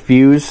will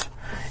diffuse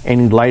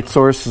any light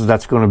sources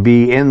that's going to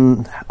be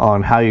in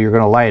on how you're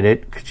going to light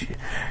it,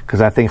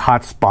 because I think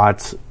hot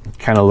spots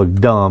kind of look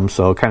dumb,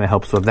 so it kind of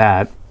helps with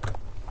that.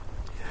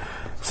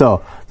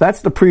 So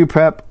that's the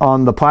pre-prep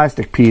on the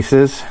plastic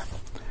pieces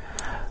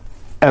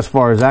as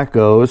far as that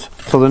goes.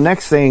 So the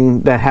next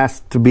thing that has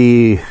to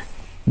be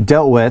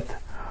dealt with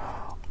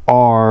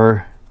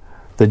are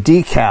the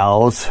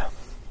decals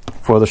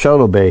for the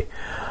shuttle bay.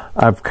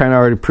 I've kind of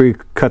already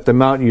pre-cut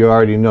them out. You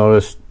already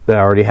noticed that I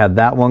already had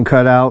that one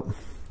cut out.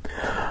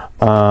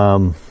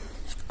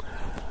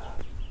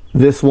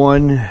 This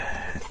one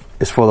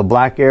is for the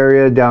black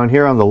area down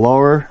here on the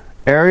lower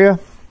area.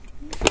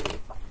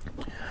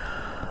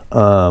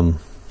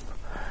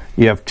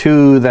 You have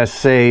two that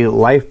say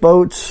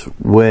lifeboats,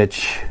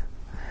 which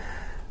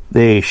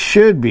they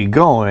should be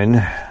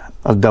going.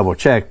 I'll double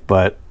check,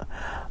 but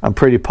I'm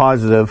pretty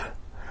positive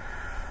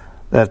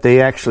that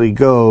they actually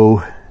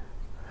go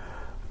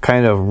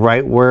kind of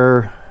right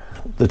where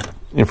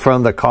in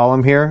front of the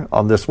column here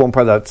on this one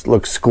part that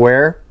looks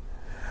square,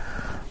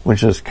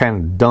 which is kind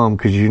of dumb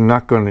because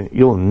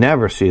you'll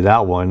never see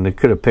that one. They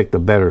could have picked a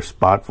better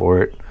spot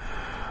for it.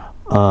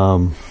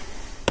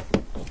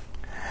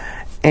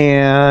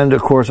 And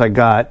of course I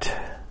got,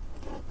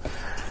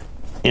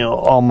 you know,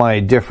 all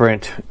my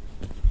different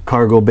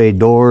cargo bay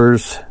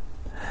doors.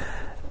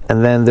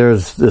 And then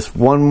there's this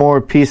one more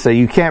piece that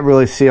you can't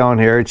really see on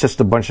here. It's just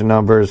a bunch of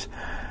numbers.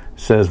 It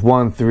says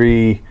 1,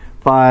 3,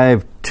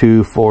 5,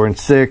 2, 4, and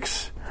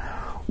 6,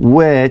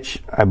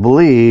 which I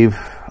believe,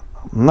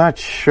 I'm not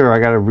sure, I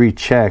got to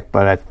recheck,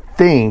 but I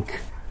think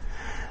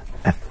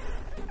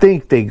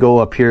they go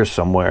up here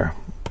somewhere.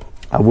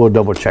 I will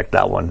double check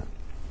that one.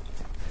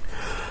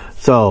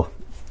 So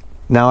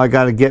now I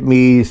got to get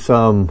me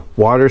some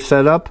water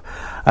set up.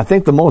 I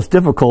think the most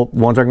difficult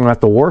ones I'm going to have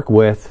to work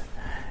with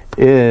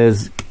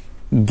is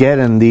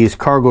getting these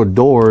cargo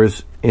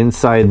doors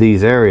inside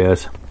these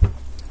areas,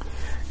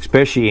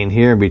 especially in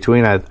here in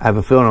between. I have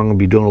a feeling I'm going to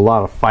be doing a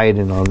lot of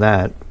fighting on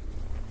that.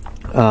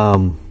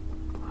 I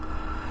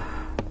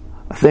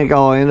think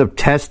I'll end up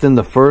testing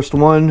the first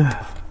one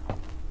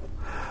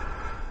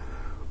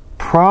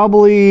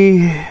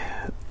probably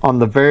on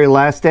the very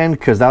last end,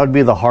 because that would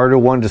be the harder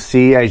one to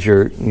see as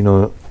you're, you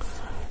know,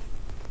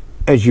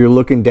 as you're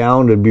looking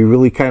down. It'd be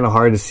really kind of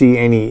hard to see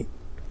any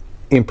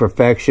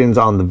imperfections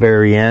on the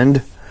very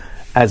end,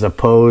 as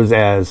opposed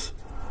as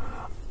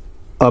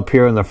up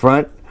here in the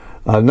front.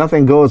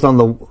 Nothing goes on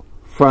the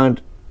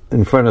front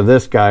in front of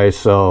this guy,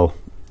 so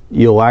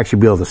you'll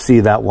actually be able to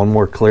see that one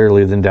more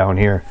clearly than down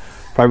here.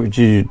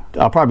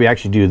 I'll probably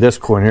actually do this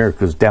corner here,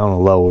 because down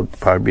low would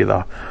probably be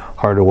the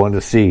harder one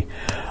to see.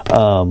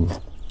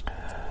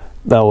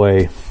 That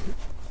way,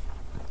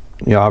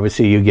 you know,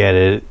 obviously you get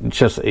it.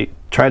 Just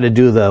try to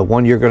do the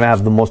one you're going to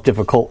have the most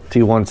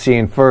difficulty one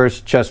seeing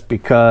first, just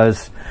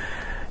because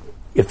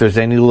if there's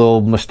any little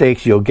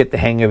mistakes, you'll get the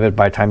hang of it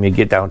by the time you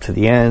get down to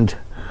the end.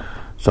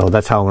 So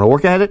that's how I'm going to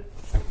work at it.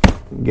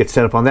 Get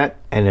set up on that,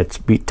 and it's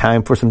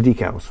time for some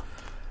decals.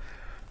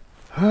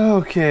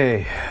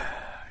 Okay,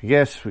 I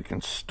guess we can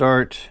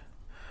start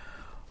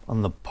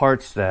on the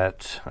parts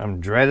that I'm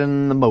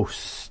dreading the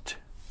most.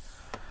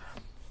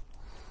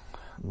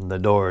 The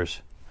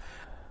doors.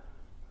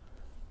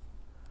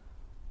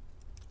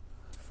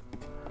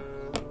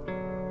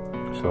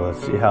 So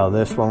let's see how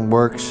this one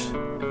works.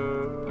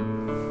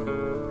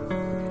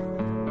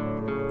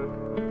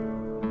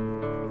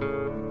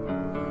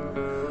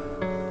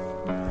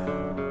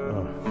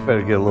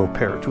 Better get a little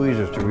pair of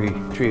tweezers to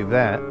retrieve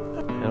that,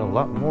 and a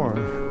lot more.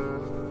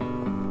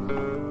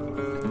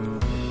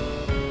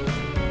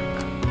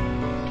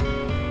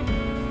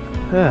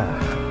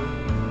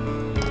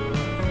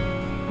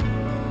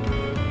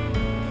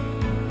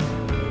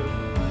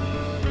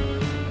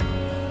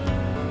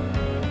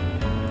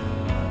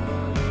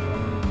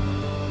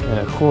 And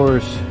of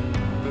course,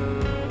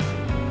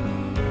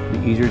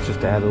 it'd be easier just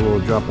to add a little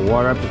drop of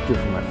water. I'm just doing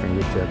it from my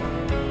fingertip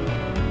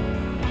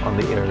on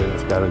the area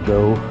that's got to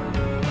go.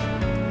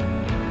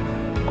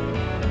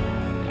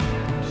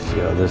 See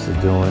how this is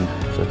doing,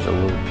 such a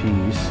little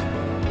piece.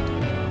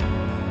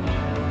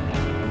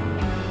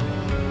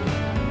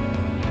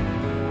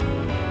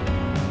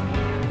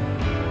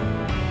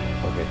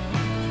 Okay.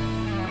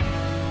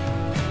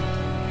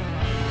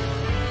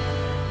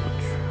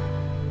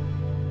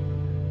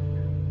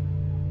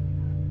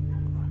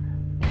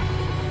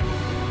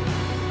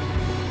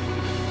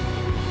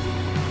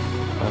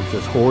 I'm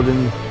just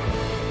holding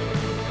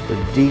the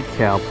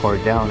decal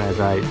part down as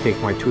I take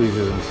my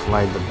tweezers and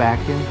slide the back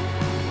in.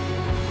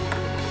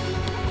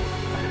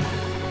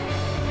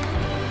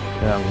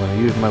 Now I'm going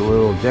to use my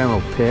little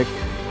demo pick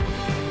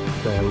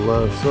that I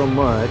love so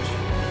much.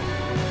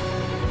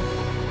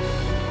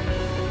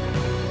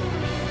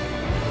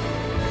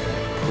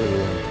 Put it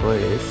in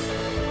place.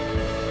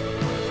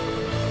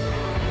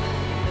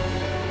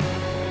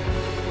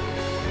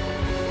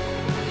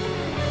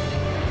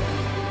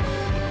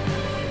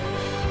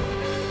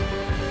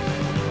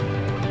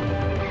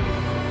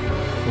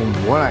 And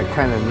what I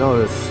kind of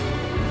noticed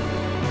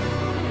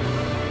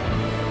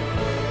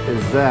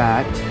is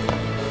that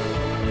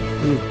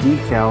these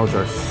decals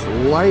are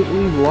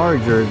slightly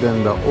larger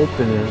than the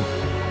opening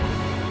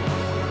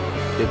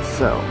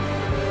itself.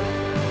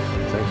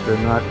 It's like they're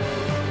not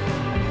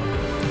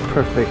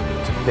perfect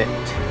fit.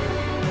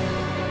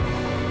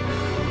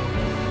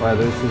 Wow,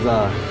 this is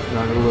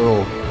another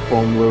little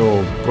foam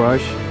little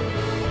brush.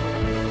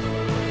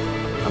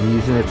 I'm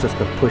using it just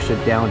to push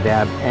it down,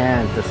 dab,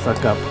 and to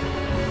suck up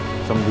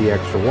some of the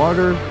extra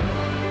water.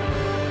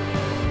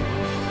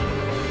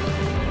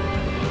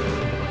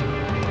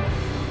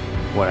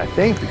 What I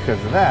think,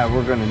 because of that,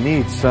 we're going to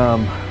need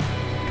some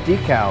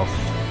decal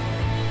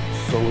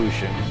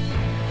solution.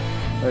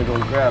 I go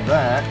grab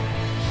that,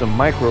 some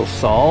micro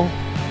sol.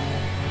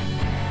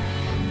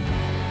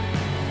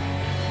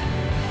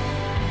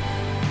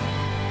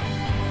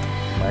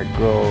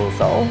 Micro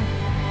sol.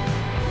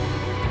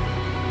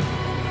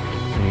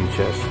 And you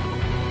just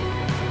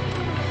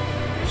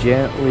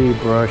gently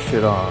brush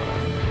it on.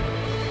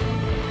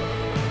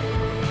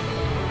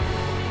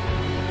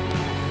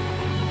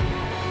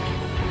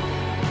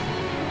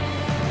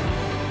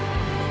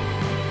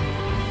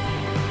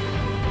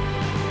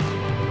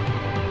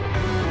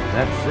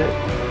 That's it.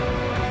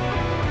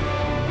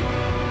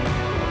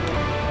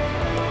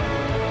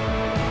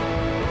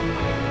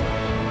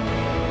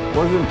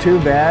 Wasn't too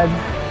bad.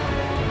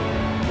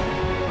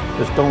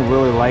 Just don't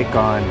really like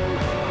on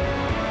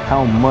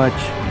how much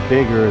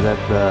bigger that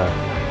the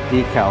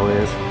decal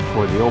is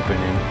for the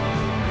opening.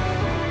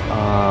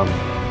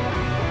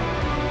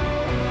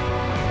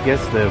 I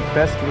guess the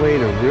best way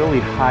to really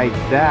hide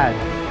that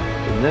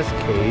in this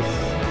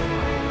case,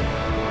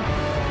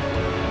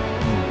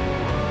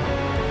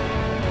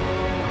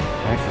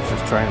 actually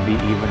just trying to be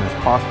even as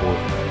possible.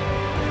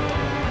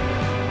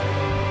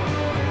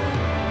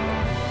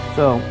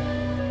 So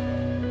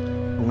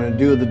I'm going to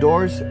do the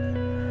doors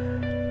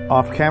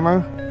off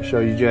camera, show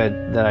you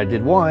that I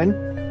did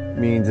one,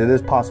 means it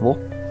is possible.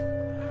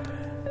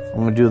 I'm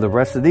going to do the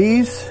rest of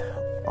these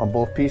on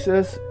both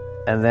pieces,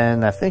 and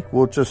then I think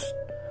we'll just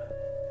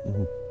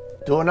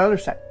do another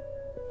set.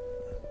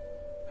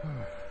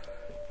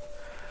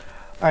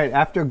 Alright,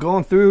 after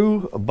going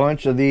through a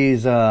bunch of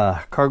these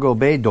cargo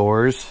bay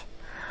doors,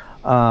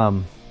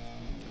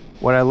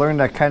 what I learned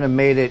that kind of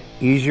made it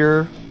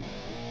easier,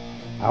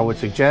 I would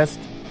suggest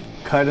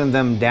cutting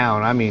them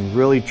down. I mean,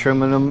 really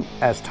trimming them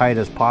as tight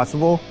as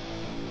possible.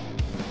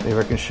 Maybe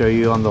I can show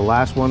you on the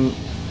last one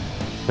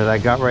that I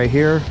got right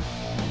here.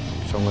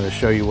 So I'm going to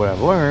show you what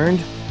I've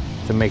learned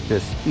to make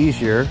this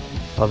easier,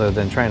 other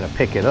than trying to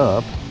pick it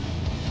up.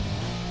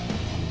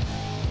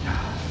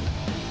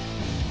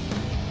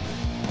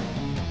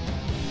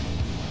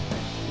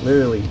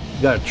 Literally,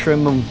 you got to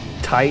trim them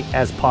tight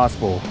as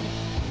possible.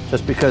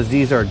 Just because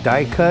these are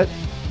die cut.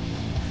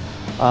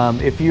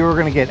 If you were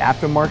going to get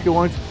aftermarket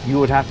ones, you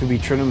would have to be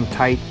trimming them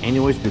tight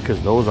anyways,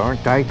 because those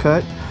aren't die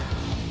cut.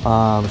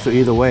 So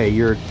either way,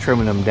 you're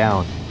trimming them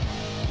down.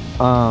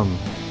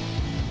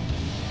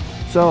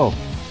 So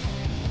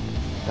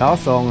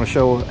also I'm going to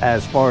show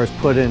as far as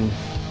putting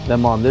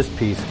them on this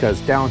piece, because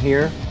down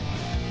here,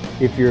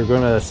 if you're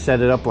going to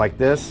set it up like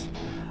this,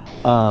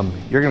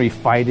 you're going to be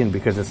fighting,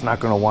 because it's not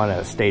going to want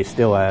to stay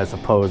still as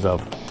opposed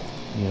of,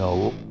 you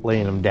know,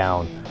 laying them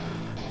down.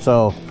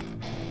 So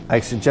I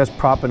suggest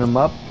propping them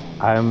up.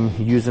 I'm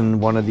using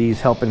one of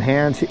these helping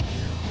hands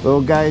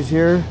little guys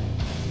here,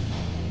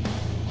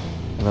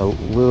 and a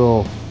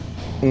little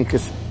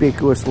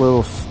inconspicuous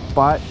little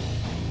spot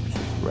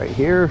right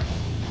here.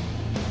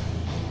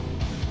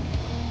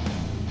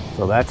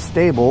 So that's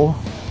stable.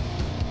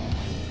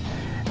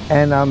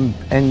 And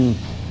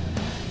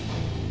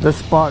this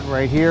spot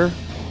right here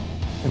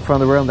in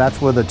front of the rim,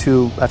 that's where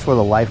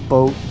the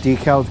lifeboat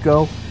decals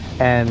go.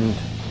 And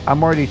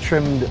I'm already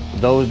trimmed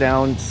those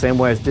down same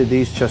way as did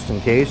these, just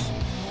in case.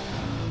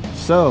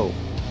 So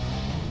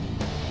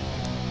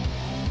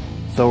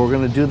we're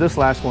gonna do this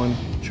last one,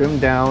 trim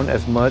down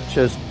as much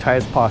as tight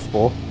as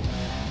possible.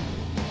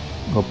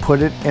 We'll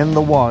put it in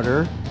the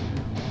water,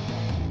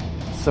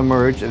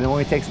 submerge, and it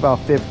only takes about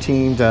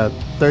 15 to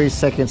 30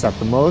 seconds at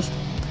the most.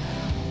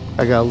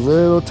 I got a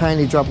little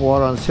tiny drop of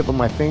water on the tip of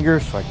my finger,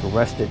 so I can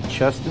rest it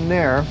just in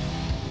there.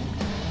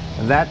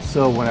 And that's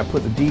so when I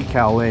put the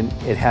decal in,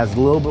 it has a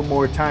little bit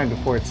more time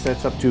before it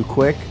sets up too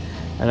quick,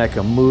 and I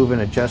can move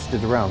and adjust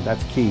it around.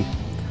 That's key.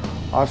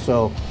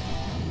 Also,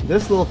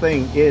 this little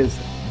thing is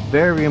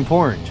very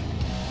important.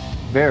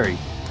 Very.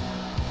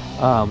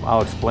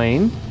 I'll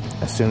explain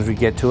as soon as we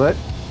get to it.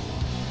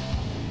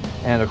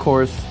 And of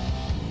course,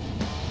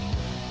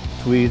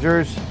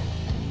 tweezers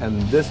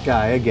And this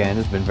guy, again,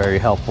 has been very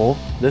helpful.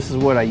 This is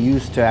what I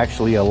used to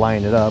actually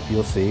align it up,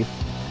 you'll see.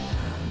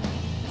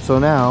 So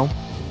now,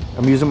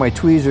 I'm using my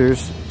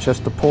tweezers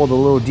just to pull the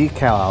little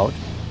decal out.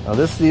 Now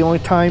this is the only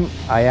time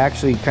I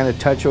actually kind of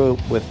touch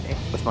it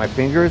with my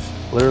fingers,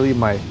 literally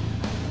my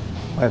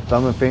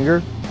thumb and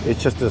finger.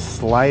 It's just to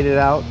slide it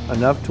out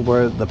enough to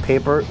where the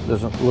paper,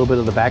 there's a little bit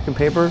of the backing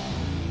paper,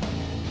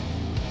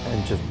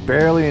 and just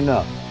barely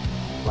enough,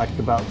 like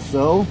about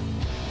so.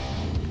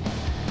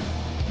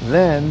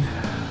 Then,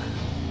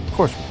 of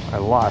course, I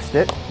lost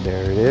it.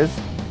 There it is.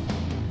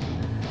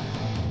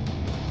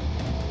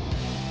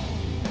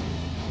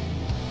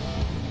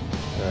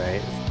 All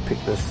right, let's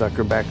pick this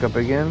sucker back up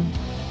again.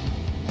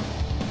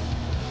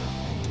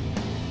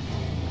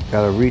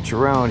 Got to reach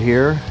around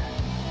here,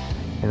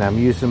 and I'm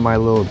using my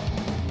little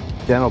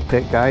dental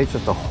pick, guys,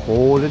 just to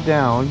hold it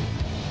down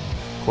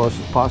close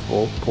as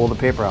possible. Pull the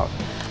paper out.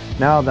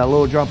 Now that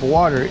little drop of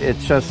water,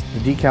 it's just the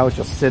decal is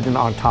just sitting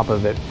on top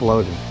of it,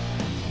 floating.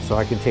 So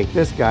I can take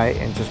this guy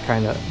and just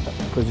kind of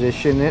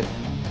position it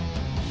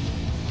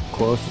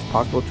close as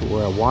possible to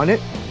where I want it.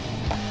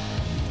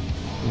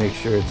 Make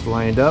sure it's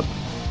lined up,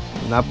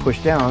 not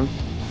pushed down.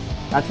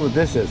 That's what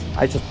this is.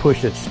 I just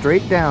push it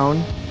straight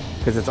down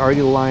because it's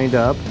already lined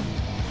up.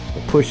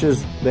 It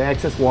pushes the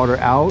excess water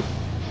out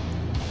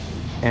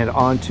and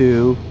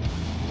onto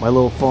my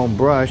little foam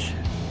brush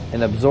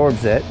and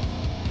absorbs it.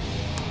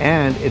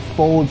 And it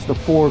folds the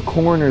four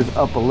corners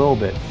up a little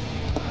bit.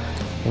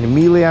 And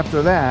immediately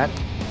after that,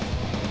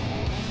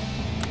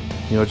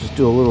 you know, just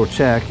do a little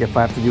check. If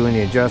I have to do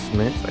any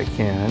adjustments, I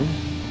can.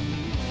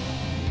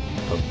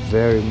 But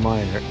very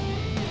minor.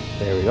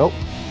 There we go.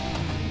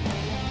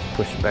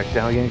 Push it back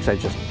down again because I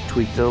just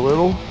tweaked it a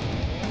little.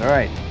 All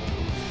right.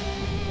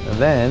 And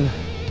then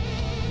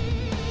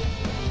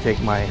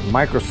take my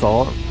micro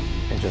salt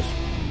and just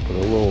put a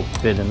little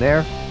bit in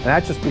there. And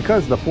that's just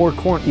because the four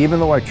corners, even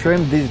though I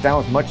trimmed these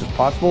down as much as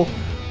possible,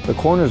 the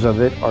corners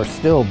of it are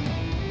still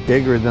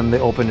bigger than the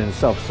opening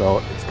itself.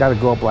 So it's got to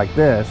go up like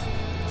this.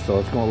 So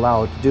it's going to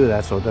allow it to do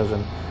that so it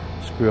doesn't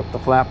screw up the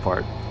flat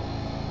part.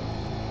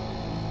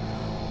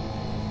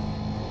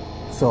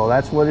 So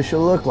that's what it should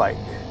look like.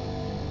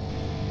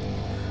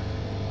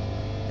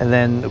 And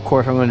then, of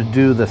course, I'm going to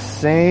do the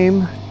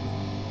same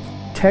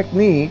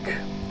technique.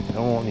 I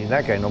won't need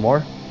that guy no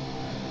more.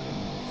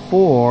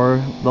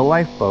 For the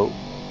lifeboat.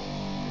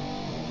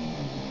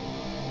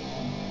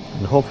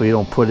 And hopefully you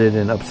don't put it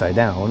in upside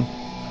down.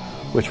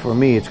 Which for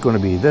me, it's going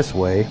to be this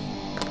way.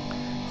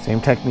 Same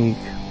technique.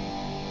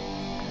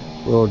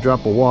 Little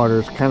drop of water.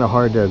 It's kind of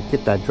hard to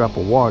get that drop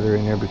of water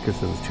in there because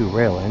there's two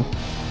railing.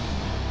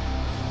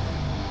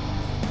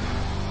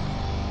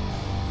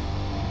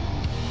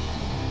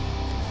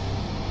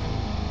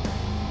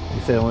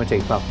 You said it only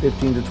takes about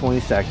 15 to 20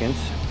 seconds.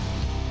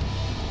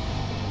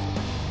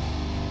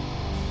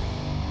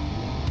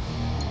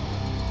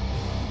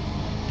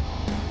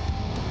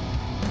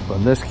 But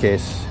in this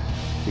case,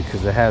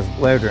 because it has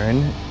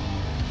lettering,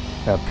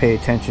 gotta pay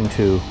attention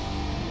to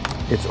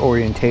its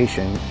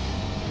orientation.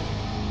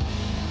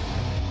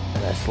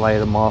 I slide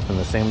them off in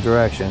the same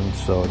direction.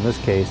 So in this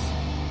case,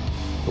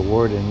 the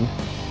wording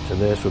to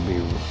this would be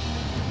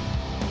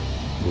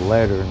the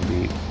letter and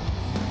be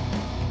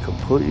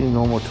completely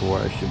normal to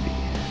where I should be.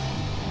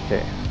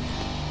 Okay.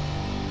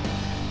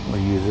 I'm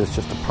going to use this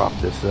just to prop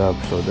this up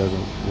so it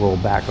doesn't roll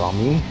back on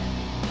me.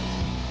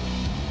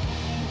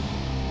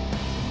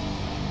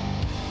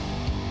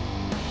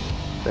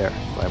 There.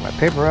 Slide my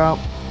paper out.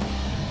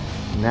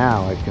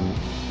 Now I can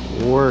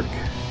work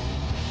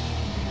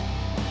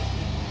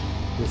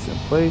this in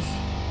place.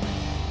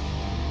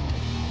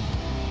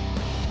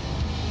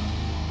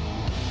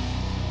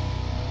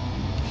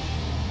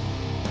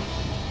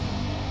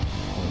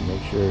 And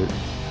make sure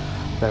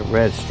that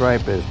red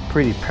stripe is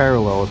pretty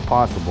parallel as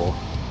possible.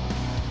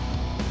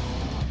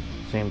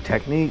 Same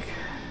technique.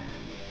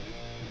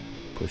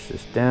 Push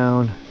this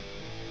down.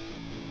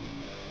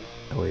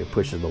 That way it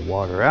pushes the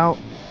water out.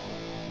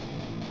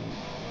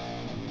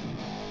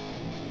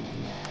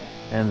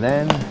 And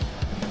then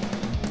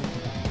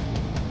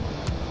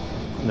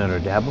another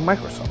dab of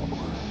micro salt.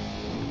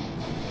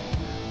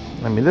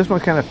 I mean, this one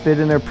kind of fit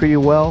in there pretty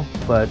well,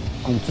 but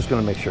I'm just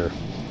going to make sure.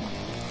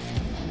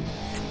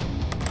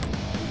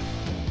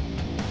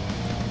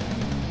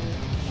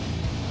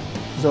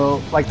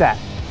 So, like that.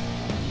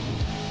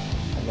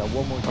 I got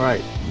one more. All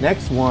right,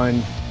 next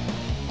one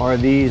are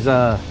these.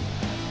 I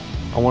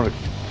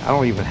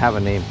don't even have a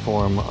name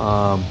for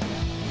them.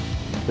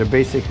 They're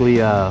basically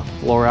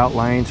floor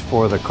outlines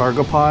for the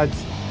cargo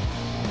pods.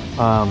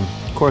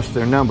 Of course,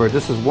 they're numbered.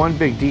 This is one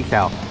big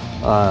decal.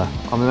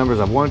 On the numbers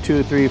of 1,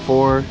 2, 3,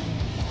 4,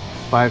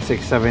 5,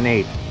 6, 7,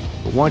 8.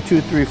 1,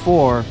 2, 3,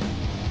 4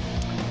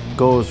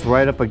 goes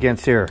right up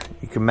against here.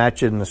 You can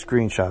match it in the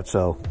screenshot.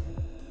 So,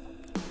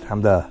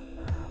 time to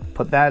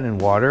put that in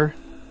water.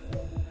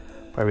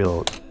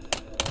 Probably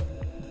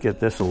get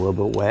this a little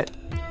bit wet.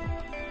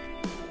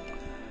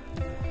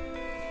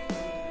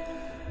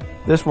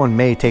 This one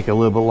may take a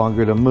little bit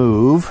longer to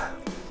move.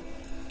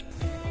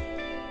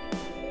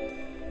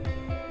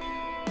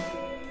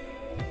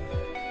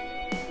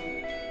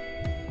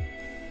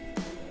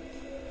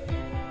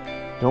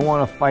 Don't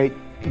want to fight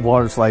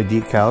water slide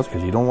decals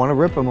because you don't want to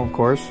rip them, of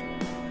course.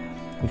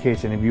 In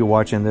case any of you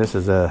watching this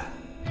is a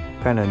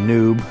kind of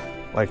noob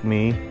like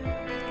me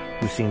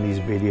who's seen these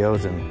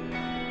videos and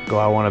go,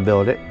 I want to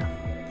build it,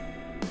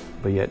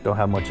 but yet don't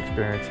have much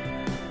experience.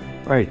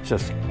 Right,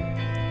 just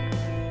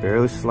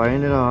barely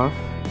sliding it off.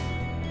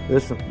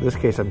 This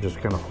case, I'm just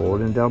kind of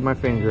holding down my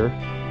finger.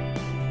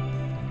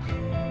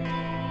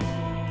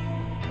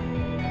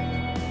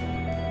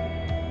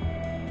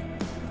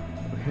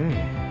 Okay.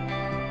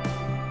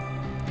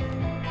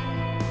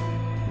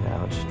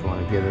 Now just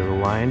want to get it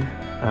aligned.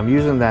 I'm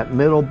using that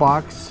middle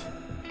box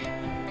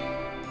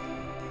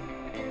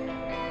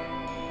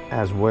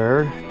as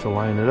wear to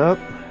line it up.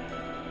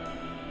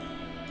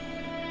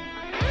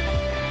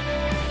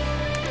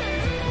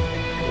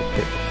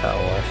 Paper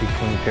towel, actually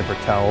clean paper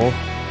towel.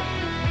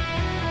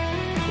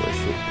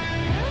 Push it.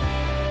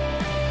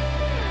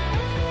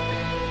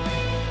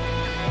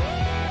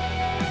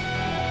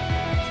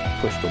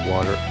 Push the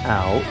water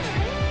out.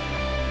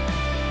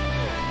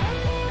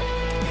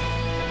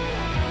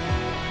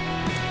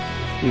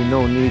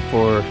 No need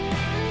for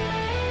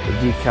the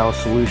decal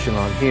solution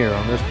on here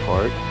on this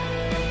part.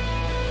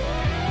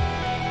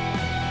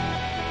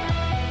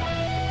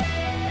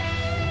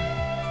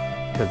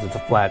 Because it's a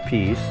flat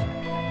piece.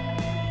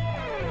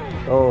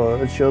 Oh,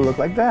 it should look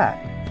like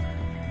that.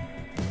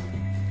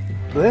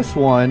 This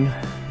one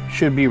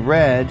should be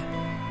red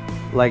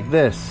like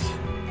this.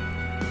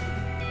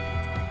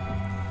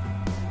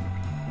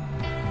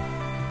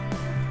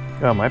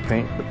 Oh,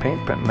 the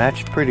paint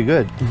matched pretty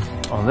good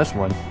on this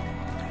one.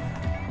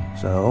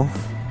 So,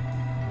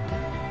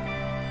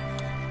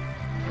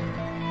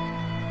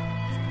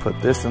 put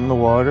this in the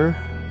water.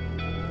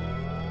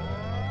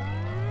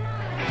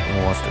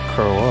 It wants to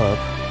curl up.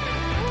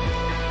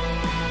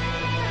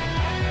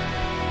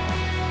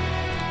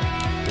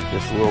 Get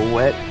this a little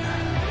wet.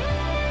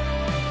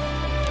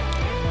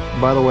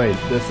 By the way,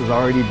 this has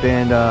already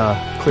been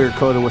clear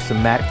coated with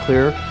some matte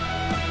clear.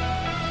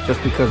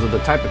 Just because of the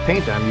type of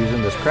paint that I'm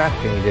using, this craft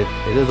paint,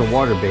 it is a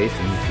water base,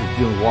 and if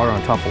you're doing water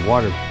on top of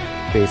water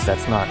base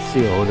that's not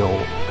sealed,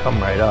 it'll come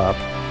right up,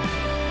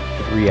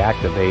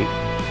 reactivate.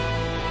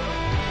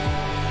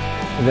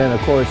 And then of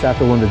course,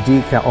 after when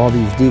all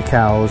these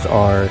decals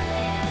are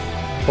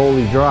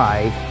totally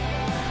dry,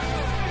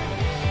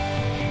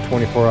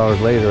 24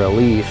 hours later at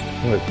least,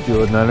 I'm going to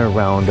do another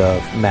round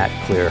of matte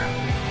clear.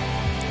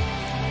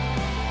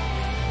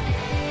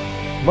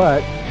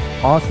 But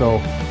also,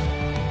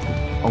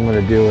 I'm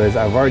going to do is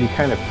I've already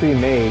kind of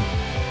pre-made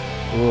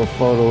a little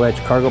photo etch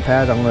cargo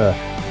pads. I'm going to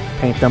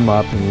paint them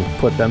up and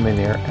put them in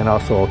there, and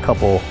also a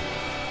couple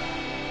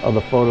of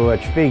the photo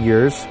etch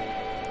figures.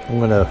 I'm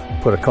going to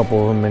put a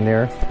couple of them in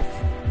there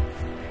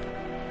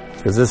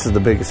because this is the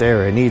biggest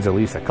area. It needs at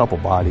least a couple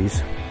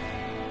bodies.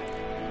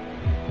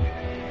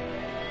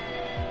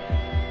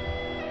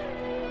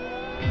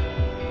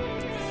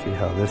 See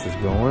how this is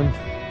going.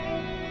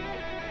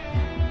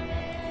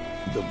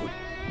 Double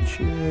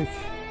check.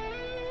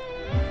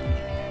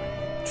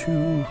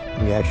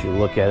 Let me actually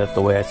look at it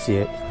the way I see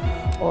it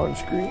on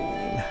screen.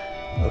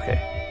 Okay.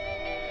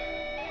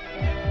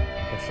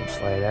 Got some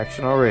slide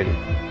action already.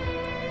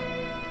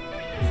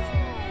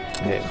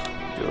 Okay,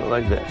 do it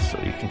like this so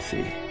you can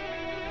see.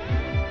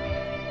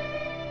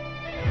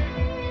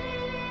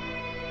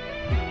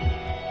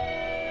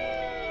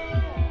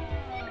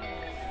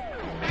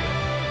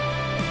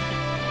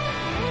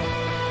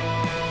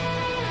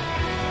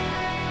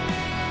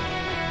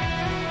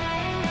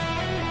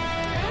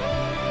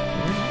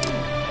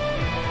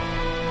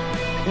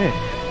 Okay.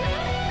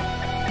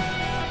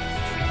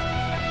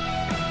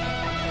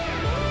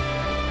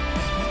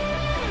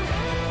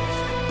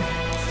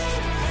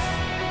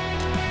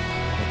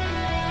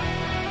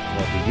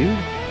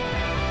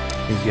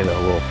 You get a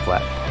little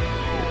flat part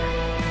here,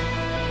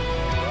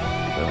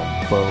 little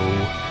bow.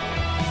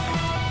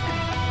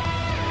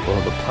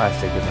 Well, the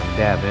plastic is I'm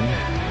dabbing.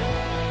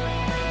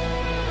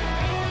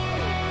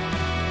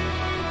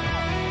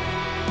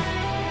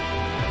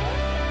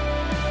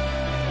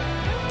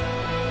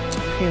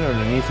 Paint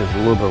underneath is a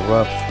little bit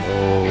rough, so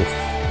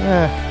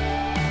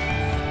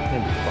it'll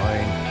be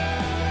fine.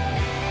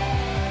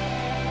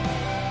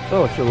 So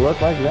it should look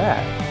like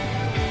that.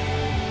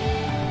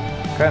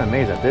 Kind of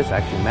amazed that this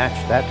actually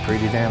matched that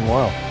pretty damn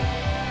well.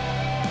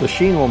 The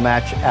sheen will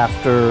match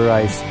after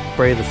I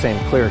spray the same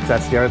clear, because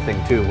that's the other thing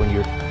too. When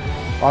you're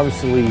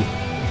obviously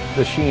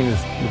the sheen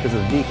is because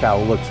of the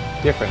decal looks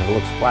different. It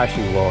looks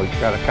flashy. Well, you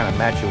got to kind of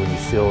match it when you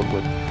seal it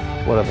with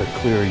whatever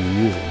clear you're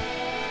using.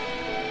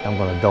 I'm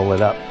going to dull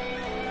it up.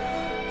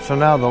 So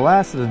now the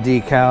last of the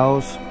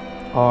decals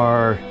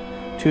are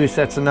two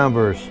sets of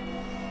numbers.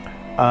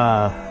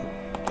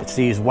 It's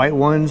these white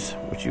ones,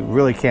 which you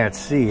really can't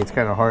see. It's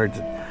kind of hard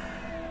to.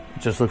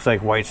 It just looks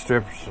like white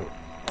strips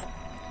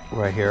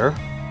right here.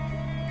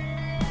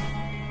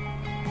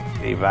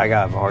 Even I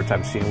got a hard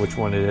time seeing which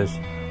one it is.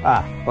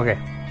 Ah, okay.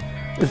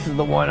 This is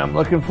the one I'm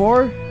looking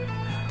for.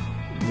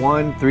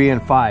 1, 3,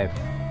 and 5.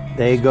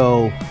 They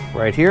go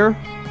right here.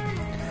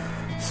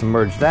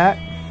 Submerge that.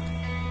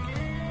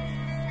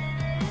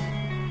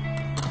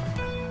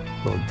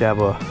 Little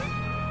dab of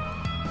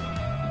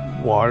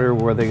water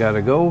where they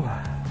gotta go.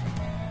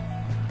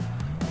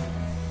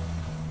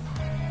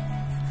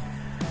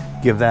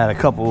 Give that a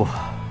couple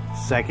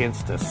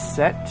seconds to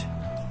set.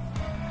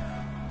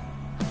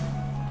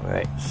 All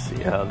right,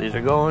 see how these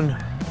are going.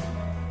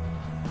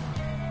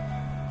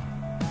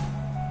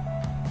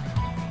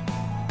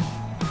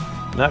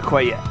 Not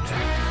quite yet.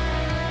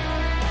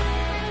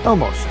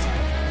 Almost.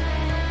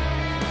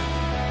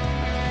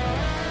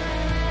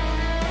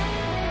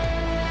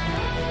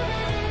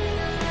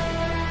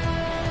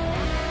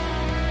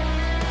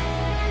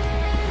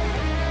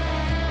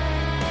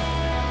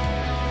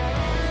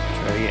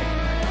 Try again.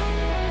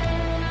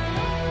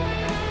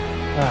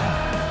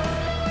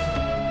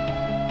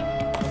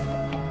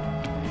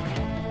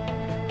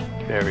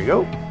 There we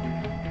go.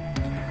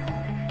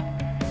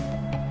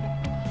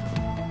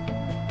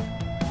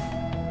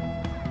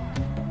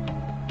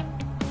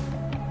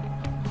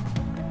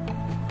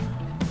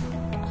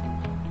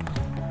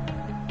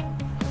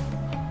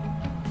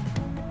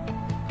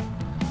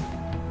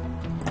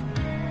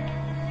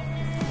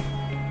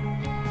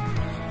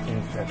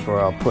 That's where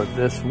I'll put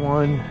this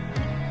one. There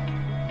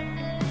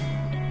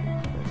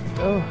we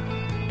go.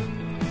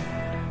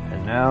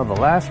 And now the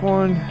last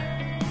one.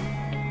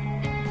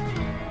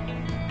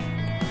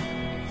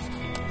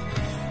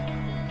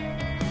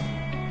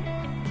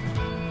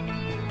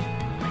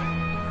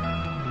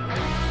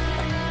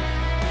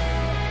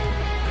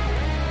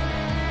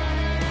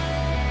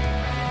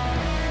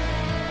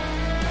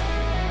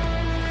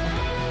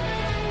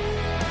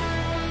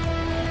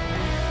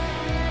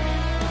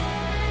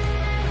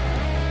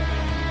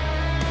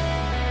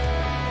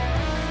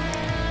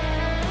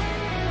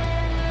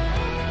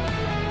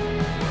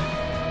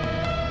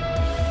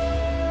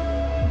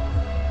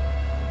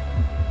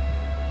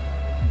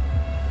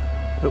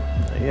 Nope,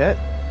 not yet.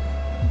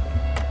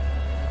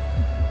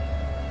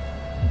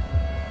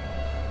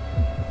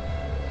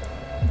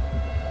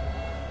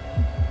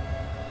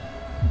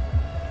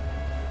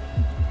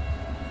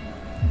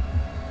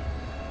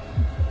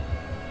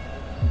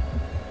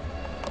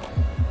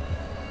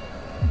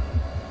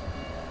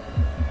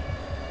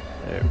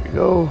 There we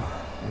go.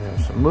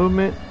 There's some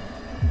movement.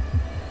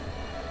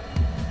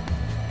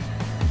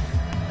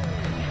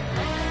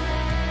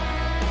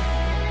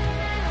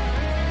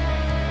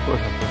 Of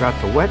course, I forgot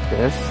to wet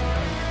this.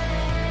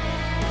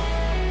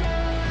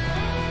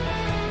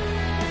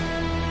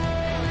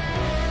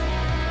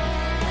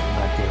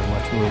 Not getting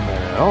much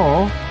movement at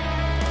all.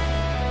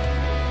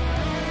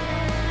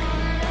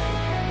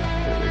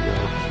 There we go.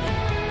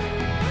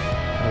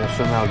 I gotta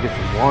somehow get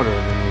some water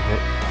underneath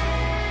it.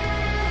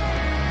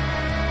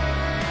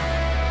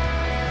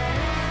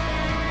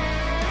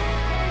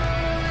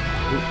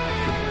 Oop,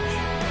 too much.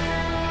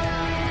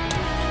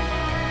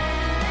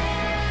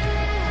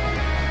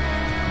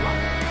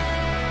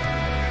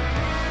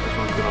 This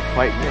one's gonna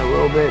fight me a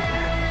little bit.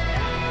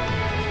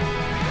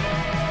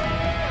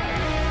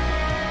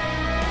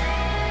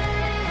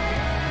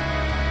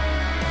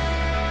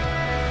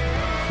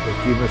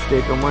 Rookie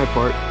mistake on my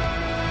part.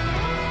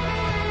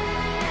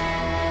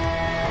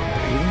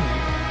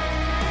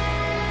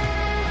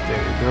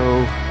 There we go.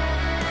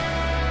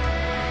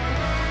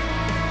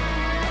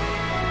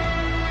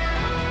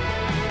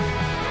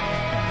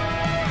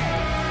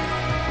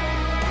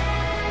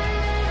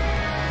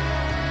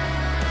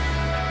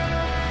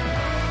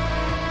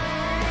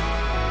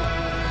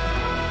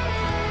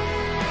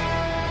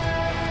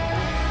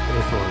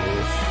 This one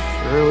is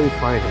surely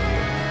fighting me.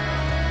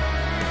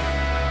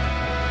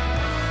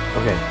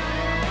 Okay.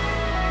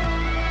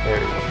 There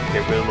we go.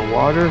 Get rid of the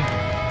water.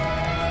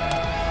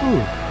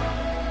 Whew.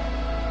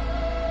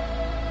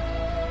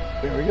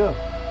 There we go.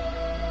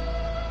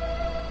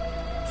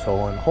 So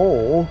on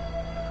whole,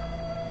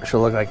 it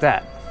should look like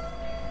that.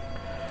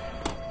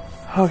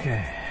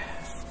 Okay.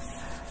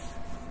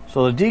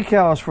 So the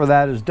decals for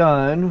that is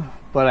done,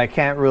 but I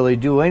can't really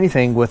do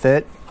anything with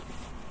it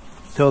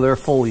till they're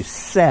fully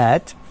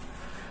set.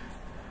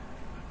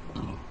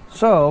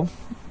 So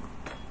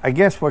I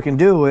guess what I can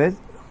do with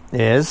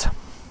is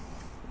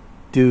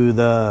do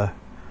the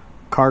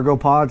cargo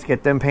pods,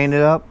 get them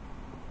painted up,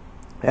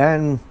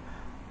 and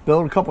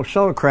build a couple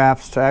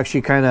shuttlecrafts to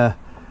actually kind of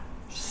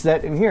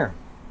set in here.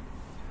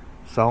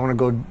 So I'm going to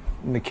go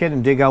in the kit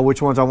and dig out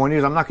which ones I want to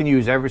use. I'm not going to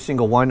use every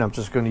single one. I'm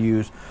just going to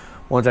use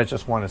ones I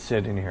just want to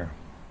sit in here.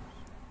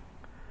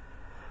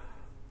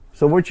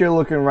 So what you're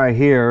looking right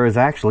here is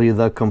actually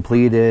the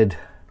completed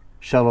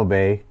shuttle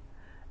bay.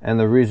 And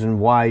the reason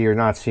why you're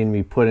not seeing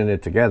me putting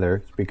it together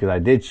is because I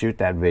did shoot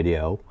that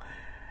video.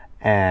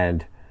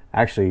 And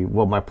actually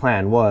what my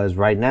plan was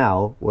right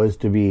now was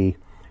to be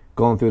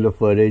going through the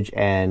footage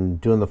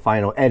and doing the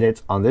final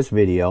edits on this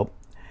video.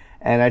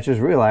 And I just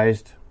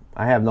realized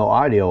I have no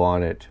audio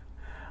on it.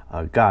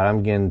 God,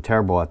 I'm getting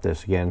terrible at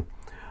this again.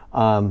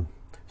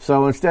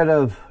 So instead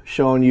of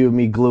showing you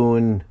me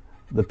gluing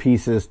the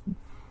pieces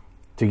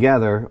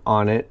together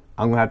on it,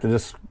 I'm gonna have to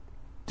just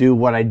do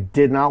what I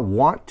did not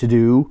want to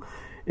do,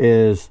 which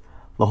is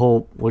the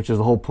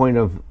whole point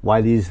of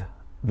why these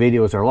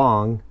videos are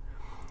long,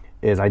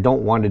 is I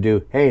don't want to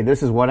do, hey,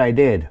 this is what I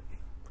did.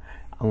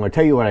 I'm going to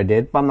tell you what I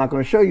did, but I'm not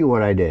going to show you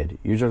what I did.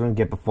 You're just going to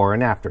get before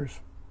and afters.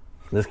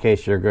 In this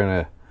case, you're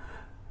going to,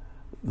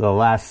 the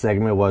last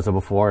segment was a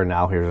before, and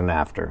now here's an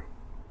after.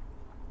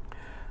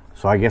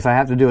 So I guess I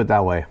have to do it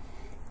that way.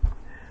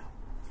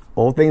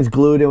 Old thing's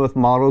glued in with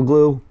model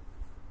glue.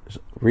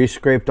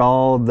 Rescraped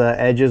all the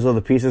edges of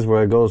the pieces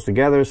where it goes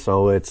together,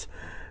 so it's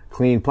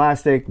clean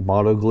plastic.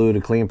 Model glue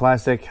to clean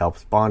plastic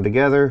helps bond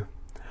together.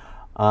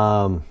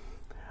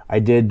 I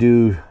did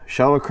do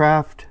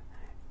shuttlecraft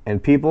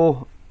and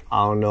people.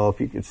 I don't know if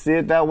you can see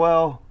it that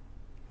well,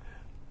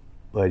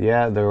 but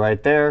yeah, they're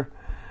right there.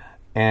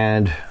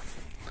 And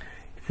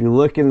if you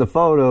look in the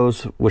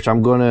photos, which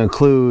I'm going to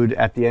include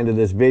at the end of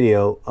this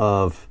video,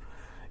 of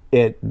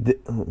it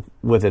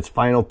with its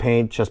final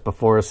paint just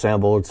before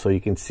assembled, so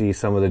you can see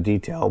some of the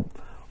detail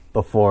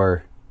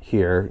before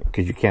here,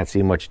 because you can't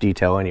see much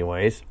detail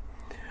anyways.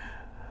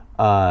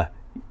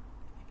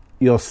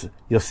 You'll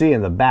see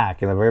in the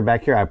back, in the very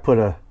back here, I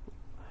put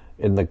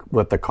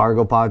with the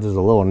cargo pods, there's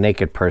a little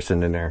naked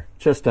person in there,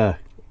 just to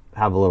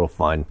have a little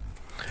fun.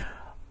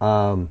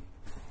 Of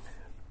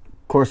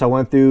course, I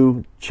went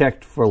through,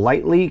 checked for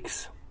light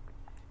leaks,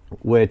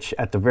 which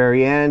at the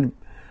very end,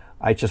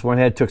 I just went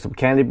ahead, took some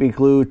canopy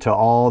glue to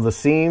all the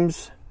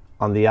seams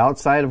on the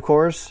outside, of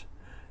course,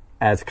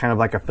 as kind of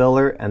like a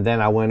filler, and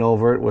then I went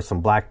over it with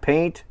some black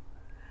paint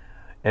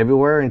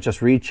everywhere and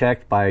just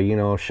rechecked by, you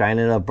know,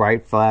 shining a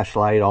bright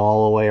flashlight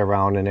all the way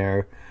around in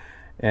there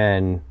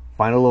and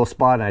find a little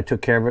spot, and I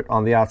took care of it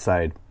on the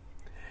outside.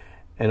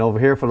 And over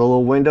here for the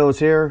little windows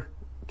here,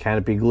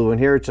 canopy glue in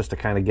here just to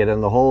kind of get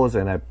in the holes,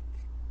 and I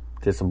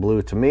did some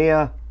blue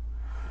Tamiya.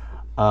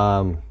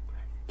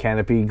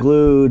 Canopy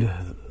glued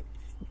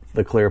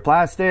the clear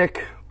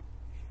plastic.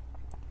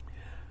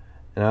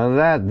 And other than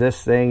that,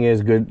 this thing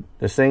is good.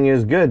 This thing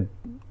is good.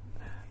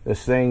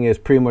 This thing is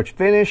pretty much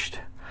finished.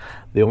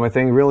 The only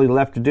thing really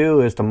left to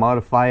do is to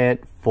modify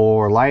it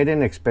for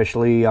lighting,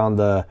 especially on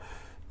the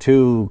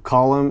 2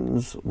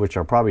 columns, which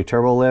are probably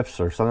turbo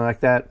lifts or something like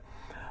that.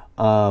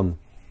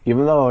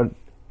 Even though it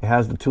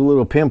has the 2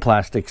 little pin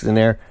plastics in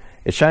there,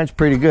 it shines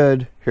pretty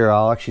good. Here,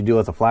 I'll actually do it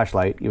with a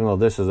flashlight, even though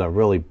this is a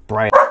really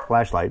bright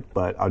flashlight,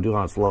 but I'll do it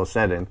on its low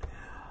setting.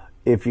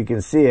 If you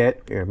can see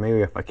it, here,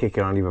 maybe if I kick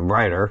it on even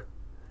brighter,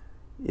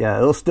 yeah,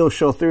 it'll still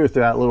show through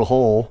that little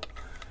hole.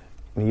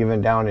 And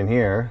even down in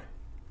here,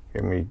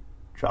 let me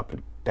drop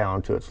it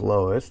down to its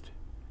lowest,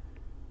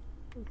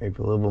 maybe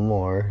a little bit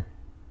more.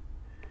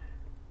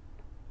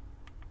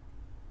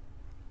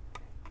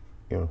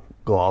 You know,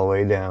 go all the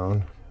way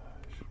down.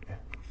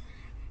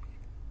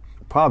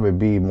 Probably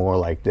be more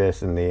like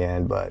this in the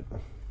end, but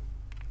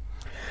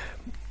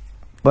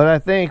I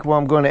think what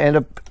I'm going to end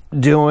up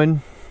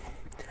doing,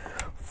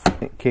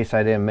 in case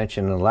I didn't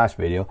mention in the last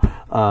video,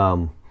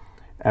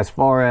 as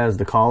far as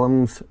the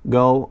columns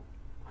go,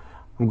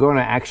 I'm going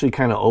to actually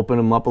kind of open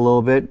them up a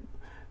little bit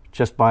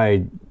just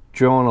by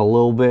drilling a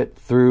little bit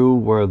through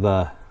where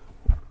the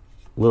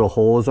little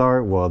holes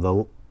are,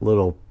 where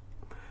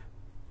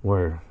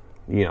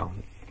you know,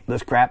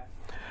 this crap,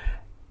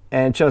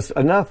 and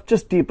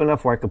just deep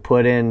enough where I could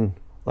put in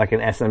like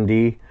an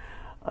SMD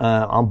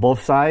on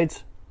both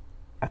sides.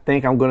 I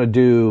think I'm going to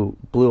do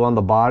blue on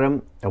the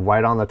bottom and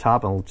white on the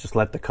top, and just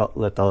let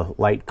the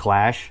light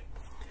clash.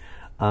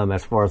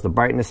 As far as the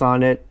brightness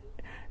on it,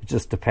 it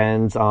just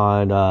depends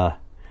on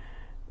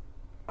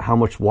how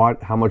much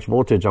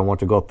voltage I want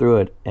to go through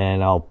it,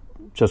 and I'll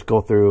just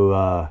go through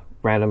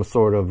random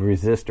sort of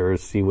resistors,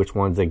 see which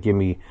ones that give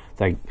me,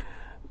 that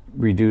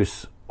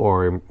reduce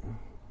or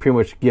pretty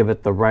much give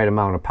it the right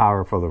amount of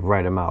power for the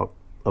right amount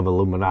of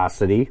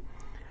luminosity.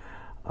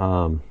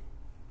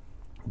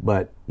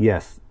 But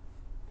yes,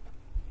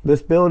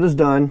 this build is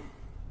done.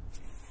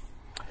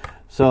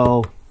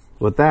 So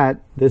with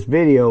that, this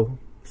video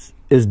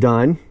is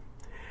done,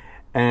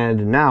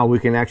 and now we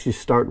can actually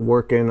start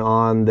working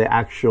on the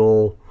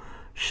actual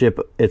ship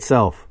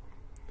itself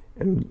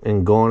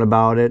and going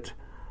about it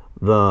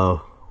the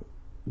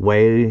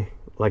way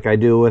like I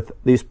do with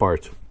these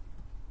parts.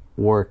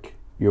 Work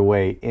your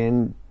way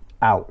in,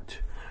 out.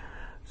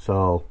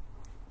 So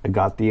I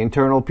got the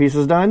internal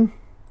pieces done.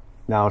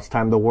 Now it's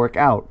time to work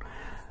out.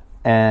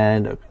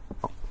 And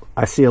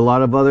I see a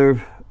lot of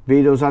other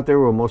videos out there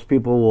where most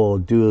people will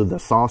do the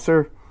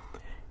saucer.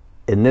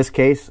 In this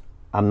case,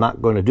 I'm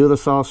not going to do the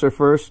saucer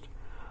first.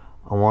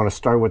 I want to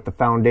start with the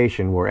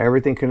foundation where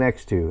everything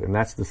connects to, and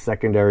that's the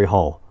secondary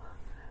hull.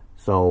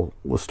 So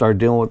we'll start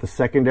dealing with the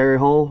secondary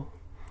hull,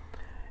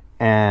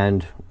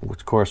 and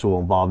of course will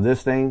involve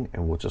this thing,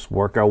 and we'll just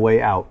work our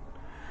way out.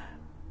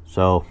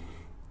 So,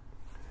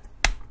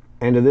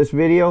 end of this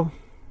video.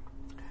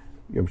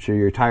 I'm sure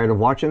you're tired of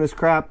watching this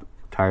crap,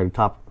 tired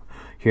of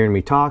hearing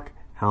me talk,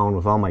 howling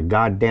with all my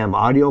goddamn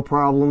audio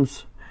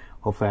problems.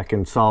 Hopefully I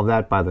can solve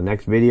that by the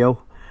next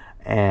video.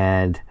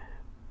 And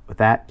with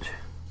that,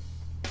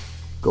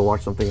 go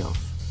watch something else.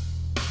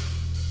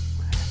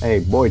 Hey,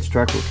 Boyd's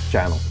Truck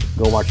channel,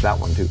 go watch that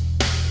one too.